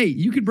 Hey,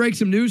 you could break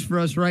some news for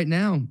us right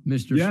now,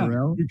 Mr.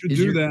 Sorrell. You could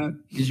do that.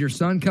 Is your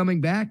son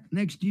coming back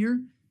next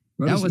year?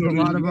 That was a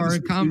lot of our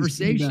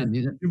conversation.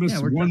 Give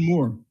us one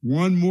more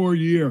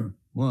year.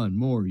 One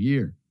more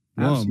year.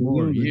 Absolutely. 1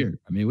 more year.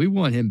 I mean, we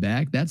want him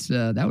back. That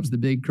was the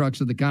big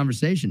crux of the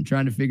conversation,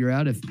 trying to figure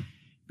out if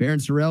Baron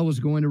Sorrell was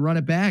going to run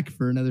it back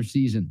for another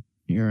season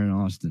here in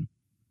Austin.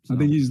 So, I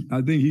think he's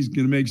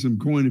going to make some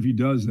coin if he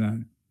does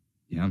that.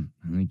 Yeah,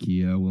 I think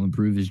he will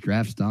improve his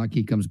draft stock.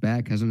 He comes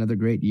back, has another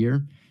great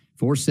year.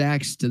 4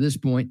 sacks to this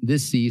point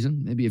this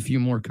season. Maybe a few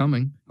more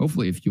coming.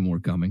 Hopefully a few more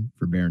coming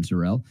for Baron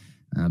Sorrell.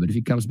 But if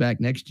he comes back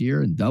next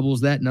year and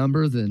doubles that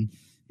number, then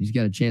he's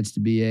got a chance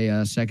to be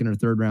a second or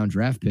third round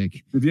draft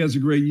pick. If he has a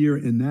great year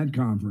in that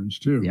conference,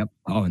 too. Yep.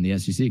 Oh, in the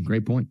SEC.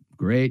 Great point.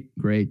 Great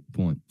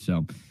point.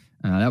 So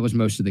that was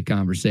most of the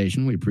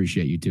conversation. We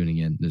appreciate you tuning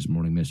in this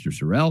morning, Mr.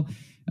 Sorrell.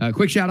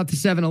 Quick shout out to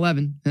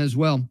 7-Eleven as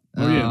well.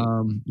 Oh, yeah.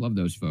 Love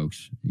those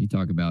folks. You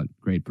talk about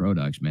great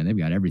products, man. They've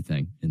got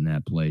everything in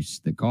that place.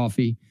 The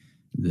coffee,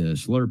 the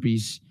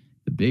Slurpees,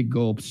 the big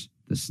gulps,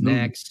 the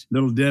snacks.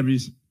 Little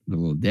Debbie's. The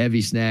little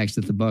Debbie snacks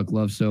that the Buck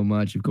loves so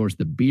much. Of course,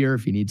 the beer,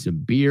 if you need some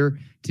beer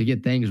to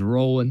get things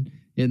rolling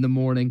in the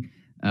morning.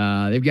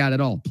 They've got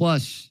it all.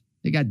 Plus,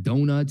 they got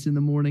donuts in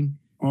the morning.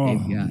 Oh,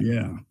 they've got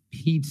yeah.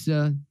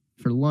 pizza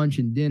for lunch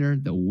and dinner,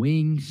 the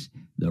wings,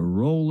 the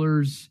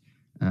rollers,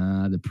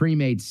 the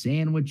pre-made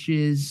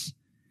sandwiches.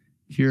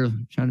 If you're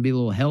trying to be a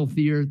little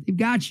healthier, they've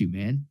got you,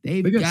 man.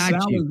 They got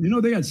salads. you. You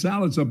know, they got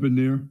salads up in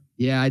there.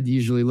 Yeah, I'd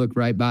usually look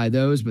right by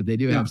those, but they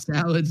do have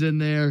salads in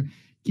there.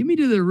 Give me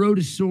to the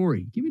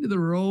rotisserie. Give me to the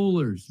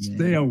rollers, man.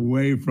 Stay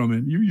away from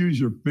it. You use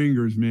your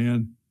fingers,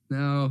 man.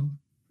 No,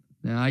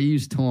 I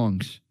use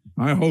tongs.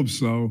 I hope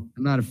so.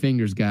 I'm not a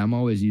fingers guy. I'm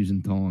always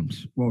using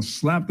tongs. Well,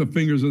 slap the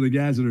fingers of the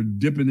guys that are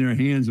dipping their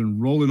hands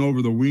and rolling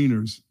over the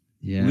wieners.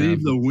 Yeah.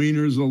 Leave the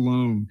wieners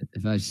alone.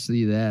 If I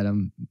see that,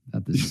 I'm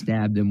about to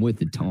stab them with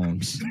the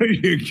tongs. There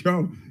you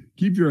go.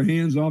 Keep your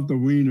hands off the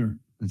wiener.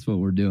 That's what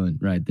we're doing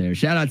right there.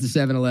 Shout out to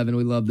 7-Eleven.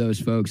 We love those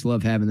folks.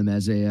 Love having them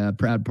as a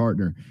proud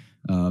partner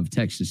of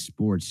Texas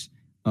Sports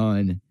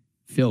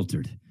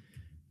Unfiltered.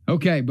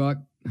 Okay, Buck.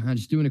 I'm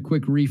just doing a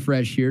quick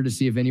refresh here to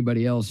see if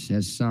anybody else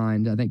has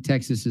signed. I think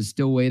Texas is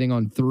still waiting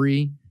on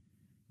 3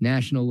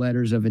 national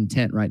letters of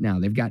intent right now.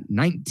 They've got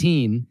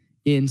 19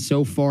 in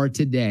so far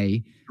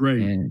today.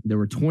 Great. And there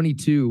were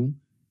 22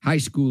 high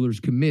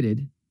schoolers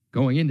committed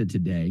going into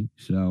today.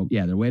 So,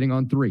 yeah, they're waiting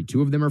on 3.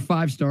 2 of them are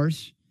 5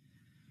 stars.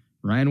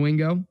 Ryan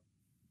Wingo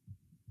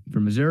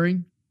from Missouri,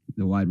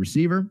 the wide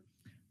receiver.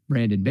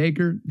 Brandon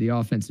Baker, the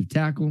offensive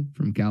tackle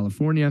from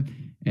California.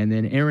 And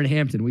then Aaron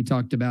Hampton, we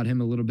talked about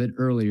him a little bit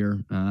earlier.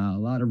 A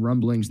lot of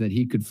rumblings that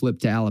he could flip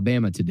to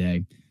Alabama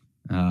today.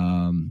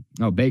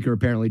 Baker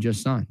apparently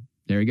just signed.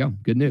 There you go.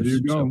 Good news. There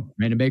you go. So,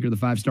 Brandon Baker, the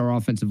 5-star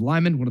offensive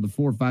lineman, one of the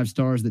 4 5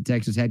 stars that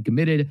Texas had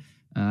committed.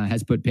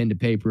 has put pen to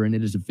paper, and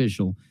it is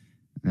official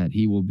that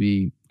he will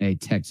be a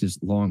Texas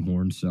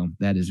Longhorn. So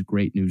that is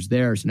great news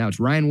there. So now it's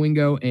Ryan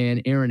Wingo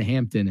and Aaron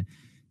Hampton,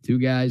 two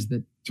guys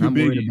that I'm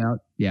worried about.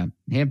 Yeah,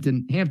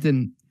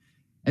 Hampton.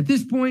 At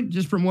this point,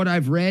 just from what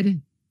I've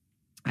read,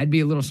 I'd be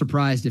a little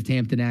surprised if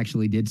Hampton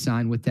actually did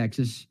sign with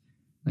Texas.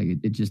 Like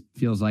it just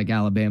feels like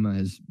Alabama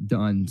has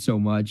done so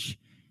much,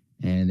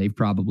 and they've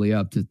probably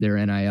upped their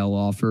NIL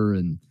offer.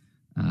 And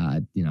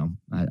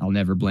I'll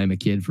never blame a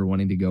kid for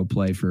wanting to go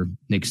play for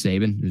Nick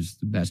Saban, who's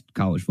the best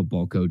college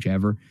football coach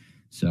ever.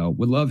 So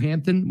would love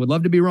Hampton. Would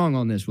love to be wrong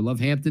on this. Would love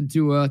Hampton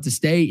to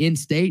stay in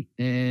state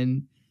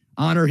and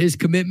honor his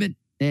commitment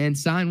and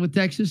sign with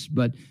Texas.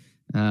 But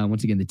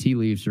once again, the tea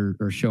leaves are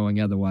showing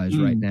otherwise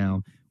right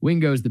now.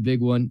 Wingo's the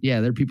big one. Yeah,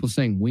 there are people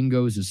saying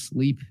Wingo's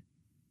asleep.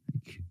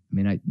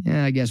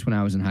 I guess when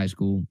I was in high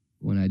school,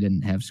 when I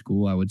didn't have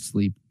school, I would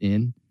sleep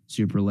in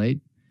super late.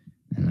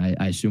 And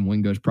I assume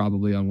Wingo's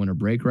probably on winter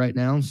break right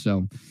now.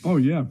 So, oh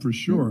yeah, for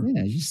sure.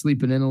 Yeah, just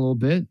sleeping in a little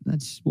bit.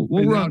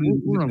 We'll run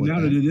with now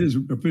that it is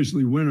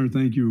officially winter.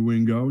 Thank you,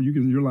 Wingo.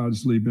 You're allowed to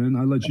sleep in.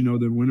 I let you know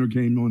that winter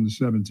came on the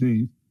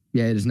 17th.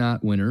 Yeah, it is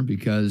not winter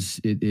because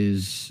it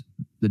is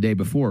the day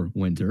before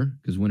winter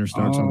because winter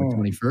starts on the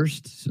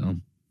 21st. So,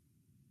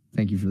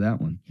 thank you for that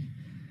one.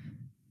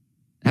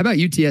 How about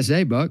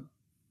UTSA, Buck?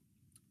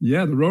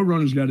 Yeah, the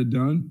Roadrunners got it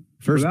done.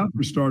 Without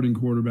their starting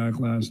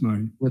quarterback last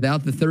night.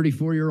 Without the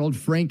 34-year-old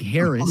Frank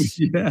Harris.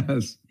 Oh,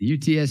 yes.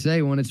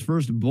 UTSA won its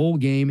first bowl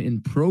game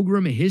in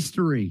program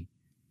history.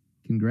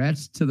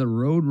 Congrats to the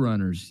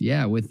Roadrunners.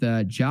 Yeah, with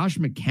Josh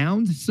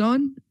McCown's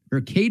son,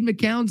 or Cade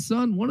McCown's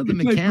son, one of the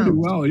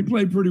McCowns. He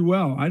played pretty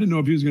well. I didn't know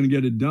if he was going to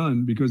get it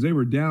done because they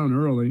were down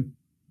early.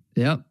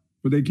 Yep.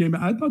 But they came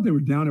back. I thought they were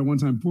down at one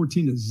time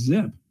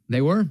 14-0.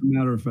 They were?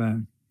 Matter of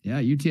fact.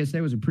 Yeah,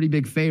 UTSA was a pretty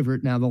big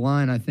favorite. Now, the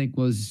line, I think,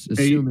 was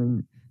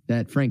assuming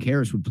that Frank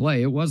Harris would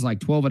play. It was like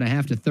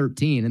 12.5 to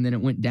 13, and then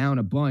it went down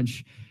a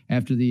bunch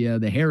after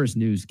the Harris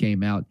news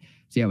came out.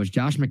 So, yeah, it was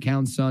Josh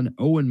McCown's son,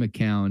 Owen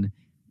McCown,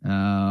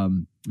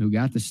 who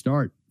got the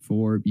start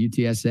for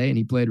UTSA, and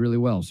he played really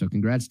well. So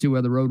congrats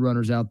to the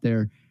Roadrunners out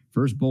there.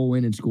 First bowl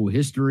win in school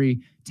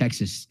history.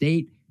 Texas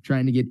State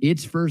trying to get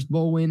its first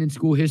bowl win in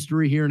school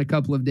history here in a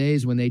couple of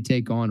days when they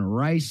take on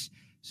Rice.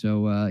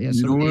 So, you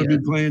don't want to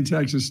be playing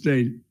Texas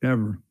State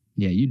ever.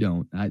 Yeah, you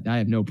don't. I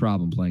have no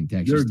problem playing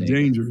Texas State. They're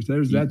dangerous.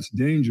 That's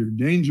danger.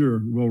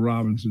 Danger, Will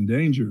Robinson.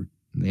 Danger.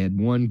 They had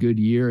one good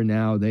year, and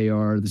now they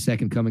are the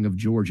second coming of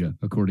Georgia,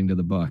 according to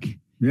the Buck.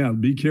 Yeah,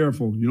 be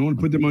careful. You don't want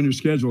to put them on your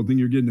schedule. Think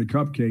you're getting a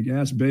cupcake.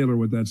 Ask Baylor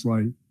what that's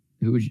like.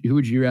 Who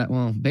would you at?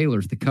 Well,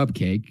 Baylor's the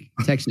cupcake.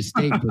 Texas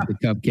State put the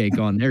cupcake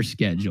on their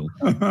schedule.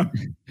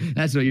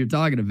 That's what you're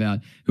talking about.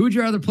 Who would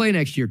you rather play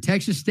next year,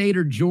 Texas State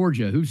or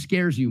Georgia? Who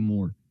scares you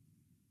more?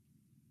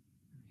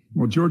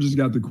 Well, Georgia's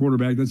got the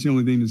quarterback. That's the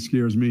only thing that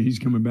scares me. He's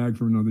coming back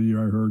for another year,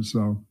 I heard.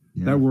 So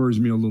that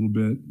worries me a little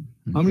bit.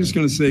 Okay. I'm just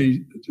going to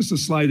say just a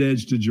slight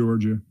edge to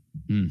Georgia.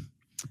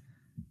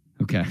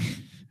 Okay.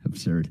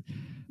 Absurd.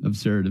 We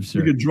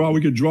could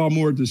draw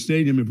more at the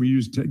stadium if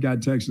we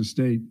got Texas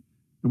State.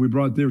 And we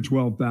brought their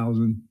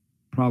 12,000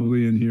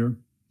 probably in here.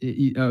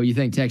 You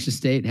think Texas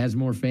State has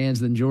more fans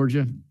than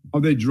Georgia?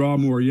 Oh, they draw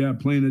more. Yeah,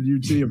 playing at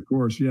UT, of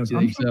course. Yes.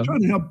 I'm trying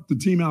to help the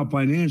team out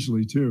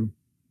financially, too.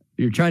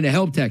 You're trying to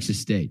help Texas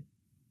State.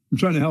 I'm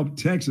trying to help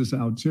Texas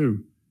out,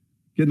 too.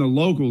 Getting the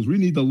locals. We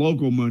need the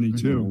local money,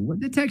 too.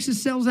 The Texas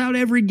sells out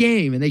every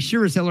game, and they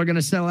sure as hell are going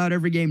to sell out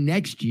every game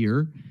next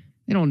year.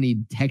 They don't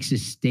need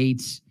Texas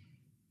State's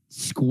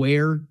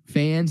square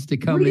fans to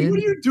come in. What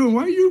are you doing?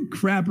 Why are you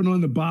crapping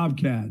on the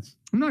Bobcats?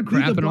 I'm not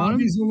crapping on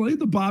them. Leave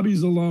the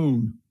Bobbies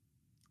alone.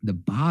 The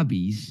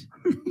Bobbies?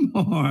 Come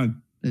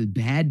on. The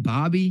bad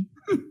Bobby?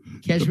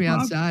 Catch me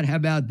outside. How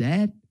about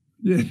that?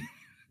 Yeah.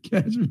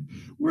 Catch me.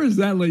 Where has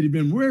that lady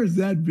been? Where is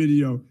that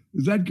video?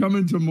 Is that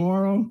coming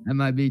tomorrow? That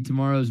might be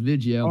tomorrow's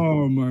video.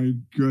 Oh, my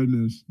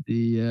goodness.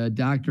 The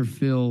Dr.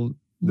 Phil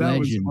That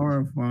legend, was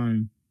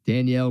horrifying.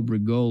 Danielle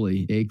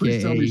Brigoli, a.k.a.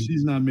 Please tell me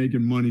she's not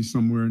making money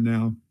somewhere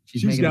now.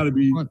 She's got to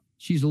be.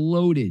 She's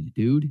loaded,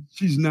 dude.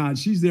 She's not.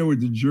 She's there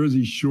with the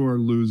Jersey Shore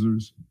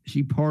losers.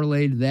 She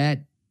parlayed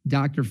that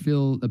Dr.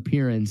 Phil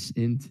appearance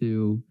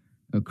into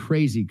a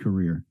crazy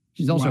career.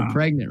 She's also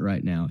pregnant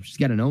right now. She's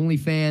got an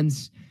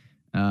OnlyFans.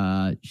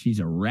 She's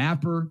a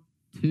rapper,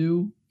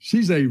 too.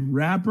 She's a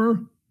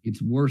rapper?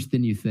 It's worse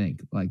than you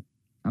think. Like,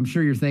 I'm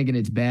sure you're thinking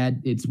it's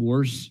bad. It's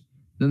worse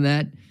than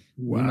that.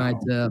 Wow. We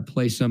might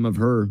play some of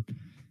her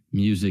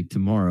music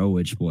tomorrow,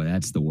 which, boy,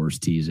 that's the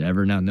worst tease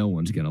ever. Now no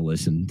one's going to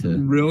listen to.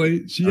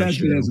 Really? She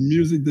actually has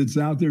music that's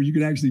out there. You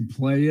can actually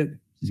play it.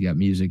 She's got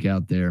music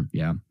out there.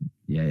 Yeah.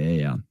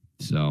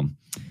 So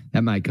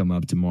that might come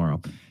up tomorrow.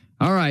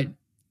 All right.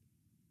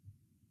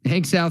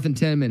 Hank South in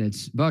 10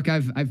 minutes. Buck,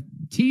 I've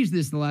teased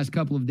this the last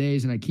couple of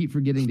days, and I keep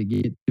forgetting to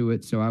get to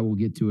it, so I will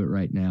get to it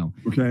right now.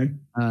 Okay.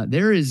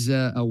 There is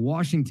a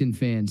Washington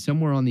fan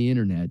somewhere on the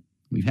internet.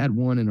 We've had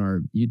one in our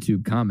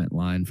YouTube comment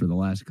line for the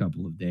last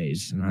couple of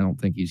days, and I don't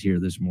think he's here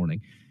this morning.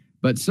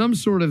 But some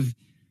sort of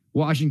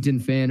Washington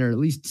fan, or at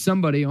least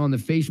somebody on the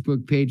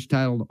Facebook page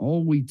titled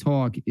All We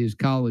Talk is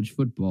College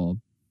Football,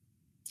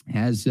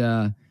 has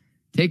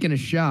taken a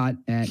shot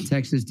at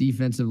Texas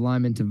defensive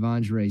lineman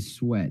T'Vondre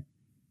Sweat.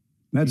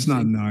 That's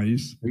not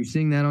nice. Are you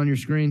seeing that on your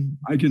screen?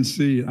 I can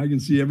see it. I can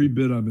see every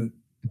bit of it.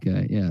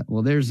 Okay, yeah.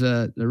 Well, there's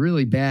a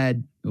really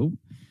bad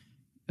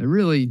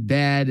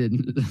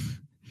and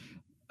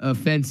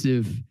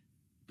offensive,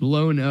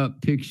 blown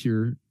up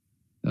picture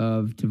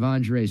of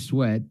T'Vondre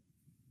Sweat,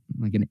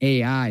 like an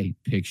AI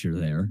picture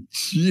there.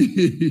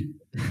 Gee.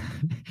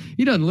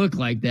 He doesn't look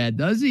like that,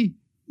 does he?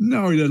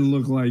 No, he doesn't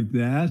look like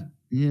that.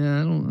 Yeah,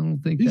 I don't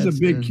think he's that's a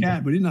big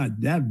cat, but he's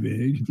not that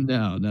big.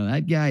 No,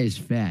 that guy is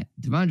fat.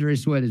 T'Vondre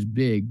Sweat is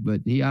big,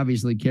 but he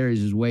obviously carries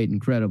his weight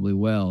incredibly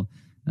well.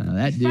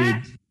 That dude,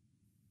 Fat?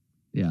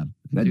 yeah,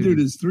 that dude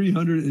is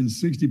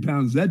 360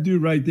 pounds. That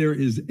dude right there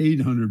is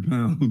 800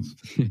 pounds.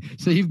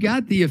 So you've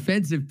got the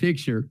offensive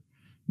picture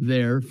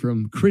there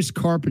from Chris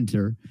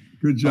Carpenter.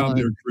 Good job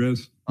there,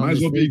 Chris. Might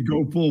as well be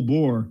go full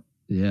bore.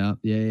 Yeah.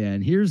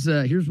 And here's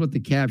what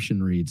the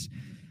caption reads.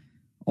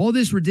 All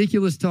this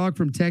ridiculous talk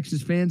from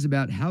Texas fans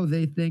about how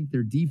they think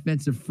their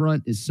defensive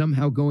front is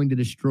somehow going to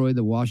destroy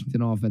the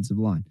Washington offensive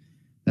line.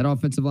 That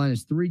offensive line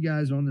is 3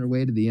 guys on their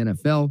way to the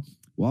NFL.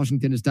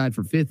 Washington is tied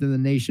for 5th in the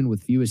nation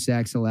with fewest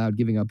sacks allowed,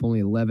 giving up only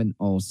 11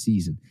 all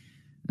season.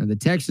 Now, the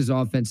Texas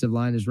offensive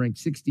line is ranked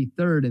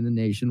 63rd in the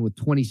nation with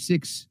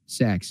 26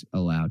 sacks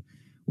allowed.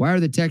 Why are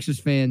the Texas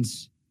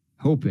fans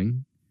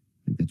hoping,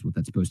 I think that's what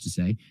that's supposed to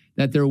say,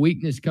 that their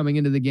weakness coming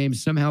into the game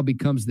somehow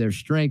becomes their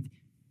strength?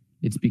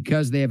 It's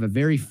because they have a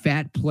very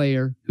fat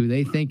player who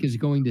they think is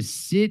going to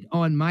sit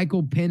on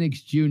Michael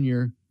Penix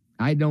Jr.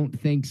 I don't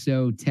think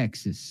so,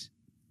 Texas.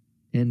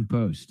 End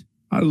post.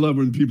 I love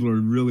when people are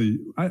really,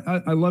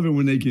 I love it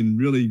when they can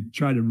really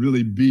try to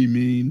really be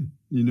mean,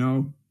 you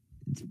know?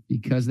 It's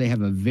because they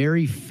have a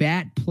very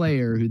fat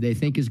player who they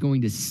think is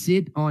going to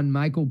sit on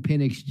Michael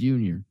Penix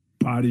Jr.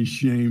 Body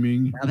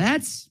shaming. Now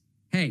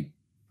hey,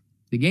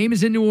 the game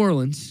is in New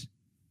Orleans,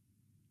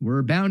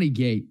 where Bounty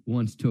Gate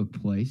once took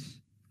place.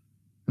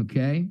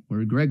 Okay,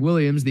 where Greg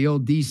Williams, the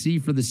old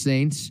DC for the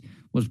Saints,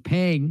 was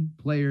paying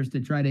players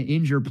to try to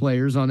injure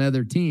players on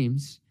other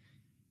teams.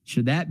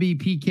 Should that be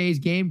PK's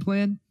game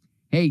plan?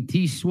 Hey,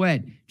 T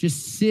Sweat,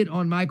 just sit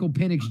on Michael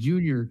Penix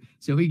Jr.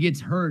 so he gets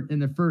hurt in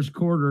the first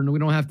quarter and we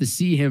don't have to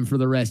see him for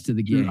the rest of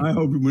the game. Dude, I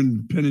hope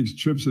when Penix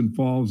trips and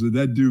falls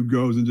that dude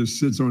goes and just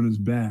sits on his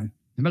back.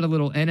 How about a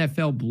little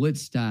NFL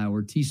blitz style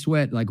where T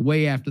Sweat, like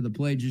way after the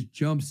play, just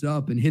jumps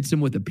up and hits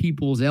him with a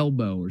people's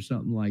elbow or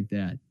something like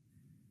that?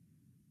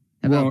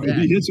 Well,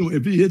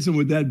 if he hits him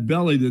with that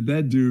belly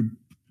that dude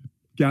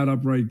got up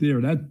right there,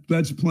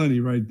 that's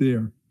plenty right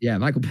there. Yeah,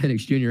 Michael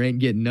Penix Jr. ain't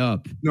getting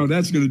up. No,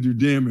 that's going to do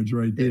damage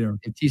right there.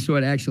 If T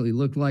Sweat actually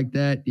looked like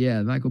that,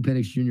 yeah, Michael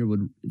Penix Jr.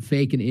 would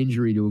fake an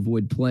injury to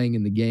avoid playing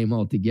in the game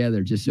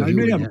altogether. Just so he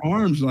may have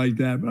arms like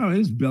that, but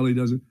his belly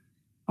doesn't.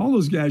 All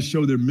those guys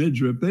show their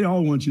midriff. They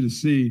all want you to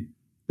see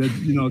that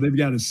they've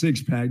got a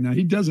 6-pack. Now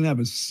he doesn't have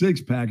a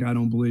 6-pack, I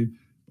don't believe.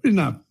 He's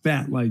not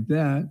fat like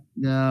that.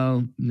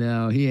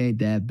 No, he ain't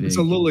that big. It's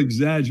a little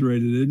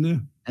exaggerated, isn't it?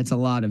 That's a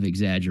lot of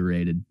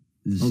exaggerated.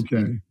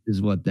 Is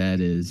what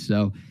that is.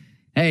 So,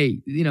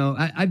 hey,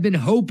 I've been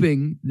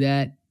hoping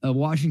that a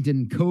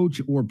Washington coach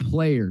or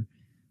player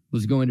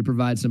was going to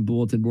provide some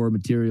bulletin board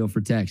material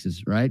for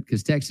Texas, right?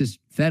 Because Texas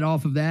fed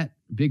off of that.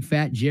 Big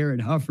fat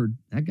Jared Hufford,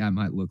 that guy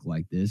might look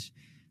like this.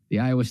 The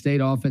Iowa State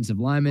offensive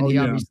lineman,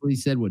 obviously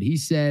said what he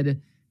said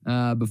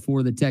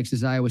before the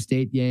Texas-Iowa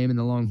State game, and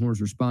the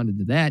Longhorns responded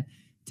to that.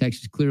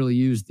 Texas clearly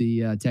used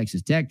the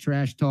Texas Tech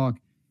trash talk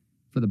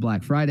for the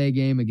Black Friday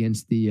game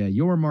against the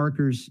Your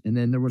Markers, and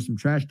then there was some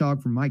trash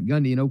talk from Mike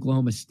Gundy in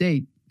Oklahoma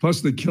State.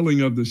 Plus the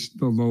killing of the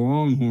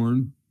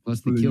Longhorn.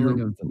 Plus the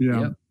killing of the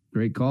Yep,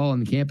 great call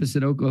on the campus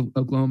at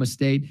Oklahoma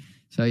State.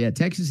 So, yeah,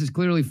 Texas is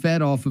clearly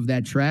fed off of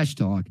that trash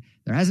talk.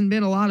 There hasn't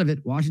been a lot of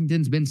it.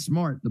 Washington's been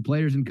smart. The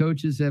players and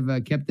coaches have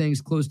kept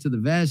things close to the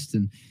vest,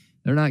 and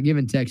they're not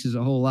giving Texas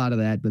a whole lot of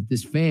that. But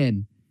this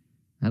fan,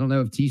 I don't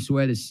know if T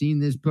Sweat has seen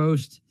this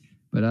post,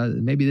 but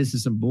maybe this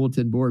is some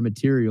bulletin board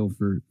material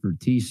for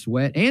T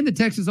Sweat and the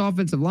Texas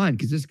offensive line,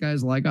 because this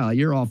guy's like, oh,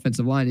 your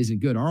offensive line isn't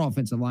good. Our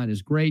offensive line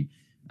is great.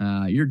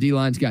 Your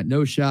D-line's got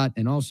no shot,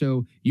 and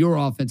also your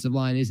offensive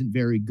line isn't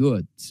very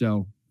good.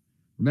 So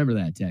remember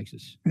that,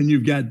 Texas. And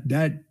you've got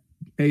that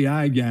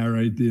AI guy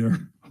right there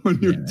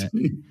on your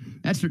team.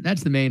 That's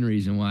the main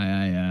reason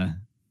why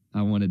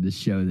I wanted to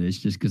show this,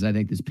 just because I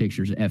think this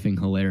picture's effing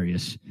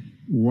hilarious.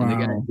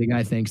 Wow. The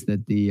guy thinks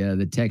that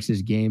the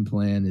Texas game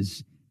plan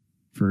is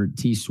for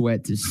T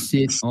Sweat to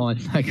sit on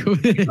Michael.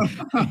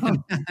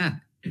 Come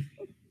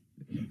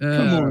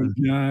on,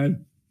 guy.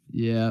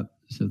 Yeah.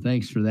 So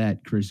thanks for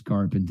that, Chris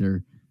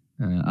Carpenter.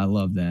 I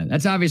love that.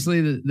 That's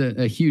obviously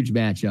a huge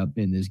matchup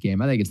in this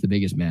game. I think it's the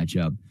biggest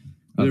matchup.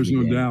 There's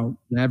no doubt.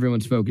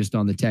 Everyone's focused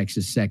on the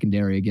Texas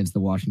secondary against the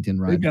Washington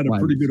Riders. They've got a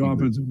pretty good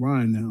offensive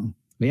line now.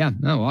 But yeah,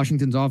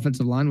 Washington's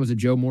offensive line was a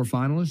Joe Moore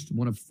finalist,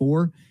 one of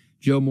 4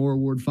 Joe Moore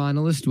Award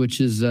finalists, which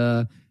is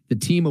the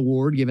team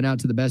award given out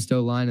to the best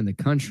O-line in the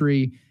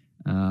country.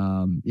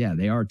 Yeah,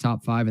 they are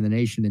top 5 in the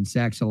nation in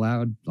sacks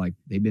allowed. Like,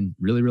 they've been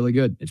really, really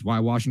good. It's why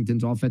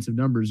Washington's offensive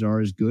numbers are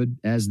as good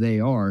as they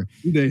are.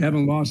 They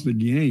haven't lost a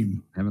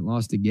game. Haven't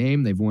lost a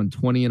game. They've won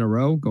 20 in a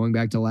row going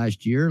back to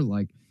last year.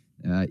 Like,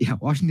 yeah,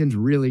 Washington's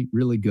really,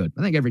 really good.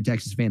 I think every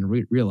Texas fan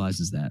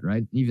realizes that,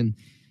 right? Even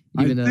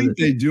I think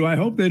they do. I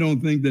hope they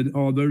don't think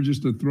that, they're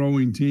just a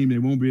throwing team. They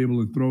won't be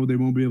able to throw. They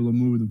won't be able to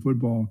move the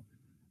football.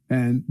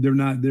 And they're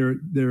not.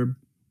 They're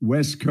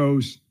West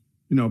Coast.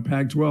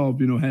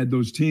 Pac-12. Had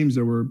those teams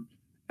that were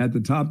at the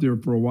top there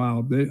for a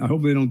while. I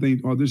hope they don't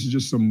think, this is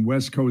just some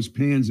West Coast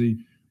pansy.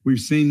 We've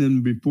seen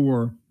them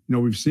before.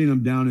 We've seen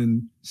them down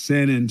in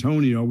San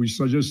Antonio. We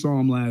just saw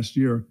them last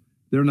year.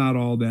 They're not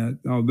all that.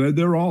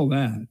 They're all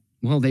that.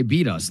 Well, they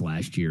beat us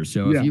last year.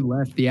 So if you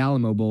left the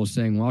Alamo Bowl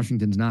saying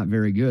Washington's not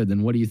very good,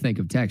 then what do you think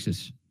of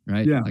Texas,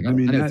 right? Yeah, like, I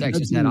know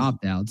Texas had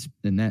opt-outs,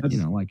 and that,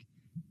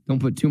 don't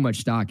put too much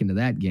stock into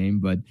that game.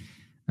 But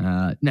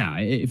no,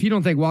 if you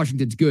don't think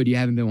Washington's good, you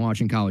haven't been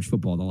watching college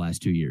football the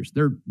last 2 years.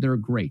 They're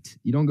great.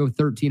 You don't go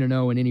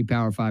 13-0 in any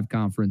Power 5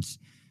 conference.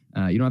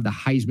 You don't have the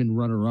Heisman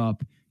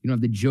runner-up. You don't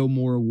have the Joe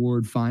Moore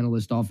Award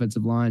finalist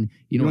offensive line.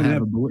 You don't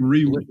have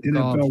three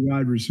NFL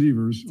wide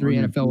receivers. 3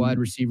 NFL wide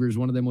receivers.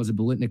 One of them was a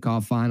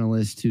Biletnikoff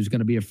finalist who's going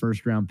to be a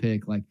first-round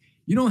pick. Like,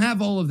 you don't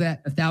have all of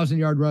that,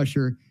 1,000-yard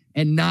rusher,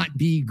 and not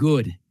be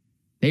good.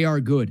 They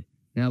are good.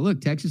 Now, look,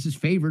 Texas is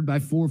favored by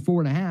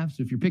 4.5.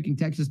 So if you're picking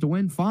Texas to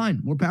win,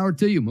 fine. More power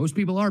to you. Most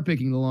people are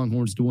picking the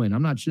Longhorns to win.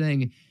 I'm not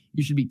saying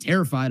you should be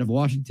terrified of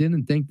Washington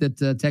and think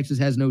that Texas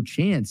has no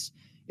chance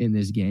in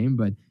this game,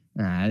 but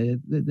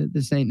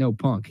this ain't no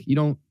punk. You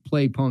don't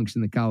play punks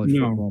in the college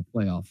football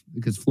playoff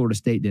because Florida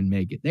State didn't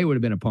make it. They would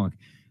have been a punk.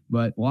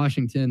 But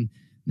Washington,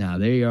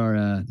 they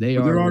are.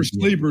 There are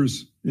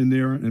sleepers in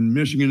there, and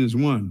Michigan is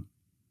one.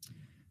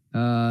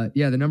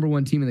 Yeah, the number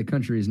 1 team in the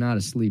country is not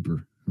a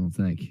sleeper, I don't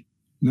think.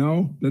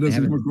 No, that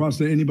doesn't come across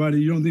to anybody.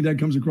 You don't think that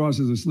comes across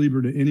as a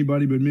sleeper to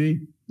anybody but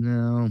me?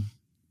 No.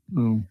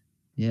 Oh.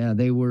 Yeah,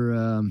 they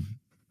were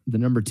the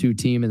number 2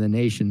 team in the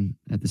nation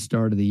at the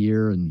start of the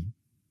year, and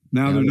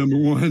now they're number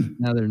 1.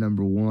 Now they're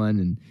number 1,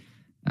 and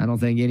I don't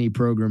think any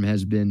program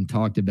has been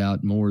talked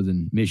about more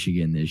than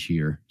Michigan this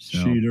year. So,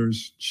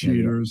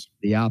 cheaters.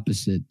 The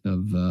opposite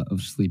of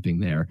sleeping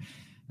there.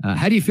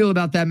 How do you feel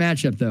about that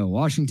matchup, though?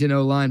 Washington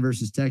O-line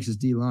versus Texas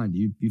D-line.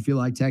 Do you feel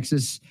like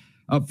Texas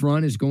up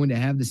front is going to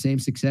have the same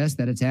success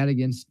that it's had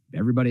against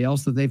everybody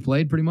else that they've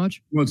played pretty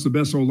much? Well, it's the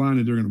best O-line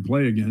that they're going to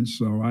play against.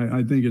 So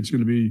I think it's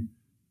going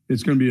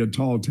to be a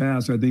tall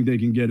task. I think they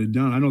can get it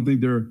done. I don't think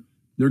they're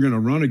going to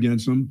run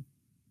against them,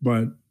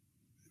 but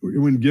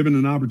when given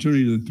an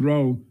opportunity to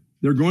throw,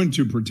 they're going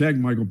to protect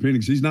Michael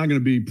Penix. He's not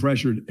going to be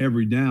pressured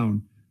every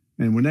down.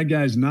 And when that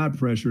guy's not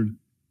pressured,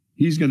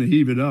 he's going to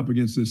heave it up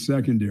against this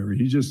secondary.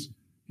 He's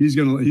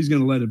going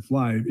to let it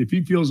fly. If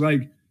he feels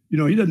like, he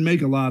doesn't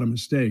make a lot of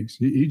mistakes.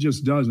 He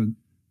just doesn't.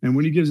 And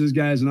when he gives his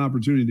guys an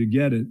opportunity to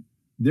get it,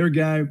 their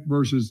guy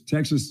versus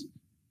Texas,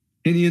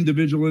 any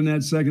individual in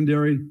that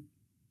secondary,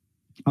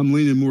 I'm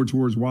leaning more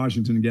towards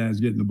Washington guys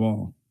getting the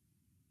ball.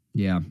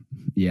 Yeah.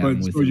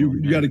 But so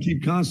you got to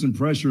keep constant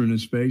pressure in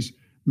his face,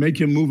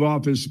 make him move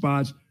off his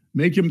spots,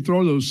 make him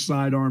throw those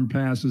sidearm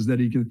passes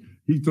that he can.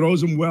 He throws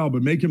them well,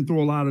 but make him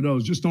throw a lot of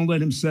those. Just don't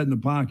let him set in the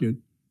pocket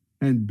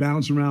and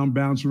bounce around,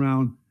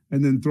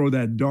 and then throw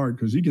that dart,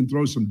 because he can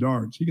throw some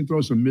darts. He can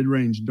throw some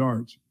mid-range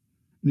darts.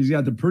 And he's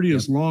got the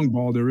prettiest long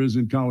ball there is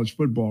in college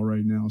football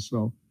right now.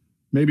 So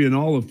maybe in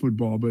all of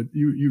football, but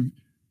you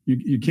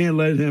can't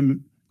let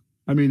him.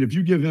 I mean, if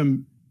you give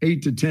him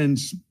 8 to 10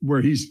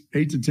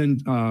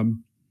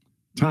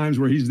 times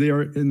where he's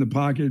there in the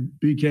pocket,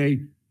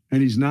 BK,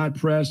 and he's not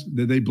pressed,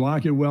 that they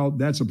block it well,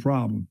 that's a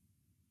problem.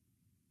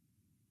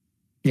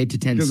 8 to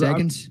 10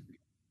 seconds?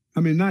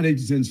 Not 8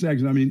 to 10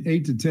 seconds.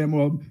 8 to 10.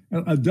 Well,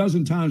 a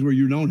dozen times where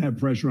you don't have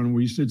pressure on him,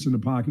 where he sits in the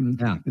pocket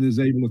and is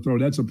able to throw.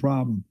 That's a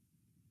problem.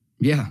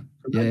 Yeah.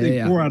 I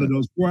think 4 out of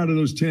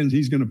those 10,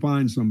 he's going to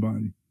find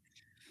somebody.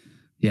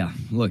 Yeah,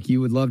 look,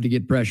 you would love to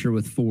get pressure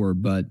with 4,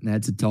 but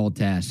that's a tall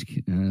task.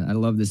 I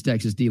love this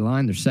Texas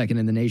D-line. They're second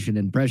in the nation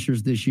in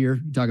pressures this year.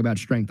 You talk about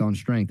strength on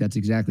strength. That's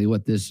exactly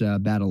what this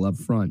battle up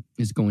front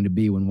is going to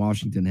be when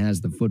Washington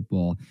has the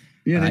football.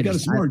 Yeah, they got a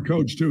smart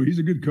coach, too. He's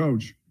a good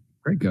coach.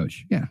 Great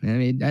coach. Yeah,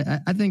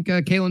 I think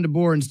Kalen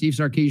DeBoer and Steve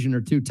Sarkisian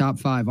are 2 top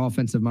 5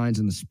 offensive minds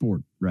in the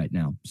sport right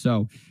now.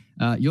 So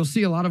you'll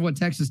see a lot of what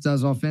Texas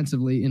does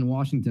offensively in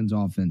Washington's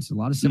offense. A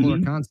lot of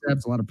similar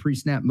concepts, a lot of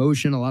pre-snap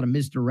motion, a lot of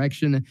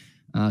misdirection,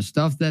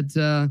 stuff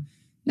that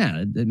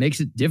it makes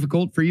it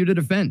difficult for you to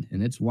defend.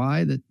 And it's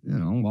why that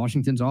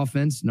Washington's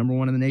offense, number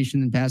 1 in the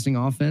nation in passing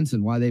offense,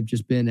 and why they've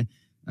just been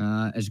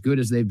as good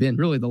as they've been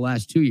really the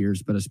last 2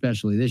 years, but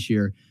especially this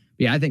year.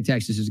 Yeah, I think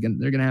Texas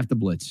they're going to have to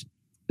blitz.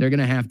 They're going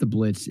to have to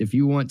blitz. If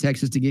you want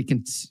Texas to get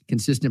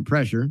consistent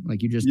pressure,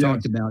 like you just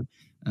talked about,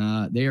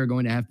 they are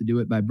going to have to do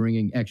it by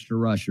bringing extra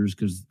rushers,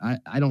 because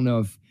I don't know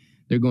if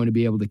they're going to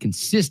be able to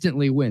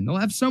consistently win. They'll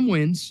have some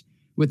wins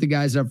with the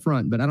guys up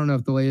front, but I don't know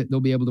if they'll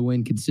be able to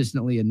win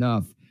consistently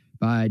enough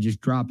by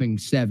just dropping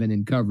 7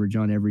 in coverage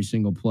on every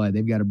single play.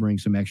 They've got to bring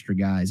some extra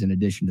guys in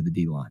addition to the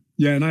D-line.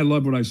 Yeah, and I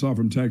love what I saw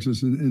from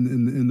Texas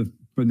in the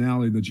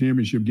finale, the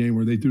championship game,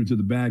 where they threw to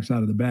the backs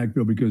out of the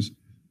backfield, because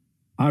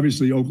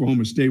obviously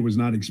Oklahoma State was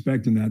not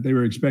expecting that. They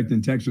were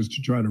expecting Texas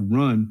to try to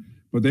run,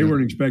 but they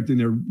weren't expecting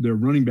their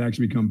running backs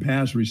to become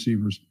pass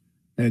receivers,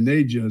 and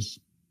they just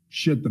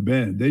shit the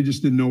bed. They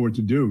just didn't know what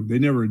to do. They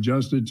never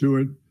adjusted to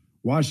it.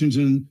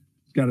 Washington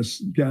got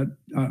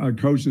a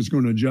coach that's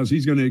going to adjust.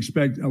 He's going to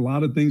expect a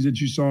lot of things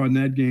that you saw in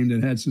that game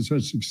that had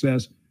such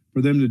success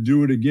for them to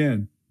do it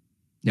again.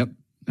 Yep,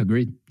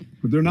 agreed.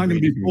 But they're not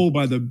going to be fooled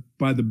by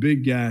the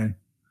big guy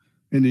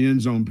in the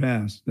end zone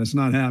pass. That's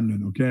not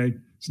happening. Okay,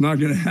 it's not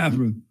going to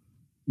happen.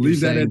 Leave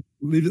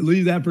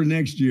that for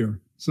next year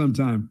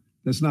sometime.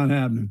 That's not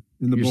happening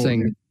in the bowl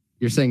game.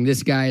 You're saying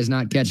this guy is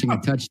not catching a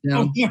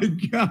touchdown? Oh my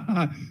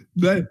God!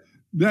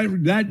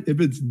 That if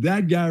it's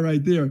that guy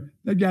right there,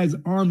 that guy's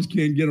arms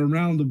can't get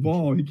around the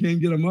ball. He can't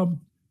get them up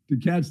to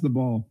catch the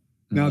ball.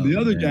 Now the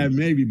other guy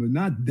maybe, but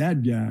not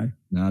that guy.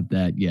 Not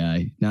that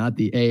guy. Not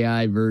the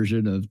AI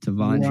version of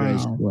Tavondre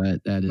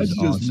Sweat. That's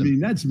awesome. Just mean.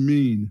 That's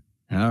mean.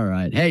 All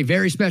right. Hey,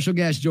 very special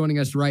guest joining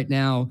us right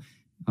now.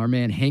 Our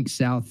man Hank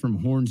South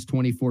from Horns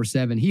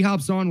 24/7. He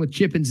hops on with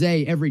Chip and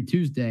Zay every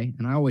Tuesday,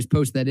 and I always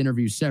post that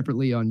interview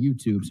separately on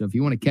YouTube. So if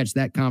you want to catch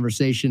that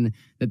conversation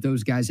that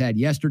those guys had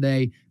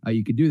yesterday,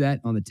 you could do that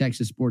on the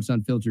Texas Sports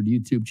Unfiltered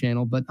YouTube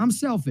channel. But I'm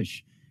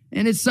selfish,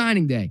 and it's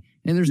signing day,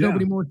 and there's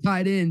nobody more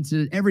tied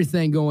into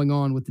everything going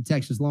on with the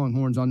Texas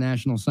Longhorns on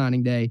National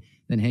Signing Day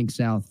than Hank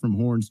South from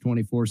Horns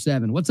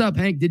 24/7. What's up,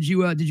 Hank? Did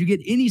you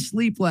get any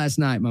sleep last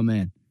night, my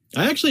man?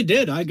 I actually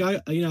did. I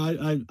got,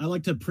 I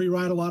like to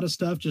pre-write a lot of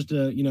stuff just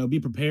to, be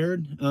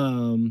prepared.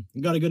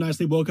 Got a good night's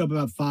sleep, woke up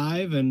about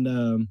 5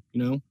 and,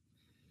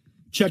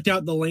 checked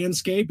out the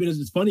landscape.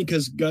 It's funny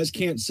because guys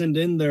can't send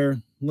in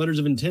their letters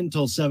of intent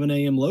till 7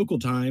 a.m. local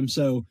time.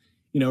 So,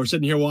 we're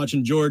sitting here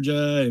watching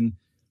Georgia and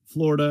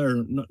Florida,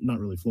 or not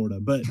really Florida,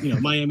 but,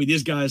 Miami,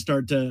 these guys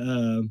start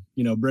to,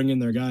 bring in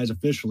their guys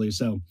officially.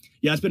 So,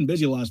 yeah, it's been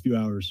busy the last few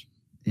hours.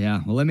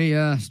 Yeah, well, let me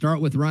start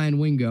with Ryan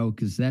Wingo,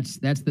 because that's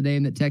the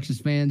name that Texas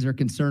fans are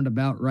concerned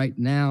about right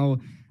now.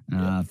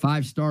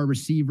 5-star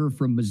receiver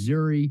from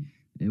Missouri.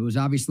 It was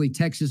obviously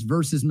Texas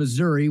versus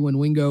Missouri when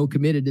Wingo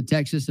committed to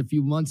Texas a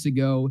few months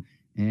ago,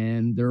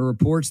 and there are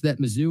reports that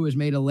Mizzou has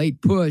made a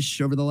late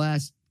push over the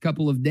last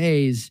couple of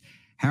days.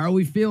 How are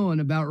we feeling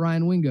about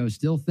Ryan Wingo?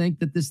 Still think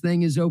that this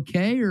thing is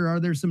okay, or are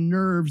there some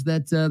nerves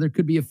that there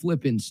could be a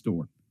flip in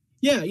store?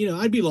 Yeah,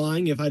 I'd be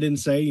lying if I didn't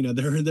say,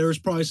 there's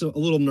probably a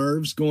little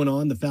nerves going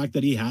on. The fact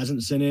that he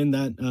hasn't sent in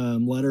that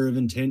letter of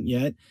intent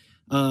yet.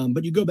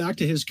 But you go back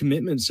to his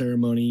commitment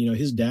ceremony,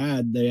 his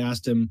dad, they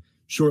asked him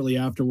shortly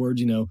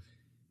afterwards,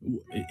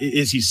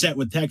 is he set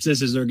with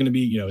Texas? Is there going to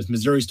be, is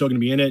Missouri still going to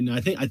be in it? And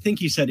I think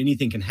he said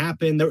anything can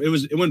happen.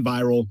 It went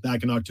viral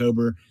back in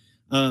October.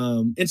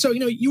 And so,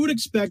 you would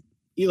expect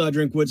Eli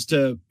Drinkwitz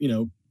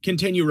to,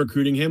 continue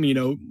recruiting him.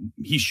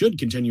 He should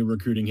continue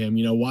recruiting him.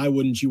 Why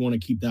wouldn't you want to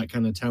keep that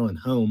kind of talent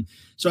home?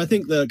 So I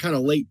think the kind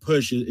of late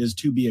push is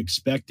to be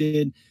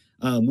expected.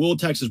 Will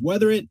Texas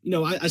weather it?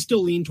 I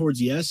still lean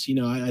towards yes.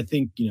 I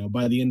think,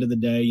 by the end of the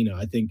day,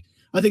 I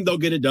think they'll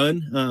get it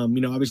done.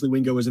 Obviously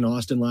Wingo was in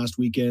Austin last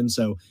weekend.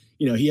 So,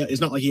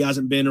 it's not like he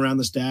hasn't been around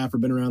the staff or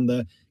been around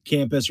the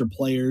campus or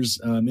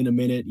players in a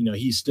minute.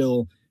 He's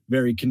still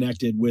very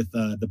connected with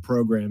the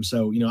program.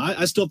 So,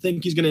 I still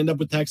think he's going to end up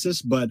with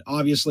Texas, but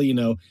obviously,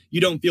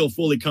 you don't feel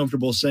fully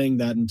comfortable saying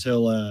that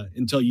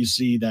until you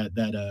see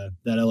that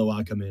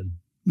LOI come in.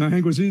 Now,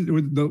 Hank, was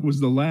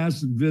the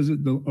last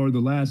visit the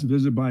last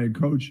visit by a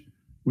coach?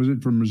 Was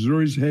it from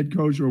Missouri's head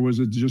coach, or was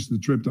it just the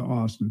trip to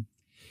Austin?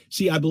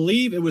 See, I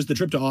believe it was the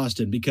trip to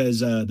Austin because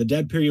the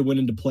dead period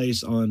went into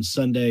place on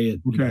Sunday at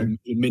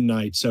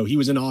midnight. So he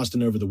was in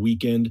Austin over the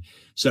weekend.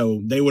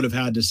 So they would have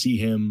had to see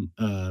him,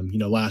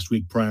 last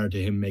week prior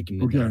to him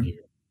making it down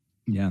here.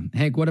 Yeah.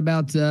 Hank, what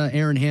about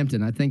Aaron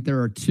Hampton? I think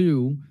there are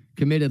 2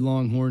 committed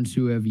Longhorns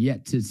who have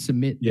yet to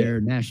submit their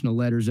national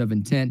letters of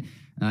intent.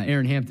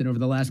 Aaron Hampton, over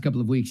the last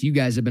couple of weeks, you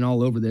guys have been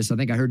all over this. I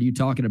think I heard you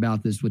talking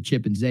about this with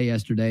Chip and Zay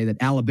yesterday, that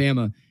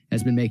Alabama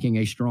has been making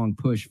a strong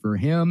push for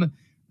him.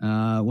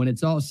 When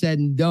it's all said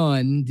and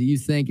done, do you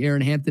think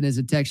Aaron Hampton is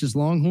a Texas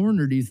Longhorn,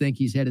 or do you think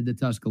he's headed to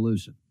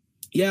Tuscaloosa?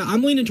 Yeah,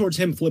 I'm leaning towards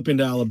him flipping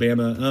to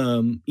Alabama.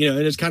 And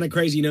it's kind of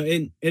crazy,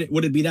 and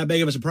would it be that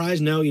big of a surprise?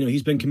 No,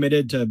 he's been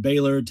committed to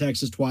Baylor,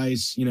 Texas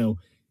twice.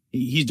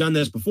 He's done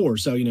this before.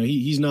 So,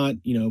 he's not,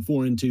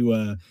 foreign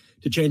to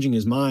changing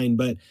his mind.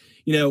 But,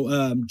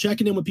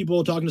 checking in with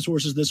people, talking to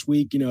sources this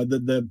week,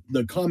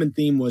 the common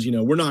theme was,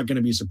 we're not going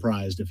to be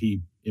surprised if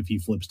he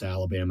flips to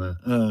Alabama.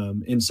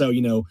 And so,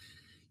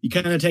 you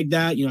kind of take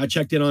that, I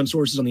checked in on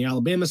sources on the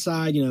Alabama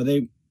side,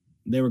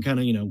 they were kind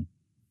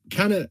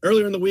of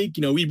earlier in the week,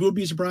 we would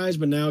be surprised,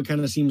 but now it kind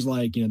of seems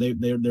like,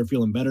 they're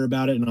feeling better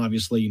about it. And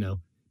obviously,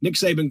 Nick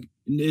Saban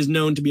is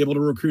known to be able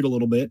to recruit a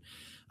little bit.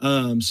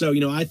 So,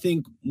 I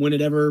think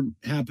whenever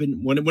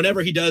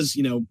he does,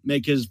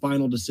 make his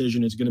final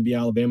decision, it's going to be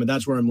Alabama.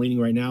 That's where I'm leaning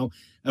right now.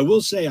 I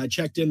will say I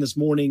checked in this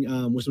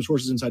morning with some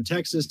sources inside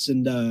Texas,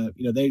 and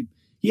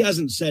he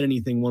hasn't said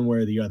anything one way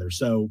or the other.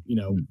 So,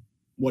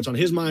 what's on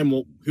his mind,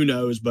 well, who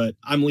knows? But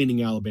I'm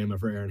leaning Alabama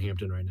for Aaron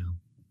Hampton right now.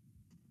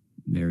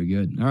 Very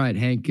good. All right,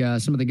 Hank,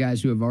 some of the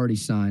guys who have already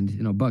signed,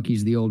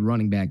 Bucky's the old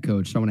running back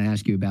coach. So I want to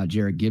ask you about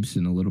Jarrett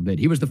Gibson a little bit.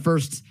 He was the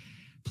first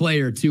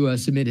player to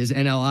submit his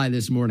NLI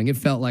this morning. It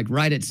felt like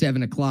right at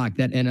 7:00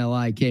 that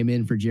NLI came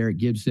in for Jarrett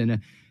Gibson.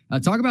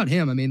 Talk about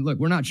him. I mean, look,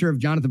 we're not sure if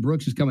Jonathan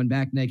Brooks is coming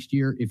back next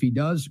year. If he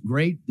does,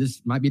 great.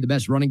 This might be the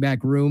best running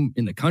back room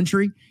in the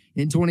country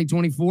in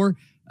 2024.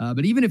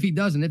 But even if he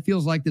doesn't, it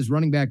feels like this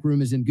running back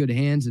room is in good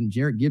hands. And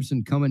Jarrett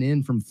Gibson coming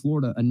in from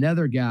Florida,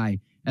 another guy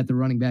at the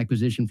running back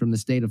position from the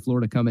state of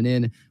Florida coming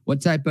in.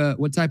 What type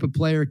of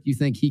player do you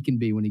think he can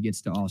be when he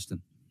gets to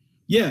Austin?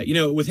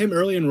 Yeah, with him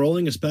early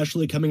enrolling,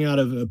 especially coming out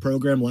of a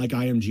program like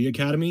IMG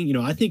Academy,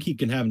 I think he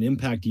can have an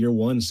impact year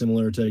one,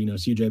 similar to,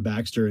 CJ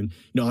Baxter. And,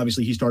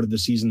 obviously he started the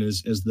season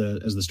as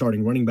the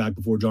starting running back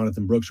before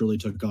Jonathan Brooks really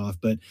took off.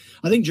 But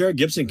I think Jarrett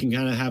Gibson can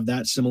kind of have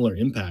that similar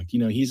impact.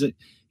 He's a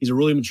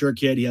really mature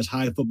kid. He has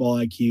high football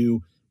IQ,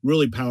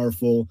 really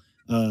powerful,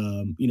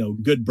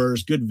 good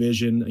burst, good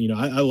vision.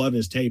 I love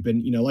his tape.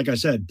 And, like I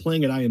said,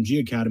 playing at IMG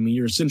Academy,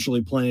 you're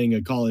essentially playing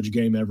a college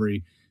game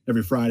every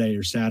Friday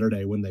or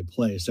Saturday when they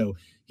play. So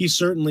he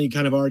certainly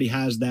kind of already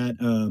has that,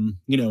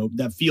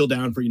 that feel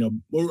down for,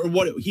 or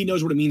what he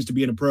knows what it means to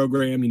be in a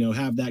program,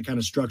 have that kind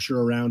of structure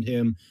around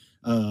him,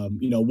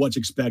 what's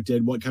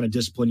expected, what kind of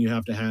discipline you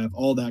have to have,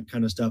 all that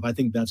kind of stuff. I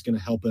think that's going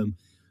to help him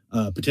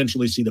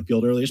potentially see the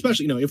field early,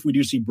 especially, if we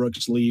do see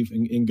Brooks leave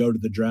and go to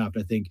the draft.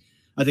 I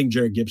think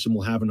Jarrett Gibson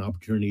will have an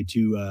opportunity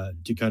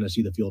to kind of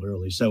see the field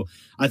early. So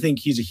I think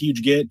he's a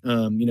huge get.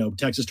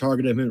 Texas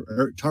targeted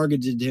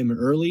him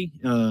early.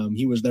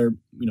 He was their,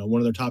 one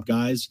of their top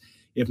guys,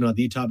 if not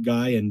the top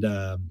guy. And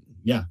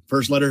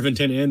first letter of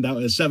intent in, that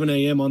was 7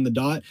 a.m. on the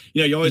dot.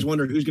 You always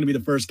wondered who's going to be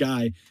the first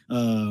guy.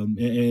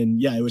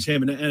 It was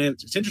him. And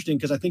it's interesting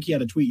because I think he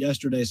had a tweet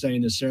yesterday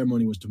saying his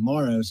ceremony was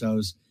tomorrow. So I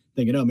was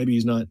thinking, maybe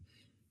he's not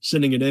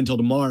sending it in till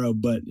tomorrow,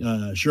 but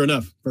sure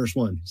enough, first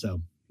one.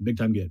 So big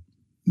time get.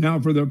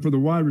 Now for the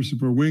wide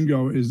receiver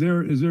Wingo, is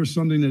there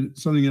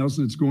something else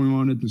that's going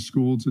on at the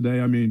school today?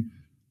 I mean,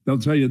 they'll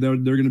tell you they're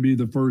going to be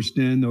the first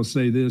in. They'll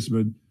say this,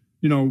 but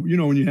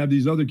when you have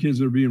these other kids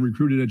that are being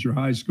recruited at your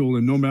high school,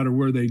 and no matter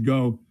where they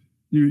go,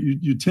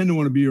 you tend to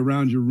want to be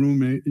around your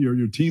roommate,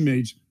 your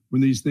teammates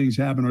when these things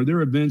happen. Are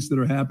there events that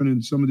are happening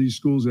in some of these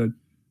schools that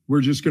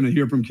we're just going to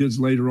hear from kids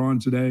later on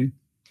today?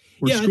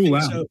 Or school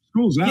out? So.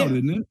 School's out,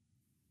 isn't it?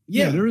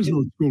 Yeah, there is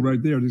no school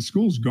right there. The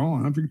school's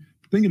gone. I'm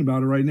thinking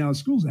about it right now.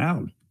 School's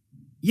out.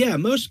 Yeah,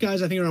 most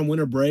guys I think are on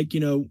winter break,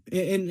 and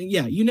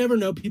you never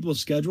know people's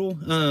schedule.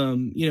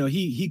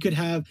 He could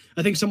have,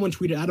 I think someone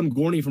tweeted, Adam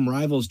Gorney from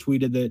Rivals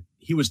tweeted that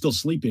he was still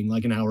sleeping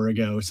like an hour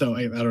ago. So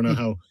I don't know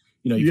how,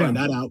 you find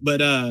that out,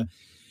 but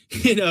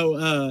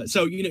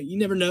so, you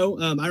never know.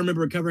 I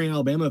remember covering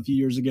Alabama a few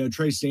years ago.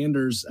 Trey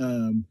Sanders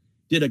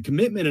did a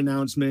commitment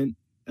announcement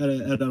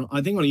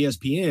I think on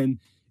ESPN,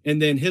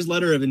 and then his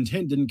letter of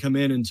intent didn't come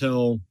in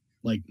until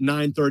like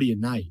 9:30 at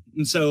night.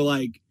 And so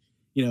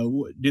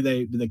do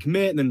they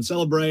commit and then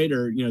celebrate,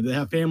 or, do they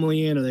have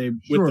family in? Are they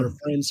with their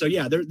friends? So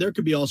yeah, there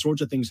could be all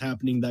sorts of things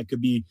happening that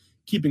could be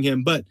keeping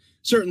him. But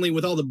certainly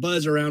with all the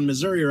buzz around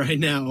Missouri right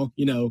now,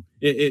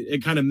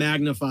 it kind of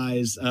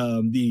magnifies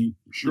the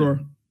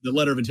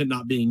letter of intent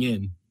not being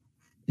in.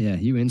 Yeah,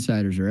 you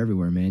insiders are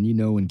everywhere, man.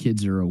 When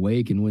kids are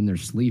awake and when they're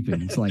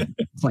sleeping. It's like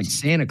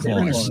Santa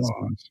Claus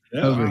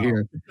over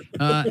here.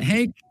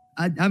 Hank,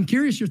 I'm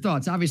curious your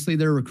thoughts. Obviously,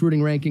 there are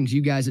recruiting rankings.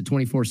 You guys at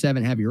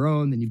 24/7 have your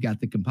own. Then you've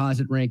got the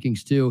composite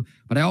rankings too.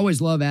 But I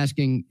always love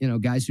asking,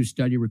 guys who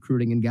study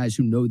recruiting and guys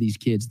who know these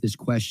kids this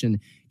question.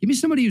 Give me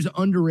somebody who's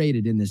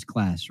underrated in this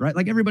class, right?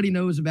 Like everybody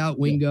knows about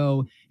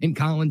Wingo and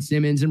Colin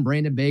Simmons and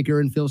Brandon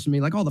Baker and Phil Simi,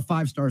 like all the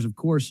 5 stars, of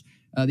course.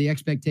 The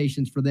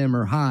expectations for them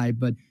are high.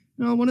 But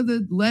one of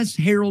the less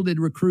heralded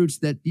recruits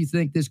that you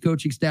think this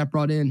coaching staff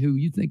brought in who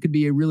you think could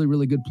be a really,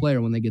 really good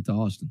player when they get to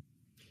Austin.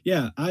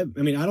 Yeah, I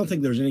don't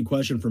think there's any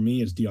question for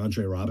me. It's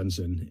DeAndre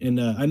Robinson, and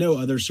I know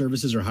other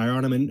services are higher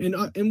on him, and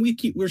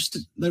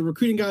the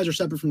recruiting guys are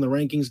separate from the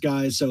rankings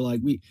guys, so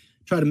like we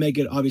try to make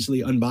it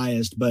obviously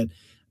unbiased, but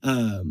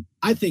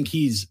I think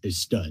he's a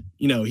stud.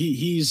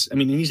 He's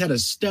had a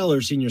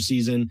stellar senior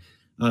season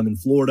in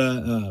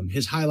Florida.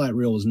 His highlight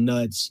reel is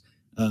nuts.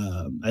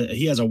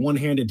 He has a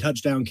one-handed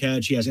touchdown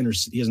catch. He has an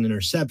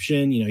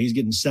interception. He's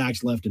getting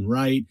sacks left and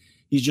right.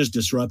 He's just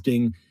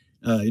disrupting.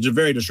 He's a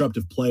very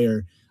disruptive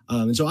player.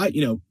 And so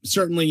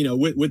certainly,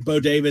 with Bo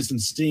Davis and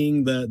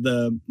seeing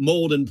the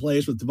mold in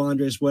place with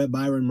Devondre Sweat,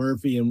 Byron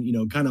Murphy,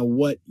 and, kind of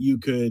what you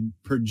could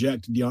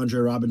project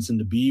DeAndre Robinson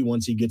to be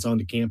once he gets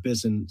onto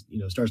campus and,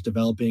 starts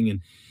developing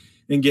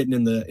and getting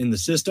in the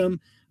system.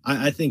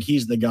 I think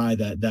he's the guy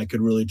that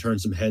could really turn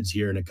some heads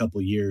here in a couple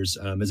of years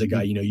as a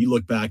guy, you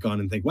look back on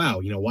and think,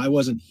 wow, why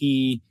wasn't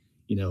he,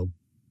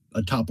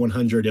 a top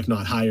 100, if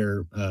not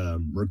higher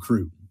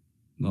recruit?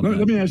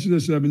 Let me ask you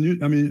this, Evan.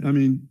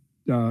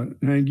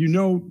 Hank,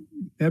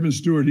 Evan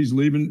Stewart, he's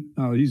leaving.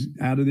 He's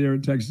out of there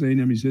at Texas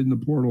A&M. He's hitting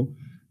the portal.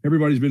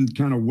 Everybody's been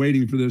kind of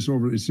waiting for this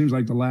it seems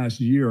like the last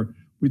year.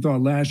 We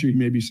thought last year he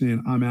may be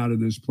saying, I'm out of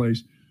this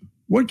place.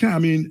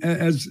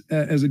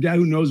 As a guy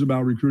who knows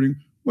about recruiting,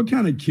 what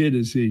kind of kid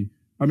is he?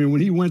 I mean,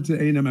 when he went to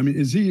A&M,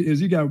 is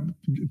he got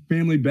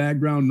family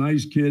background,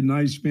 nice kid,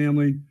 nice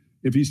family?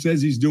 If he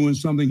says he's doing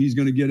something, he's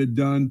going to get it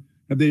done.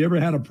 Have they ever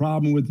had a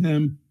problem with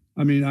him?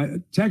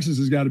 Texas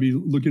has got to be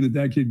looking at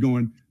that kid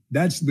going,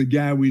 that's the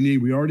guy we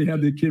need. We already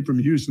have the kid from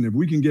Houston. If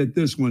we can get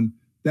this one,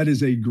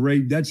 that's a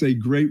great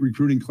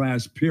recruiting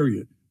class,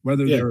 period.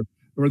 Whether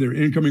they're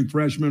incoming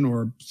freshmen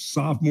or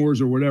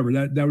sophomores or whatever,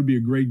 that would be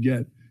a great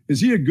get.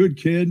 Is he a good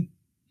kid?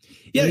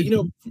 Yeah,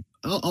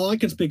 all I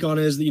can speak on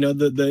is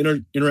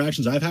the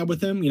interactions I've had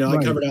with him.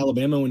 I covered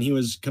Alabama when he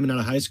was coming out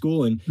of high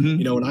school, and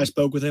when I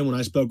spoke with him, when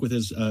I spoke with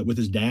his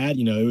dad,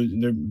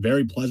 they're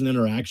very pleasant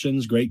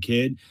interactions. Great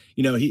kid.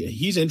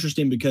 He's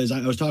interesting because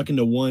I was talking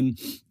to one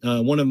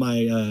of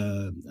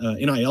my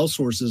NIL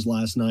sources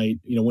last night.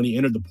 When he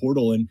entered the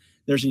portal, and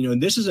there's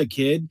and this is a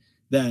kid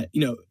that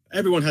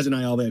everyone has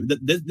NIL value.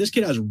 This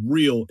kid has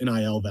real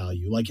NIL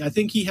value. Like I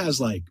think he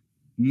has like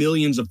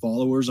millions of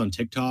followers on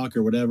TikTok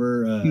or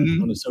whatever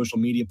on the social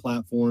media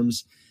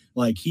platforms.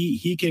 Like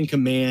he can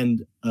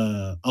command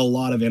a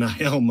lot of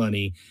NIL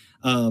money.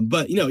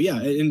 But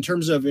in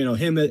terms of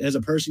him as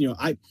a person,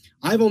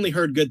 I've only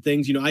heard good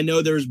things. I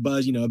know there's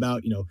buzz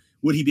about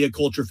would he be a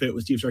culture fit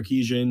with Steve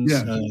Sarkisian's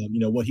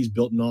what he's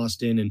built in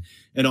Austin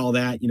and all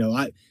that.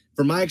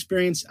 From my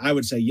experience, I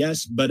would say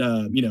yes, but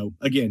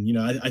again,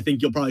 I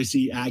think you'll probably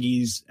see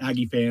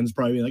Aggie fans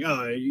probably be like,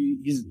 oh,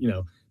 he's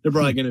they're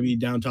probably going to be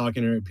down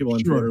talking or people on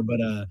Twitter, but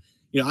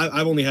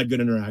I've only had good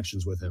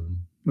interactions with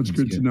him. That's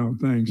good to know.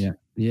 Thanks.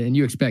 Yeah, and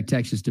you expect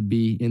Texas to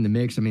be in the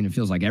mix. It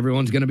feels like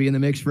everyone's going to be in the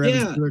mix for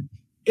Evan Stewart.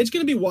 It's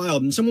going to be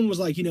wild. And someone was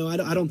like,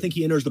 I don't think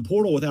he enters the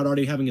portal without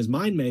already having his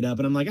mind made up.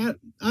 And I'm like,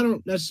 I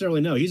don't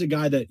necessarily know. He's a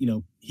guy that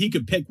he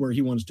could pick where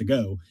he wants to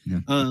go.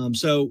 Yeah.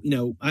 So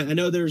I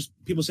know there's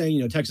people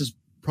saying Texas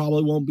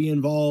probably won't be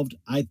involved.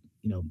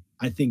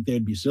 I think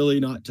they'd be silly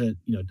not to,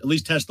 at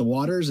least test the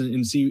waters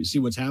and see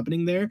what's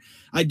happening there.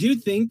 I do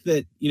think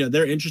that,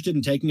 they're interested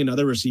in taking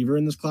another receiver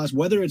in this class,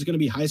 whether it's going to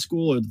be high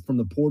school or from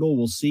the portal.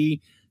 We'll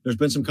see. There's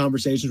been some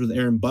conversations with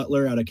Aaron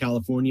Butler out of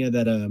California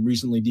that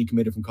recently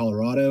decommitted from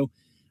Colorado.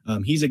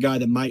 He's a guy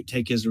that might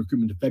take his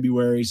recruitment to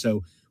February.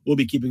 So we'll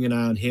be keeping an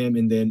eye on him.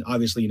 And then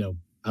obviously,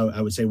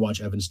 I would say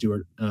watch Evan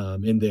Stewart.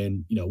 And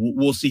then,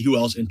 we'll see who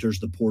else enters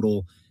the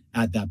portal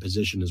at that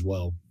position as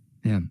well.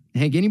 Yeah.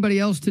 Hank, anybody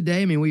else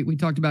today? We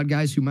talked about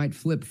guys who might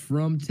flip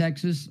from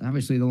Texas.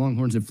 Obviously, the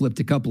Longhorns have flipped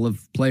a couple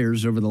of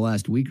players over the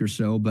last week or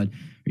so, but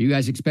are you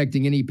guys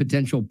expecting any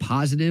potential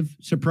positive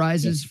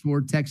surprises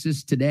for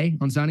Texas today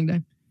on signing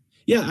day?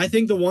 Yeah, I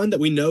think the one that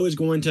we know is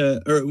going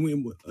to,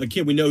 a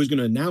kid we know who's going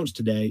to announce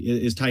today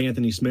is Ty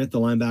Anthony Smith, the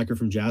linebacker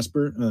from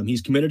Jasper.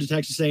 He's committed to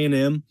Texas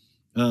A&M.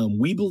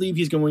 We believe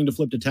he's going to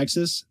flip to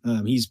Texas.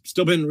 He's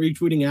still been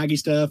retweeting Aggie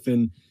stuff,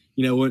 and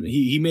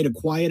he made a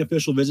quiet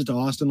official visit to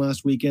Austin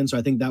last weekend. So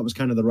I think that was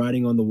kind of the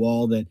writing on the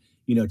wall that,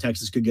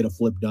 Texas could get a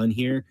flip done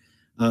here.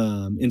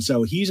 And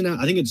so he's now,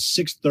 I think it's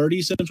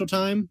 6:30 Central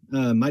Time,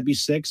 might be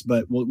 6,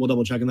 but we'll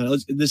double check on that.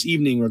 It's this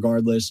evening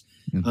regardless.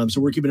 Yeah.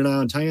 So we're keeping an eye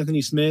on Ty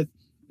Anthony Smith.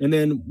 And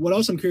then what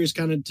else I'm curious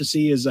kind of to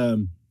see is,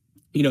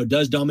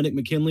 does Dominic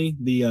McKinley,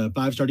 the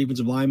 5-star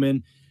defensive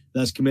lineman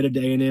that's committed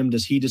to A&M,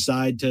 does he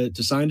decide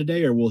to sign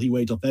today, or will he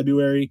wait till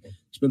February?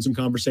 There's been some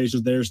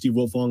conversations there. Steve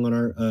Wilfong on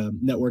our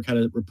network had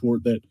a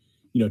report that,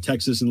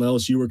 Texas and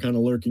LSU were kind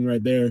of lurking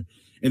right there.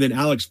 And then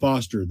Alex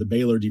Foster, the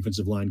Baylor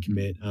defensive line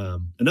commit,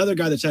 another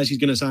guy that says he's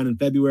going to sign in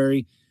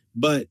February.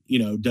 But,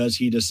 does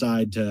he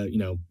decide to,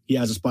 he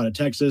has a spot at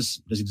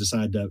Texas. Does he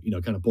decide to,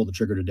 kind of pull the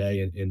trigger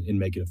today and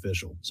make it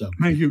official? So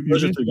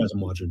those are 3 guys I'm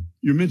watching.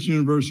 You mentioned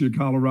University of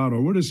Colorado.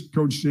 What is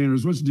Coach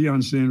Sanders? What's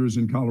Deion Sanders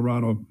in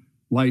Colorado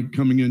like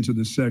coming into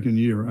the second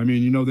year?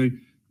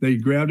 They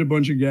grabbed a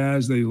bunch of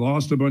guys. They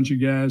lost a bunch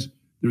of guys.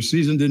 Their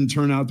season didn't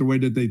turn out the way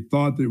that they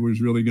thought it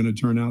was really going to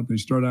turn out. They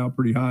started out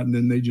pretty hot, and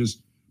then they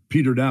just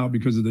petered out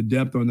because of the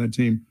depth on that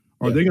team.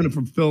 Are they going to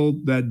fulfill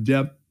that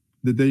depth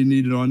that they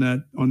needed on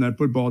that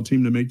football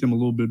team to make them a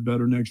little bit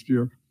better next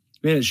year?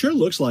 Man, it sure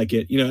looks like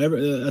it.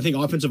 I think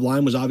offensive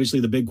line was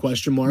obviously the big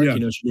question mark.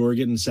 Yeah. Shador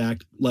getting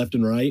sacked left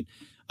and right.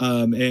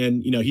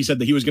 And he said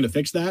that he was going to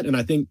fix that. And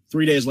I think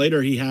 3 days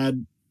later, he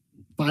had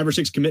 5 or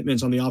 6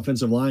 commitments on the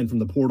offensive line from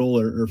the portal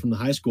or from the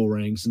high school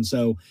ranks. And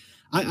so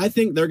I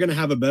think they're going to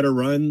have a better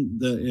run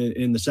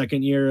in the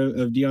second year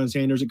of Deion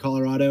Sanders at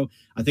Colorado.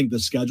 I think the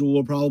schedule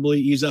will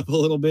probably ease up a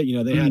little bit.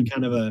 They had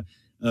kind of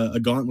a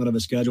gauntlet of a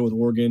schedule with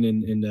Oregon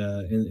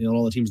and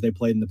all the teams they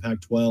played in the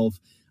Pac-12.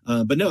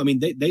 But no,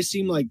 they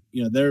seem like,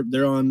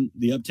 they're on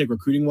the uptick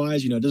recruiting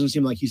wise. It doesn't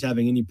seem like he's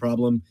having any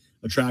problem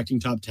attracting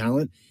top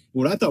talent.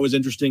 What I thought was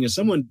interesting is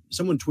someone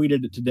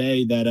tweeted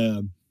today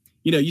that,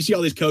 you see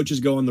all these coaches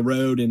go on the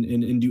road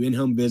and do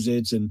in-home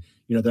visits, and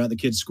they're at the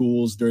kids'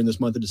 schools during this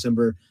month of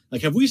December.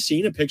 Like, have we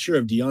seen a picture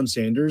of Deion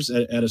Sanders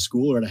at a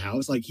school or at a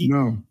house? Like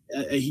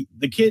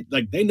the kid,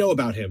 like, they know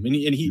about him, and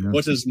he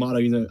what's his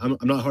motto? I'm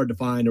not hard to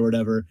find or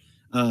whatever.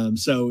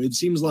 So it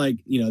seems like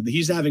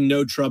he's having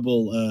no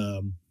trouble,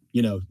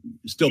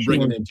 still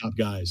bringing in top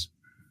guys.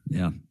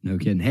 Yeah, no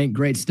kidding. Hank,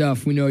 great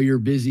stuff. We know you're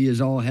busy as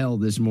all hell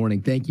this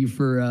morning. Thank you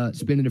for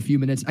spending a few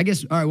minutes. I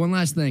guess, all right, one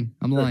last thing.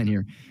 I'm lying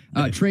here.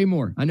 Trey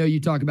Moore, I know you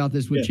talk about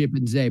this with Chip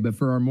and Zay, but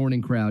for our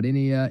morning crowd,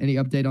 any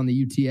update on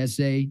the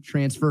UTSA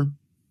transfer?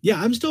 Yeah,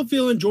 I'm still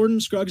feeling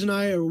Jordan Scruggs and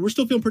we're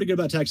still feeling pretty good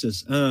about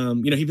Texas.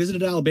 He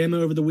visited Alabama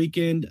over the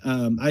weekend.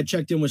 I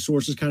checked in with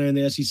sources kind of in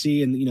the SEC,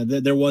 and,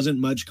 there wasn't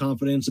much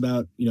confidence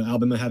about,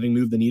 Alabama having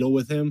moved the needle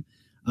with him.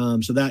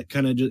 So that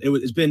kind of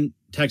it's been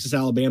Texas,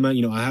 Alabama,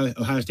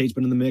 Ohio State's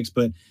been in the mix,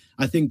 but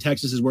I think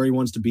Texas is where he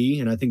wants to be.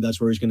 And I think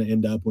that's where he's going to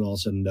end up when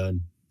all's said and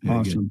done.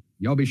 Awesome.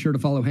 Y'all be sure to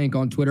follow Hank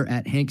on Twitter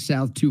at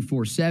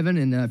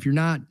HankSouth247. And if you're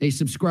not a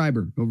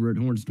subscriber over at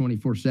Horns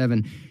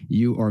 24/7,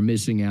 you are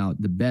missing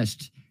out. The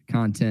best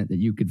content that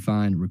you could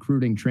find,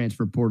 recruiting,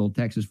 transfer portal,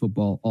 Texas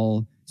football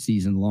all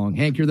season long.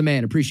 Hank, you're the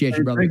man. Appreciate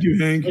you, brother. Thank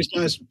you, Hank. Thanks,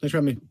 guys. Thanks for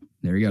having me.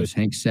 There he goes,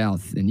 Hank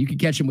South. And you can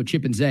catch him with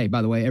Chip and Zay,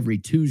 by the way, every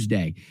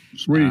Tuesday.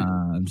 Sweet.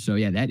 So,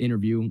 yeah, that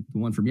interview, the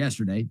one from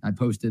yesterday, I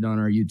posted on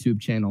our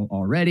YouTube channel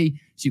already,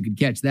 so you could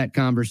catch that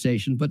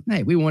conversation. But,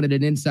 hey, we wanted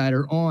an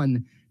insider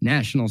on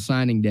National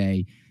Signing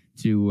Day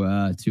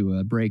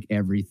to break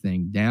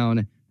everything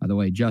down. By the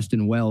way,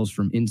 Justin Wells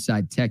from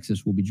Inside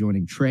Texas will be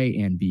joining Trey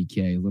and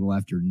BK a little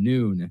after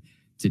noon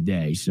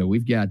today. So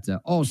we've got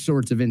all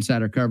sorts of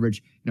insider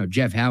coverage.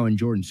 Jeff Howe and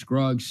Jordan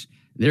Scruggs,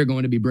 they're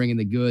going to be bringing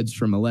the goods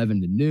from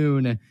 11 to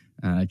noon.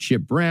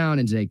 Chip Brown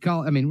and Zay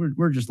Call. I mean,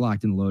 we're just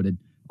locked and loaded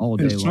all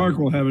day long.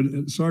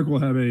 Sark will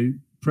have a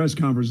press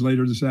conference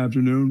later this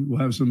afternoon. We'll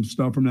have some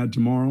stuff from that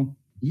tomorrow.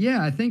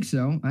 Yeah, I think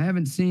so. I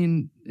haven't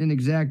seen an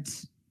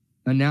exact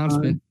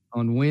announcement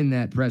on when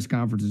that press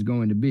conference is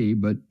going to be,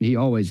 but he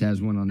always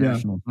has one on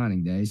National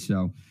Signing Day.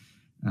 So,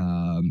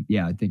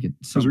 I think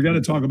it's because we got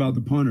to talk about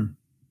the punter.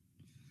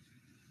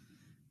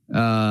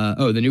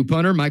 The new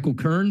punter, Michael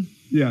Kern.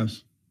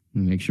 Yes.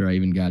 Let me make sure I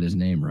even got his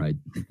name right.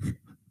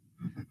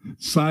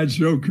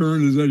 Sideshow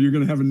Kern, is that you're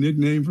going to have a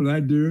nickname for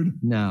that dude?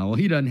 No, well,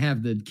 he doesn't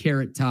have the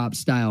carrot top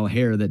style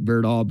hair that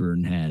Bert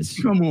Auburn has.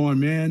 Come on,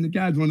 man. The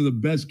guy's one of the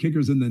best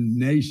kickers in the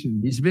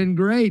nation. He's been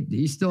great.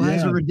 He still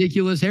has a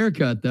ridiculous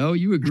haircut, though.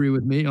 You agree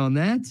with me on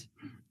that?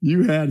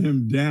 You had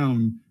him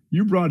down.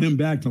 You brought him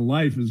back to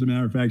life, as a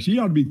matter of fact. She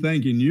ought to be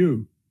thanking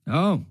you.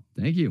 Oh,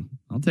 thank you.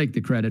 I'll take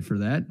the credit for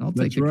that. I'll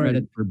take the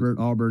credit for Bert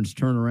Auburn's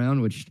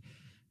turnaround, which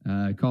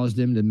caused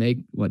him to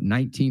make,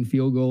 19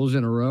 field goals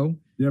in a row?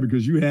 Yeah,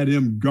 because you had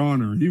him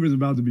goner. He was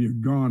about to be a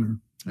goner.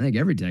 I think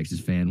every Texas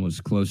fan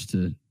was close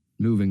to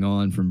moving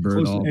on from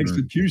Bert Auburn.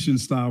 Execution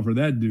style for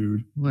that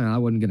dude. Well, I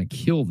wasn't going to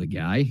kill the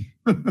guy.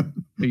 Are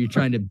you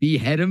trying to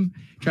behead him?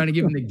 Trying to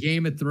give him the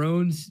Game of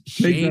Thrones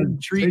shame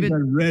treatment? Take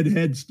that red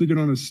head sticking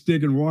on a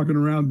stick and walking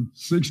around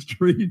 6th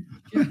Street.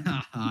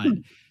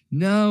 God.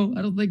 No,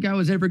 I don't think I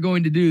was ever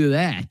going to do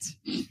that.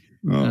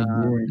 Oh,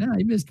 boy. Yeah,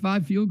 he missed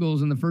 5 field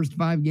goals in the first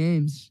 5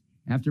 games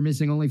after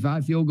missing only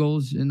 5 field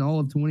goals in all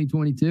of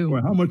 2022.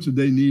 Well, how much did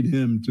they need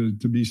him to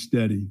be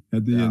steady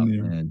at the end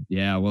there? Man.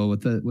 Yeah, well,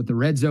 with the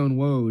red zone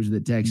woes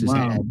that Texas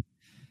had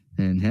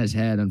and has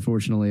had,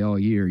 unfortunately, all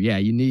year,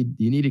 you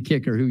need a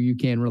kicker who you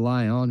can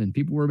rely on. And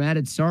people were mad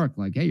at Sark,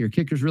 like, hey, your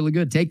kicker's really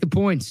good. Take the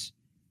points.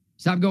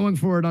 Stop going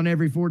for it on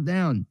every 4th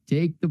down.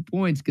 Take the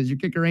points because your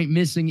kicker ain't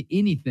missing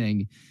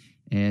anything.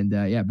 And,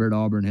 Bert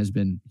Auburn has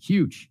been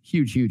huge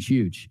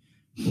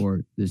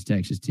for this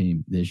Texas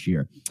team this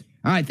year.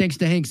 All right, thanks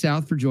to Hank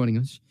South for joining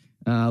us.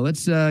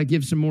 Let's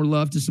give some more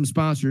love to some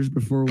sponsors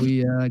before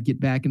we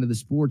get back into the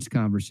sports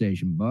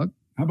conversation, Buck.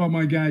 How about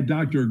my guy,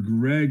 Dr.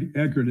 Greg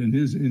Eckert, and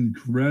his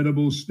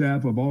incredible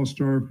staff of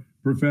all-star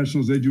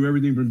professionals? They do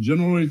everything from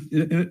general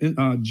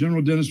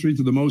dentistry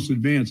to the most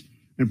advanced.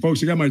 And,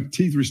 folks, I got my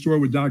teeth restored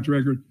with Dr.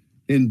 Eckert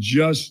in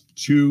just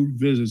 2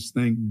 visits,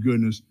 thank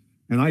goodness.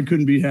 And I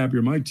couldn't be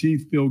happier. My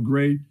teeth feel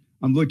great.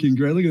 I'm looking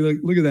great.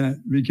 Look at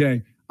that,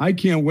 BK. I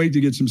can't wait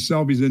to get some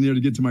selfies in there to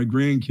get to my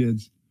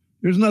grandkids.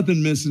 There's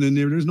nothing missing in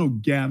there. There's no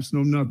gaps,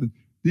 no nothing.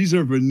 These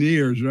are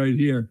veneers right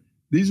here.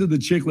 These are the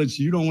chiclets.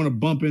 You don't want to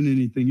bump into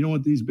anything. You don't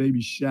want these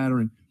babies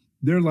shattering.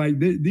 They're like,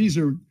 these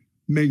are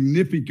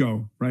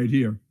magnifico right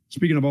here.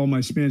 Speaking of all my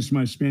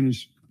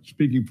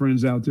Spanish-speaking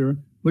friends out there,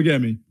 look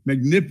at me.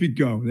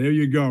 Magnifico. There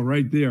you go,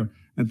 right there.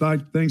 And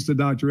thanks to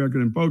Dr.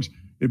 Eckert. And, folks,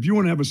 if you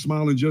want to have a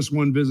smile in just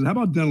one visit, how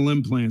about dental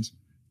implants?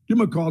 Give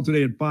them a call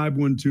today at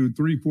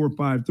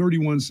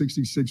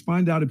 512-345-3166.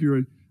 Find out if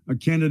you're a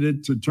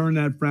candidate to turn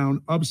that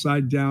frown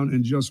upside down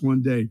in just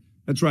one day.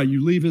 That's right.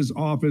 You leave his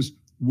office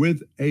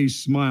with a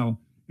smile.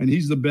 And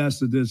he's the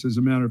best at this, as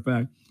a matter of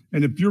fact.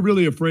 And if you're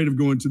really afraid of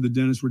going to the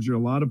dentist, which a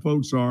lot of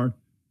folks are,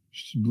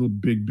 little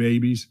big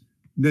babies,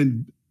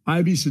 then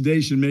IV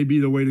sedation may be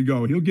the way to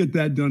go. He'll get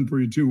that done for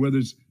you, too, whether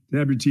it's to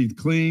have your teeth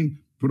clean,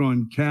 put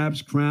on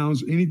caps,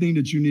 crowns, anything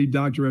that you need.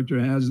 Dr.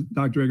 Eckert has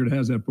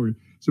that for you.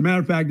 As a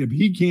matter of fact, if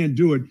he can't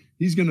do it,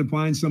 he's going to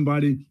find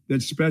somebody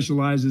that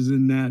specializes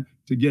in that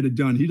to get it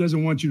done. He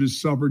doesn't want you to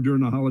suffer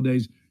during the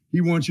holidays.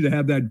 He wants you to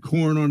have that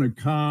corn on a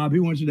cob. He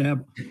wants you to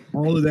have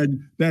all of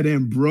that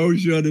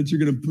ambrosia that you're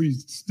going to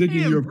please stick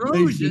in your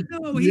face.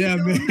 No, yeah,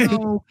 man.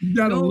 No, you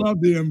got to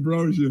love the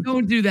ambrosia.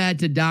 Don't do that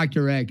to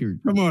Dr. Eckert.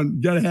 Come on.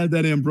 You got to have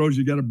that ambrosia.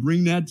 You got to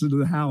bring that to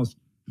the house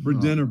for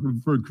dinner,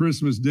 for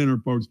Christmas dinner,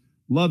 folks.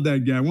 Love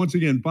that guy. Once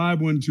again,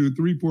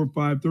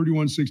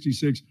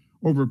 512-345-3166.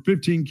 Over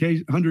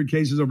 1,500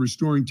 cases of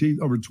restoring teeth,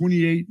 over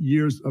 28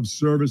 years of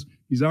service.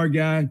 He's our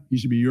guy. He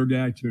should be your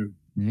guy, too.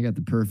 I got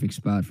the perfect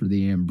spot for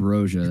the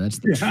ambrosia. That's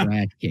the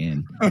trash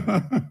can.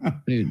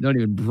 Dude, don't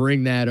even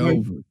bring that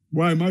over.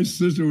 Why? My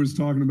sister was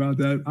talking about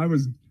that. I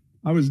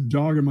was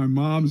dogging my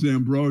mom's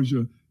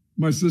ambrosia.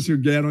 My sister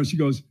got on. She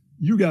goes,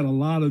 "You got a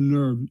lot of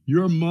nerve.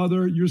 Your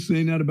mother, you're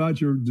saying that about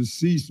your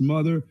deceased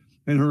mother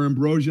and her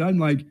ambrosia." I'm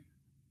like,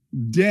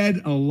 dead,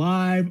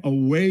 alive,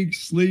 awake,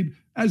 sleep.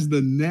 That's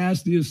the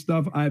nastiest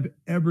stuff I've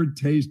ever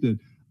tasted.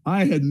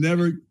 I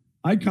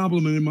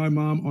complimented my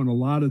mom on a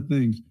lot of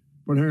things,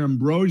 but her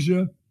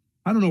ambrosia,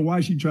 I don't know why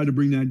she tried to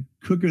bring that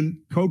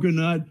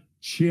coconut,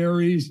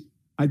 cherries.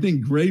 I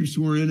think grapes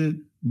were in it,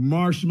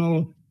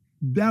 marshmallow.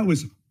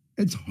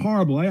 It's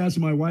horrible. I asked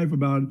my wife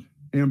about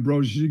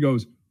ambrosia. She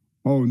goes,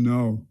 "Oh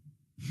no,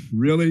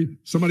 really?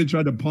 Somebody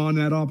tried to pawn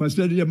that off?" I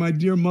said, "Yeah, my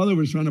dear mother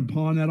was trying to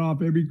pawn that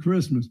off every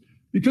Christmas."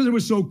 Because it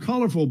was so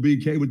colorful,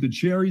 BK, with the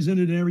cherries in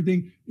it and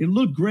everything. It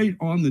looked great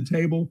on the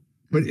table,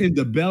 but in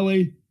the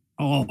belly,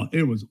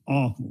 it was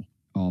awful.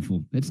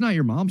 Awful. It's not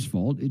your mom's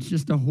fault. It's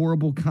just a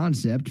horrible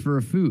concept for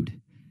a food.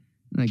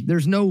 Like,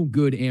 there's no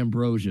good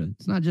ambrosia.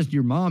 It's not just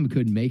your mom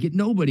couldn't make it.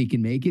 Nobody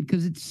can make it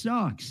because it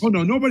sucks. Oh,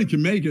 no, nobody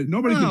can make it.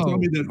 Nobody can tell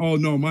me that, oh,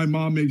 no, my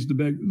mom makes the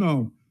best.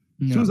 No.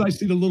 As soon as I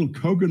see the little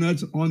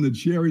coconuts on the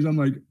cherries, I'm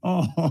like,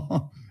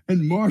 oh,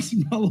 and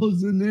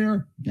marshmallows in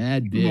there.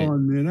 Bad bit. Come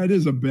on, man. That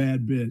is a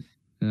bad bit.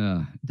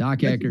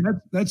 Doc Eckert.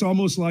 That's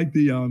almost like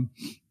the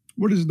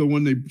what is the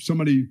one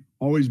somebody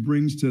always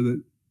brings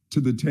to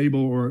the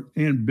table, or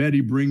Aunt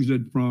Betty brings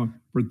it for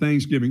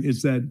Thanksgiving.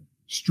 It's that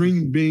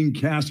string bean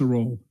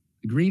casserole.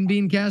 Green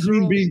bean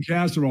casserole? Green bean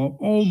casserole.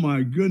 Oh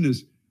my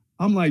goodness.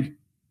 I'm like,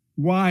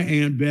 why,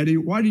 Aunt Betty?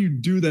 Why do you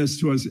do this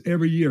to us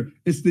every year?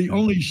 It's the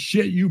only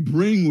shit you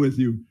bring with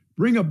you.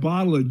 Bring a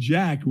bottle of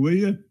Jack, will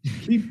you?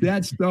 Keep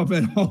that stuff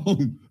at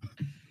home.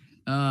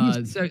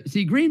 So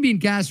see, green bean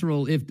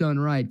casserole, if done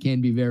right, can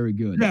be very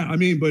good. Yeah, I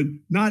mean, but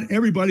not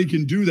everybody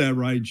can do that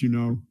right, you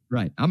know.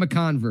 Right. I'm a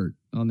convert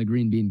on the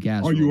green bean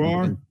casserole. Oh, you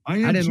are? I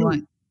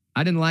am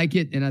I didn't like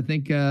it, and I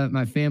think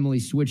my family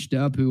switched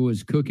up who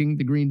was cooking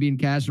the green bean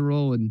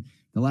casserole, and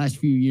the last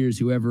few years,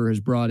 whoever has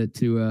brought it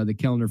to the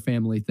Kellner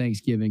family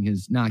Thanksgiving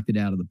has knocked it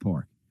out of the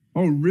park.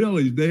 Oh,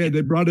 really?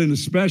 They brought in a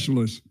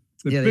specialist.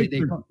 They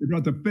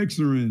brought the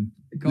fixer in.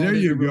 There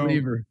you go.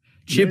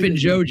 Chip and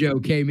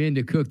JoJo came in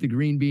to cook the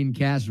green bean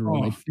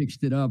casserole. They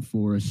fixed it up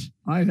for us.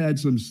 I had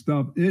some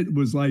stuff. It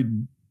was like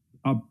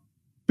a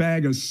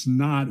bag of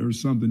snot or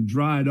something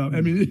dried up.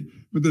 I mean,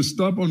 with the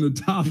stuff on the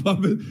top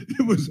of it,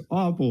 it was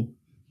awful.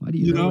 Why do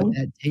you know what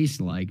that tastes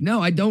like?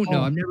 No, I don't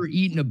know. I've never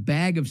eaten a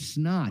bag of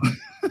snot.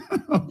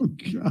 Oh,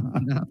 God.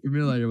 I'm not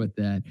familiar with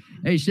that.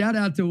 Hey, shout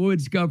out to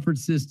Woods Comfort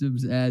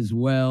Systems as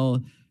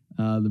well.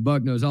 The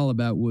Buck knows all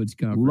about Woods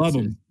Comfort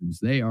Systems.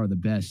 They are the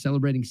best,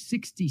 celebrating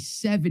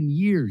 67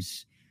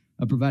 years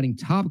of providing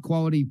top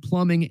quality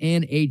plumbing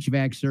and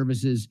HVAC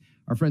services.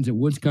 Our friends at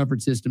Woods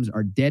Comfort Systems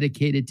are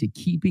dedicated to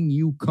keeping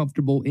you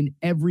comfortable in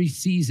every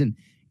season.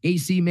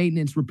 AC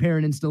maintenance, repair,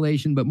 and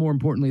installation, but more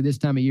importantly, this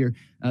time of year,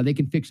 they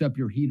can fix up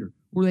your heater,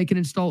 or they can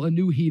install a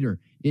new heater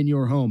in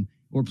your home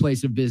or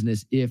place of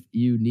business if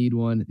you need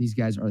one. These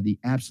guys are the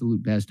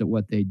absolute best at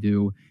what they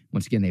do.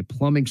 Once again, they have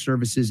plumbing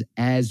services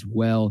as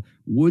well.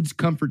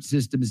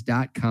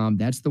 WoodsComfortSystems.com.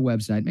 That's the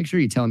website. Make sure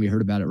you tell them you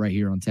heard about it right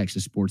here on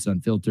Texas Sports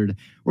Unfiltered,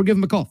 or give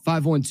them a call,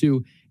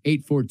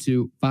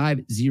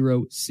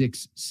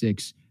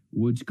 512-842-5066.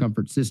 Woods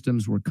Comfort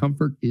Systems, where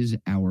comfort is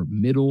our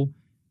middle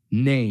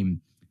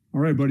name. All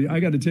right, buddy. I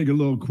got to take a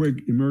little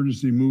quick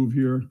emergency move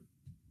here.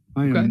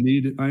 I am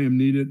needed.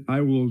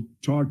 I will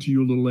talk to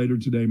you a little later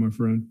today, my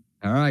friend.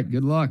 All right.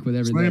 Good luck with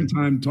everything. Slam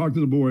time. Talk to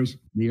the boys.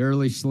 The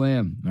early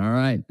slam. All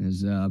right.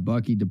 As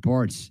Bucky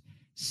departs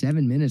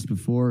 7 minutes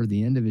before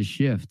the end of his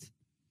shift.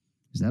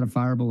 Is that a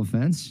fireable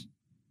offense?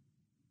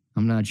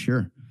 I'm not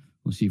sure.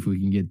 We'll see if we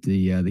can get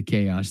the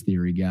chaos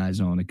theory guys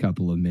on a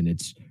couple of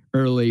minutes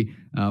early.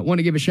 Want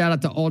to give a shout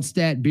out to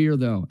Altstat Beer,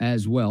 though,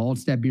 as well.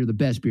 Altstat Beer, the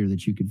best beer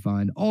that you can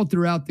find all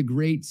throughout the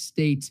great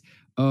state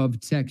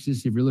of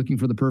Texas. If you're looking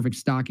for the perfect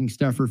stocking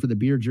stuffer for the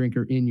beer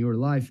drinker in your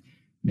life,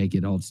 make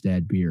it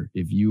Altstat Beer.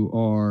 If you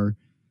are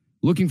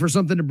looking for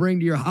something to bring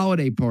to your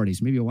holiday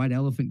parties, maybe a white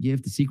elephant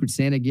gift, a Secret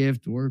Santa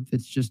gift, or if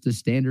it's just a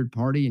standard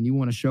party and you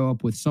want to show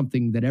up with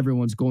something that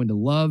everyone's going to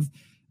love,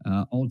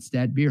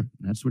 Altstat Beer.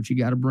 That's what you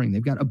got to bring.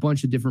 They've got a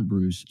bunch of different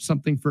brews,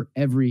 something for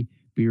every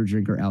beer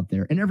drinker out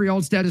there. And every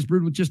Altstat is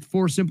brewed with just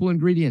 4 simple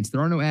ingredients. There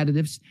are no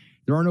additives.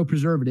 There are no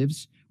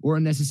preservatives or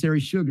unnecessary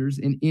sugars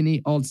in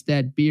any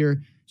Altstat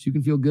beer, so you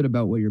can feel good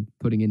about what you're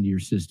putting into your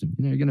system.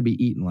 You're going to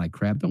be eating like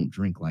crap. Don't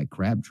drink like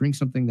crap. Drink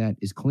something that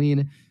is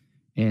clean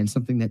and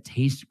something that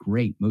tastes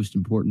great, most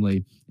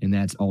importantly, and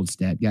that's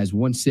Altstat. Guys,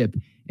 one sip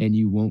and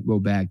you won't go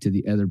back to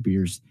the other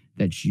beers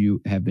that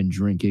you have been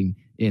drinking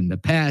in the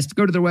past.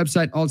 Go to their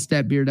website,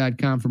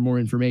 altstatbeer.com, for more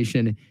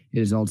information. It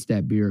is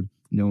Altstat beer.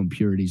 No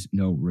impurities,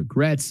 no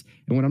regrets.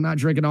 And when I'm not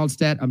drinking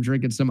Altstat, I'm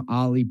drinking some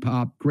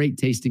Olipop, great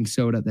tasting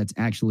soda that's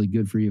actually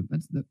good for you.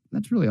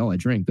 That's really all I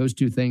drink. Those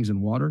two things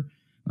and water.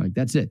 Like,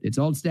 that's it. It's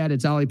Altstat,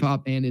 it's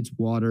Olipop, and it's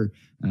water.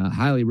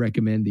 Highly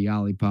recommend the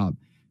Olipop.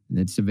 And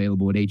it's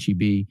available at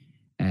H-E-B,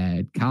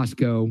 at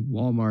Costco,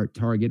 Walmart,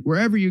 Target,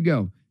 wherever you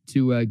go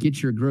to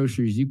get your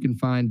groceries. You can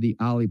find the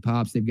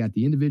Olipops. They've got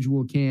the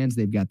individual cans.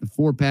 They've got the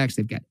 4-packs.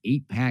 They've got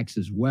 8-packs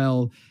as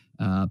well.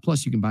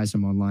 Plus, you can buy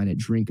some online at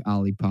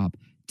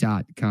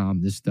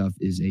drinkolipop.com. This stuff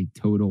is a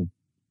total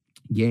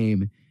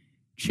game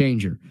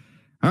changer.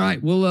 All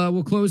right,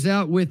 we'll close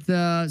out with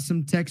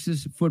some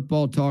Texas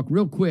football talk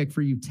real quick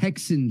for you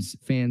Texans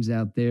fans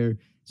out there.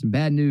 Some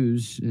bad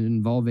news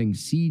involving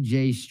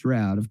C.J.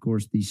 Stroud, of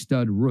course, the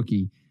stud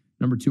rookie,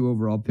 number 2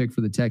 overall pick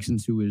for the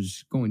Texans, who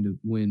is going to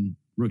win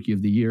Rookie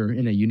of the Year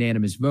in a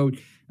unanimous vote.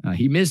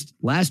 He missed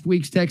last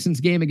week's Texans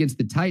game against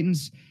the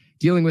Titans,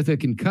 dealing with a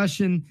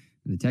concussion.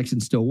 The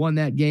Texans still won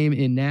that game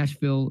in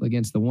Nashville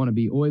against the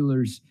wannabe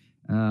Oilers.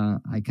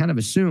 I kind of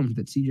assumed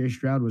that C.J.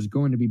 Stroud was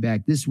going to be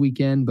back this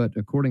weekend, but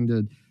according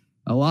to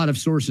a lot of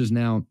sources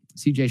now,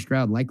 C.J.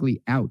 Stroud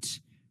likely out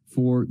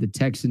for the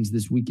Texans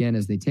this weekend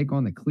as they take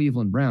on the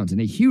Cleveland Browns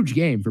in a huge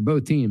game for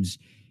both teams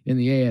in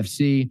the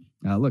AFC.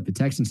 Look, the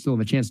Texans still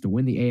have a chance to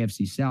win the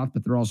AFC South,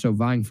 but they're also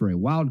vying for a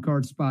wild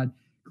card spot.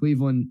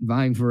 Cleveland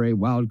vying for a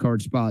wild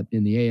card spot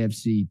in the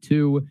AFC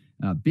too.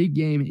 Big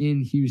game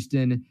in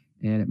Houston,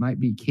 and it might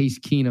be Case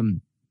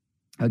Keenum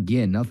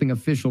again. Nothing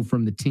official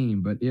from the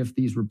team, but if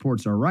these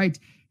reports are right,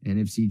 and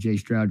if C.J.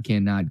 Stroud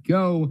cannot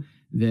go,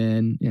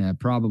 then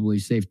probably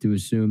safe to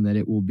assume that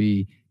it will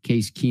be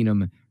Case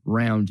Keenum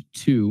round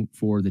 2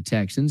 for the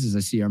Texans. As I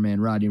see our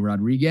man Rodney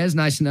Rodriguez,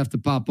 nice enough to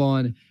pop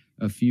on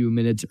a few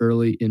minutes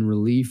early in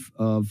relief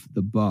of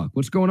the Buck.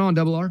 What's going on,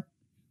 Double R?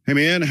 Hey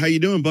man, how you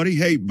doing, buddy?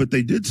 Hey, but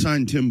they did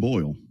sign Tim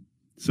Boyle,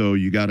 so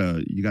you got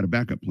a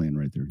backup plan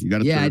right there. You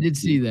got I did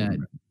see that.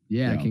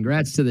 Yeah,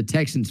 congrats to the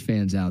Texans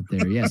fans out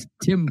there. Yes,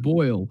 Tim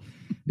Boyle,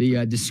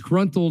 the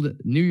disgruntled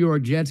New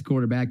York Jets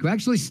quarterback, who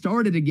actually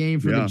started a game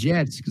for the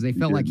Jets because they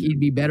felt like he'd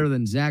be better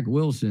than Zach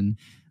Wilson.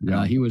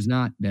 He was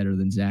not better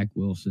than Zach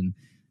Wilson.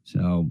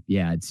 So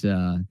it's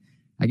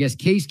I guess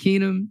Case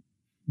Keenum,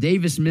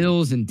 Davis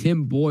Mills, and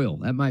Tim Boyle.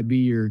 That might be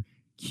your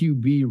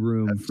QB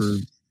room for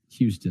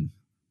Houston.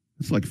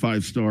 It's like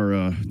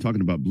 5-star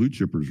talking about blue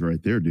chippers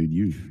right there, dude.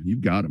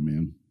 You've got him,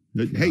 man.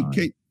 Hey,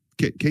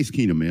 Case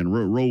Keenum, man,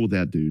 roll with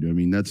that dude. I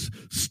mean, that's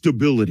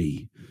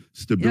stability.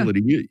 Yeah.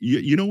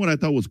 You know what I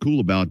thought was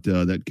cool about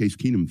that Case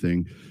Keenum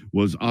thing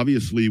was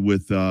obviously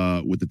with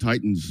the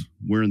Titans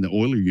wearing the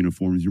Oiler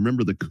uniforms. You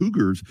remember the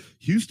Cougars?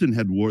 Houston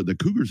had wore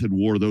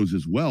those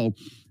as well,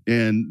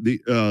 and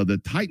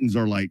the Titans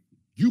are like,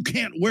 you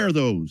can't wear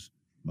those.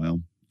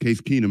 Well,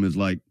 Case Keenum is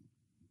like,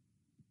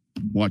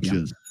 watch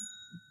this.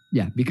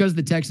 Yeah, because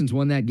the Texans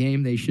won that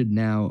game, they should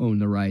now own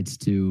the rights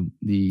to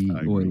the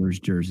Oilers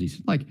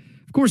jerseys. Like,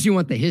 of course, you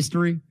want the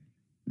history,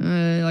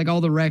 like all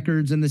the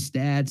records and the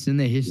stats and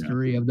the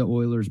history of the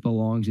Oilers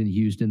belongs in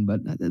Houston.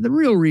 But the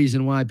real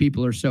reason why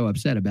people are so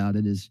upset about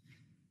it is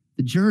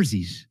the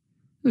jerseys.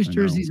 Those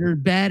jerseys are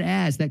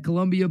badass. That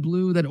Columbia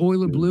blue, that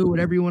Oiler blue,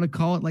 whatever you want to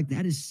call it, like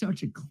that is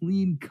such a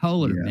clean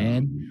color,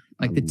 man.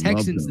 Like the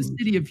Texans, the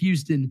city of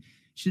Houston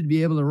should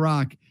be able to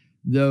rock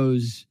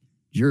those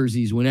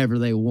jerseys whenever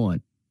they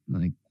want.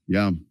 Like,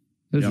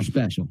 those are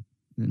special.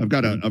 I've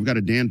got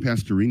a Dan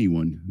Pastorini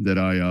one that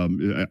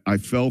I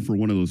fell for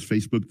one of those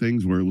Facebook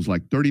things where it was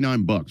like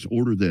 $39.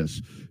 Order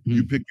this.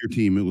 You pick your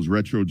team. It was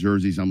retro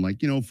jerseys. I'm like,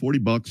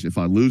 $40. If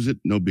I lose it,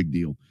 no big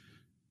deal.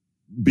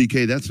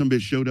 BK, that some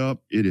bitch showed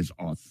up. It is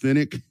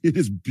authentic. It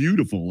is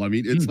beautiful. I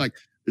mean, it's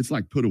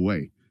like put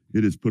away.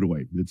 It is put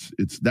away.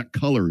 It's that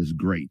color is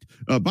great.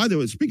 By the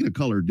way, speaking of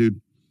color, dude,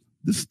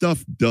 this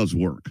stuff does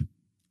work.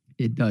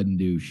 It doesn't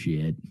do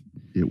shit.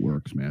 It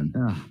works, man.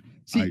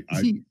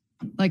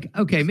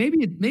 Okay,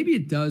 maybe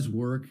it does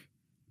work.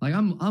 Like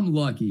I'm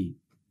lucky.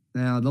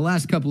 Now the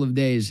last couple of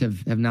days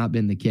have not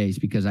been the case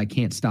because I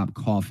can't stop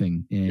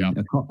coughing, and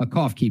a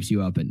cough keeps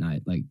you up at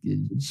night. Like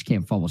you just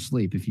can't fall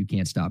asleep if you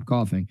can't stop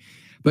coughing.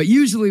 But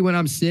usually when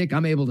I'm sick,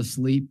 I'm able to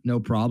sleep, no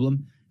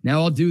problem.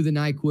 Now I'll do the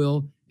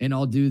NyQuil and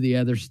I'll do the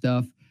other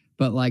stuff.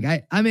 But like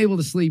I'm able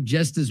to sleep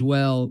just as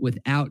well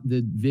without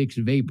the Vicks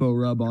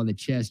Vapo Rub on the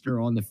chest or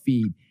on the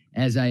feet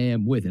as I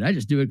am with it. I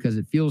just do it because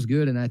it feels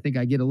good, and I think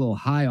I get a little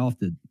high off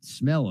the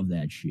smell of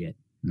that shit.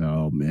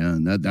 Oh,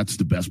 man, that's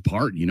the best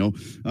part,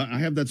 I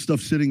have that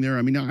stuff sitting there.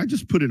 I mean, I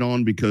just put it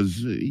on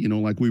because,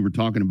 like we were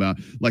talking about,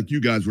 like you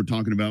guys were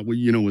talking about,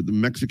 with the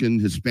Mexican,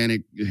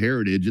 Hispanic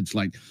heritage, it's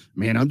like,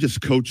 man, I'm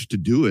just coached to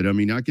do it. I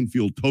mean, I can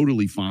feel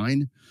totally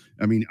fine.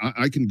 I mean,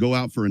 I can go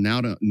out for a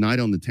night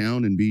on the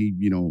town and be,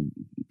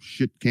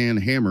 shit can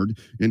hammered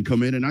and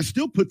come in, and I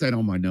still put that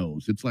on my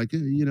nose. It's like,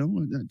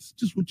 that's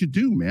just what you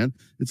do, man.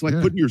 It's like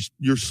putting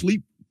your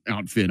sleep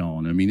outfit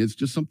on. I mean, it's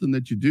just something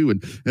that you do.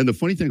 And the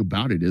funny thing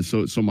about it is,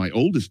 so my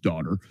oldest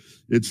daughter,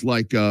 it's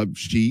like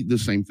she the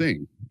same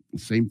thing.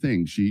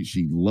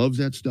 She loves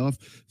that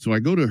stuff. So I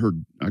go to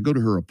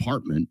her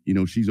apartment.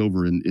 She's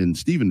over in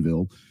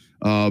Stephenville.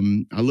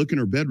 I look in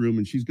her bedroom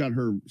and she's got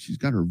her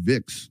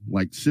Vicks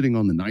like sitting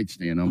on the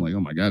nightstand. I'm like, oh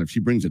my God, if she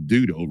brings a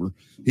dude over,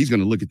 he's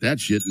gonna look at that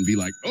shit and be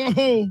like,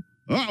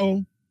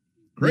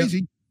 crazy.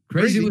 Yep.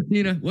 Crazy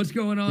Latina. What's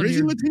going on Crazy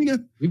here? Latina.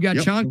 We've got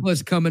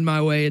chanclas coming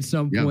my way at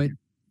some point.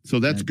 So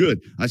that's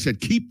good. I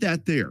said, keep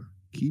that there.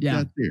 Keep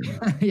that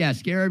there. Yeah,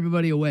 scare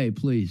everybody away,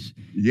 please.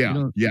 Yeah.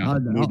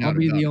 I'll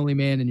be the only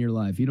man in your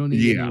life. You don't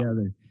need any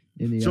other.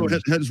 So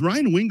has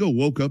Ryan Wingo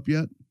woke up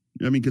yet?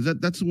 I mean, because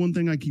that's the one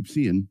thing I keep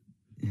seeing.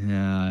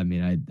 Yeah, I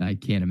mean, I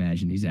can't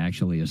imagine he's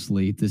actually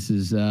asleep. This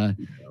is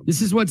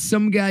what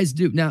some guys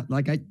do. Now,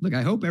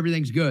 I hope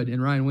everything's good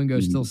and Ryan Wingo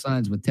still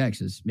signs with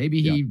Texas.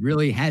 Maybe he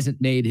really hasn't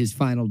made his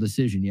final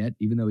decision yet,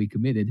 even though he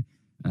committed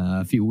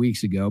a few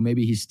weeks ago.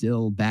 Maybe he's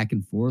still back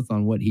and forth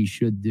on what he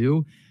should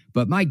do.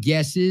 But my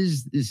guess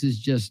is this is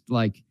just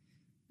like,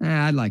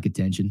 I'd like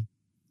attention.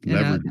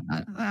 I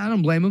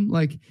don't blame him.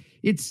 Like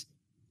it's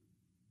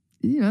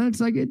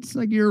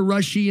like you're a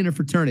rushie in a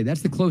fraternity.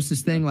 That's the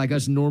closest thing like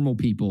us normal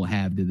people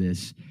have to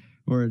this.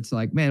 Or it's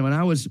like, man, when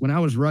I was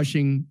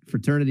rushing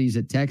fraternities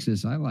at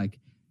Texas, I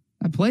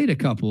played a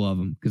couple of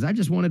them because I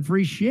just wanted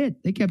free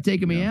shit. They kept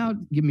taking me out,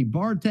 giving me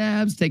bar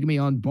tabs, taking me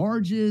on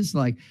barges,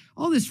 like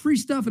all this free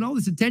stuff and all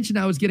this attention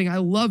I was getting. I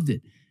loved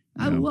it.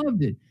 I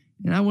loved it.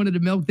 And I wanted to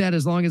milk that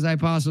as long as I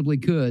possibly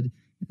could.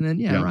 And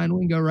then, Ryan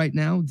Wingo right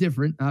now,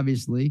 different,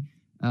 obviously,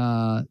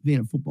 being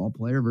a football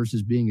player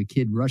versus being a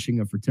kid rushing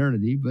a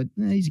fraternity. But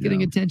he's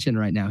getting attention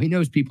right now. He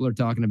knows people are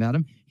talking about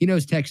him. He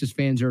knows Texas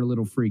fans are a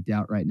little freaked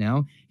out right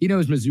now. He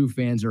knows Mizzou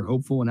fans are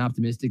hopeful and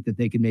optimistic that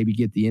they can maybe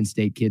get the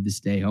in-state kid to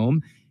stay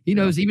home. He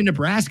knows even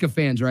Nebraska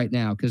fans right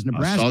now, because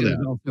Nebraska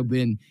has also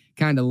been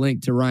kind of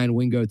linked to Ryan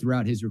Wingo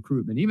throughout his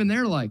recruitment. Even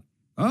they're like,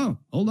 oh,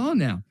 hold on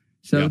now.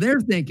 So they're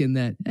thinking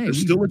that, hey,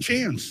 there's still a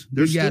chance.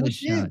 There's still a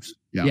chance.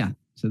 Yeah.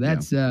 So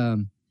that's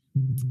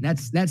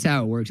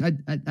how it works.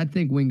 I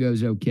think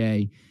Wingo's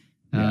okay.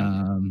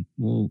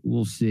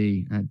 We'll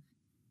see. I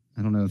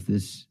don't know if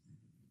this.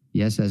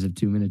 Yes, as of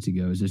 2 minutes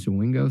ago, is this a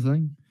Wingo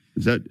thing?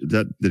 Is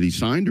that he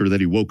signed or that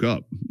he woke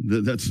up?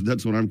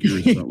 That's what I'm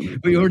curious about.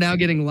 We are now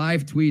getting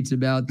live tweets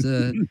about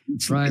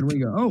Ryan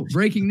Wingo. Oh,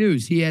 breaking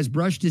news. He has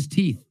brushed his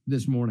teeth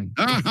this morning.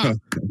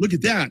 Look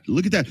at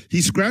that.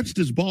 He scratched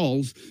his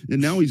balls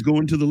and now he's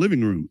going to the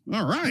living room.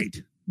 All right.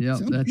 Yeah,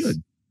 that's good.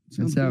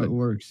 That's how it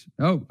works.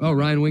 Oh,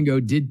 Ryan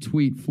Wingo did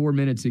tweet 4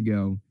 minutes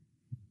ago.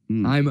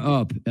 I'm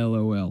up,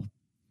 LOL.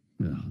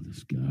 Oh,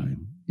 this guy.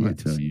 I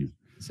tell you.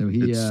 So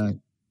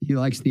he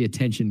likes the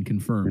attention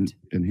confirmed.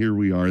 And here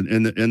we are.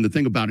 And the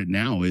thing about it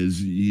now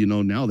is,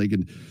 now they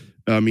can,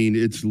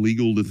 it's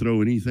legal to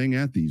throw anything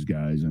at these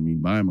guys. I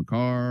mean, buy them a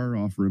car,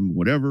 offer them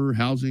whatever,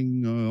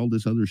 housing, all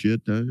this other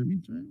shit.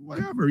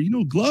 Whatever,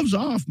 gloves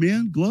off,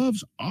 man.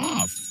 Gloves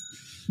off.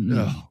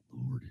 Oh,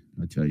 Lord.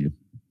 I tell you.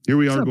 Here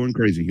we are going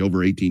crazy over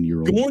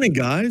 18-year-olds. Good morning,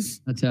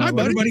 guys. That's how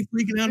everybody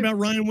freaking out about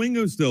Ryan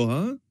Wingo still,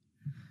 huh?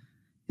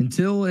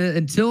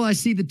 Until I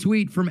see the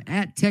tweet from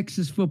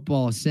 @Texas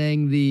Football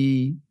saying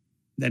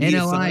that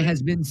NLI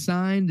has been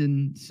signed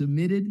and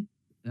submitted,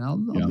 I'll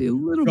be a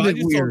little bit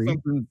weary.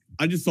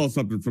 I just saw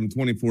something from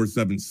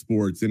 24/7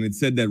 Sports, and it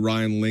said that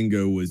Ryan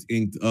Wingo was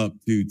inked up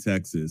to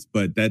Texas,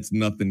 but that's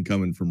nothing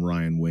coming from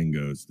Ryan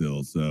Wingo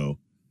still. So,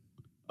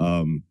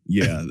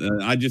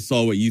 I just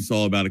saw what you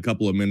saw about a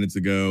couple of minutes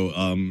ago.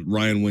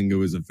 Ryan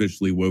Wingo is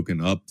officially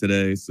woken up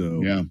today.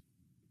 So,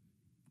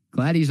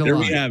 glad he's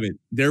alive.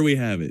 There we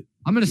have it.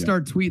 I'm going to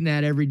start tweeting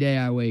that every day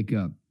I wake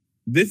up.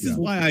 This is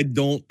why I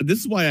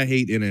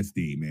hate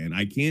NSD, man.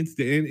 I can't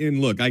stand, and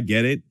look, I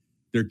get it.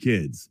 They're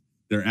kids.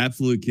 They're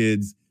absolute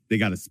kids. They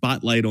got a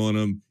spotlight on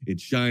them.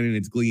 It's shining.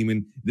 It's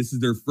gleaming. This is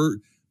their first,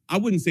 I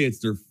wouldn't say it's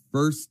their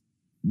first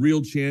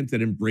real chance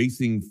at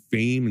embracing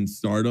fame and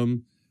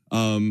stardom.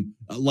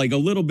 Like a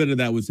little bit of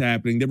that was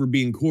happening. They were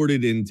being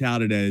courted and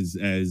touted as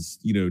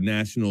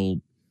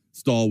national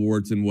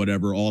stalwarts and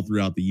whatever all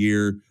throughout the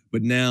year.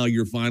 But now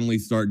you're finally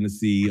starting to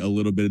see a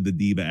little bit of the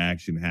diva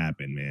action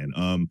happen,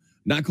 man.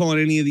 Not calling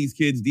any of these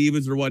kids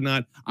divas or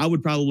whatnot. I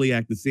would probably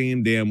act the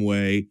same damn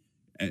way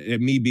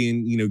at me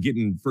being,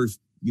 getting first,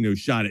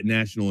 shot at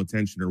national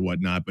attention or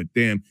whatnot. But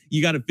damn,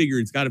 you got to figure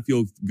it's got to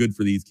feel good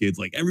for these kids.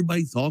 Like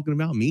everybody's talking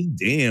about me.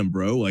 Damn,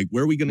 bro. Like,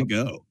 where are we going to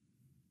go?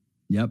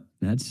 Yep.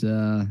 That's,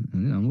 no,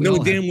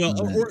 damn well.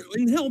 Or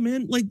in hell,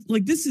 man,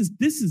 like this is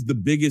the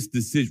biggest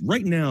decision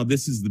right now.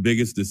 This is the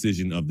biggest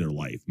decision of their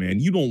life, man.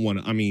 You don't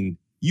want to,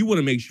 you want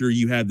to make sure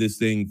you have this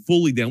thing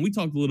fully down. We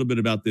talked a little bit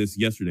about this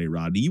yesterday,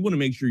 Rodney. You want to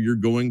make sure you're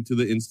going to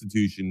the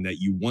institution that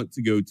you want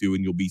to go to,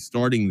 and you'll be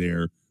starting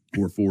there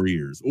for 4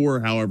 years or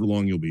however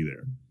long you'll be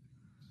there.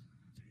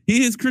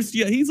 He is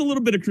Cristiano. He's a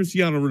little bit of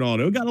Cristiano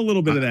Ronaldo. Got a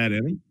little bit of that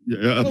in him.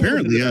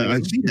 Apparently, I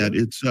see that.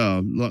 It's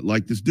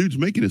like this dude's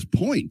making his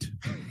point.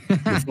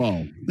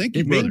 Thank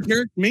you,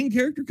 brother. Main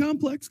character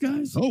complex,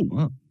 guys.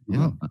 Oh,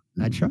 Well,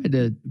 I tried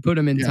to put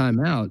him in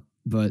timeout,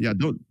 but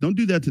don't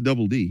do that to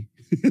Double D.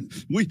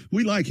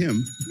 we like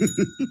him.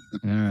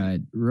 all right.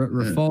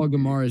 Rafal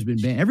Gamar has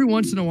been banned. Every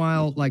once in a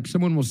while, like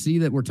someone will see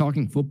that we're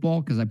talking football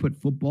because I put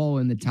football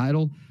in the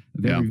title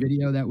of every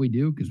video that we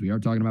do because we are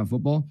talking about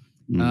football.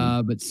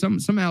 But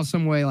somehow,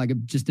 some way, like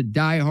just a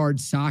diehard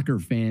soccer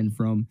fan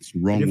from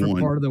a different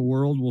part of the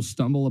world will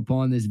stumble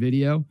upon this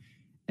video,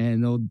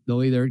 and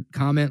they'll either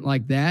comment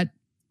like that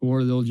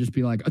or they'll just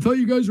be like, "I thought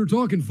you guys were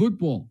talking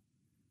football."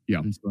 Yeah,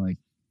 and it's like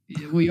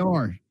we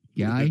are,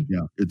 guy.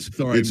 Yeah, it's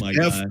my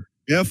guy.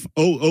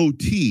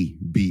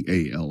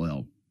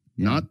 FOOTBALL,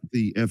 not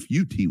the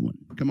FUT one.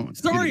 Come on.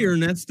 Sorry,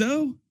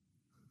 Ernesto.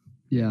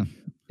 Yeah.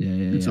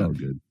 It's all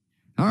good.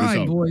 All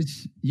right,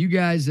 boys. You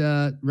guys,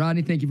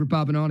 Rodney, thank you for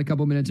popping on a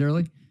couple minutes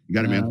early. You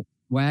got it, man.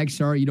 Wag,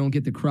 sorry you don't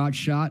get the crotch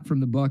shot from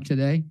the Buck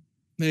today.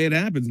 Hey, it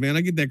happens, man.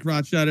 I get that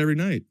crotch shot every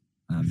night.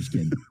 I'm just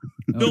kidding.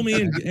 Fill me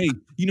in. Hey,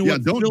 you know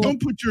what?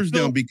 Don't put yours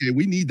down, BK.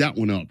 We need that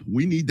one up.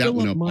 We need that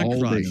one up my all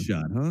crotch day.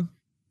 shot, huh?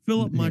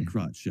 Fill up my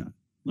crotch shot.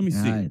 Let me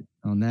see. All right.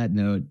 On that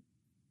note,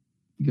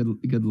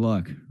 good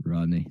luck,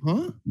 Rodney.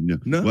 Huh?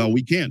 No. Well,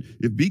 we can't.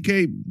 If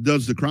BK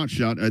does the crotch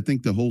shot, I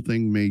think the whole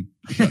thing may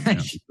shut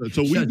down.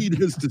 So we need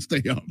his to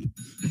stay up.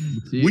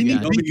 We need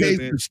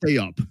BK to stay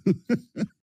up.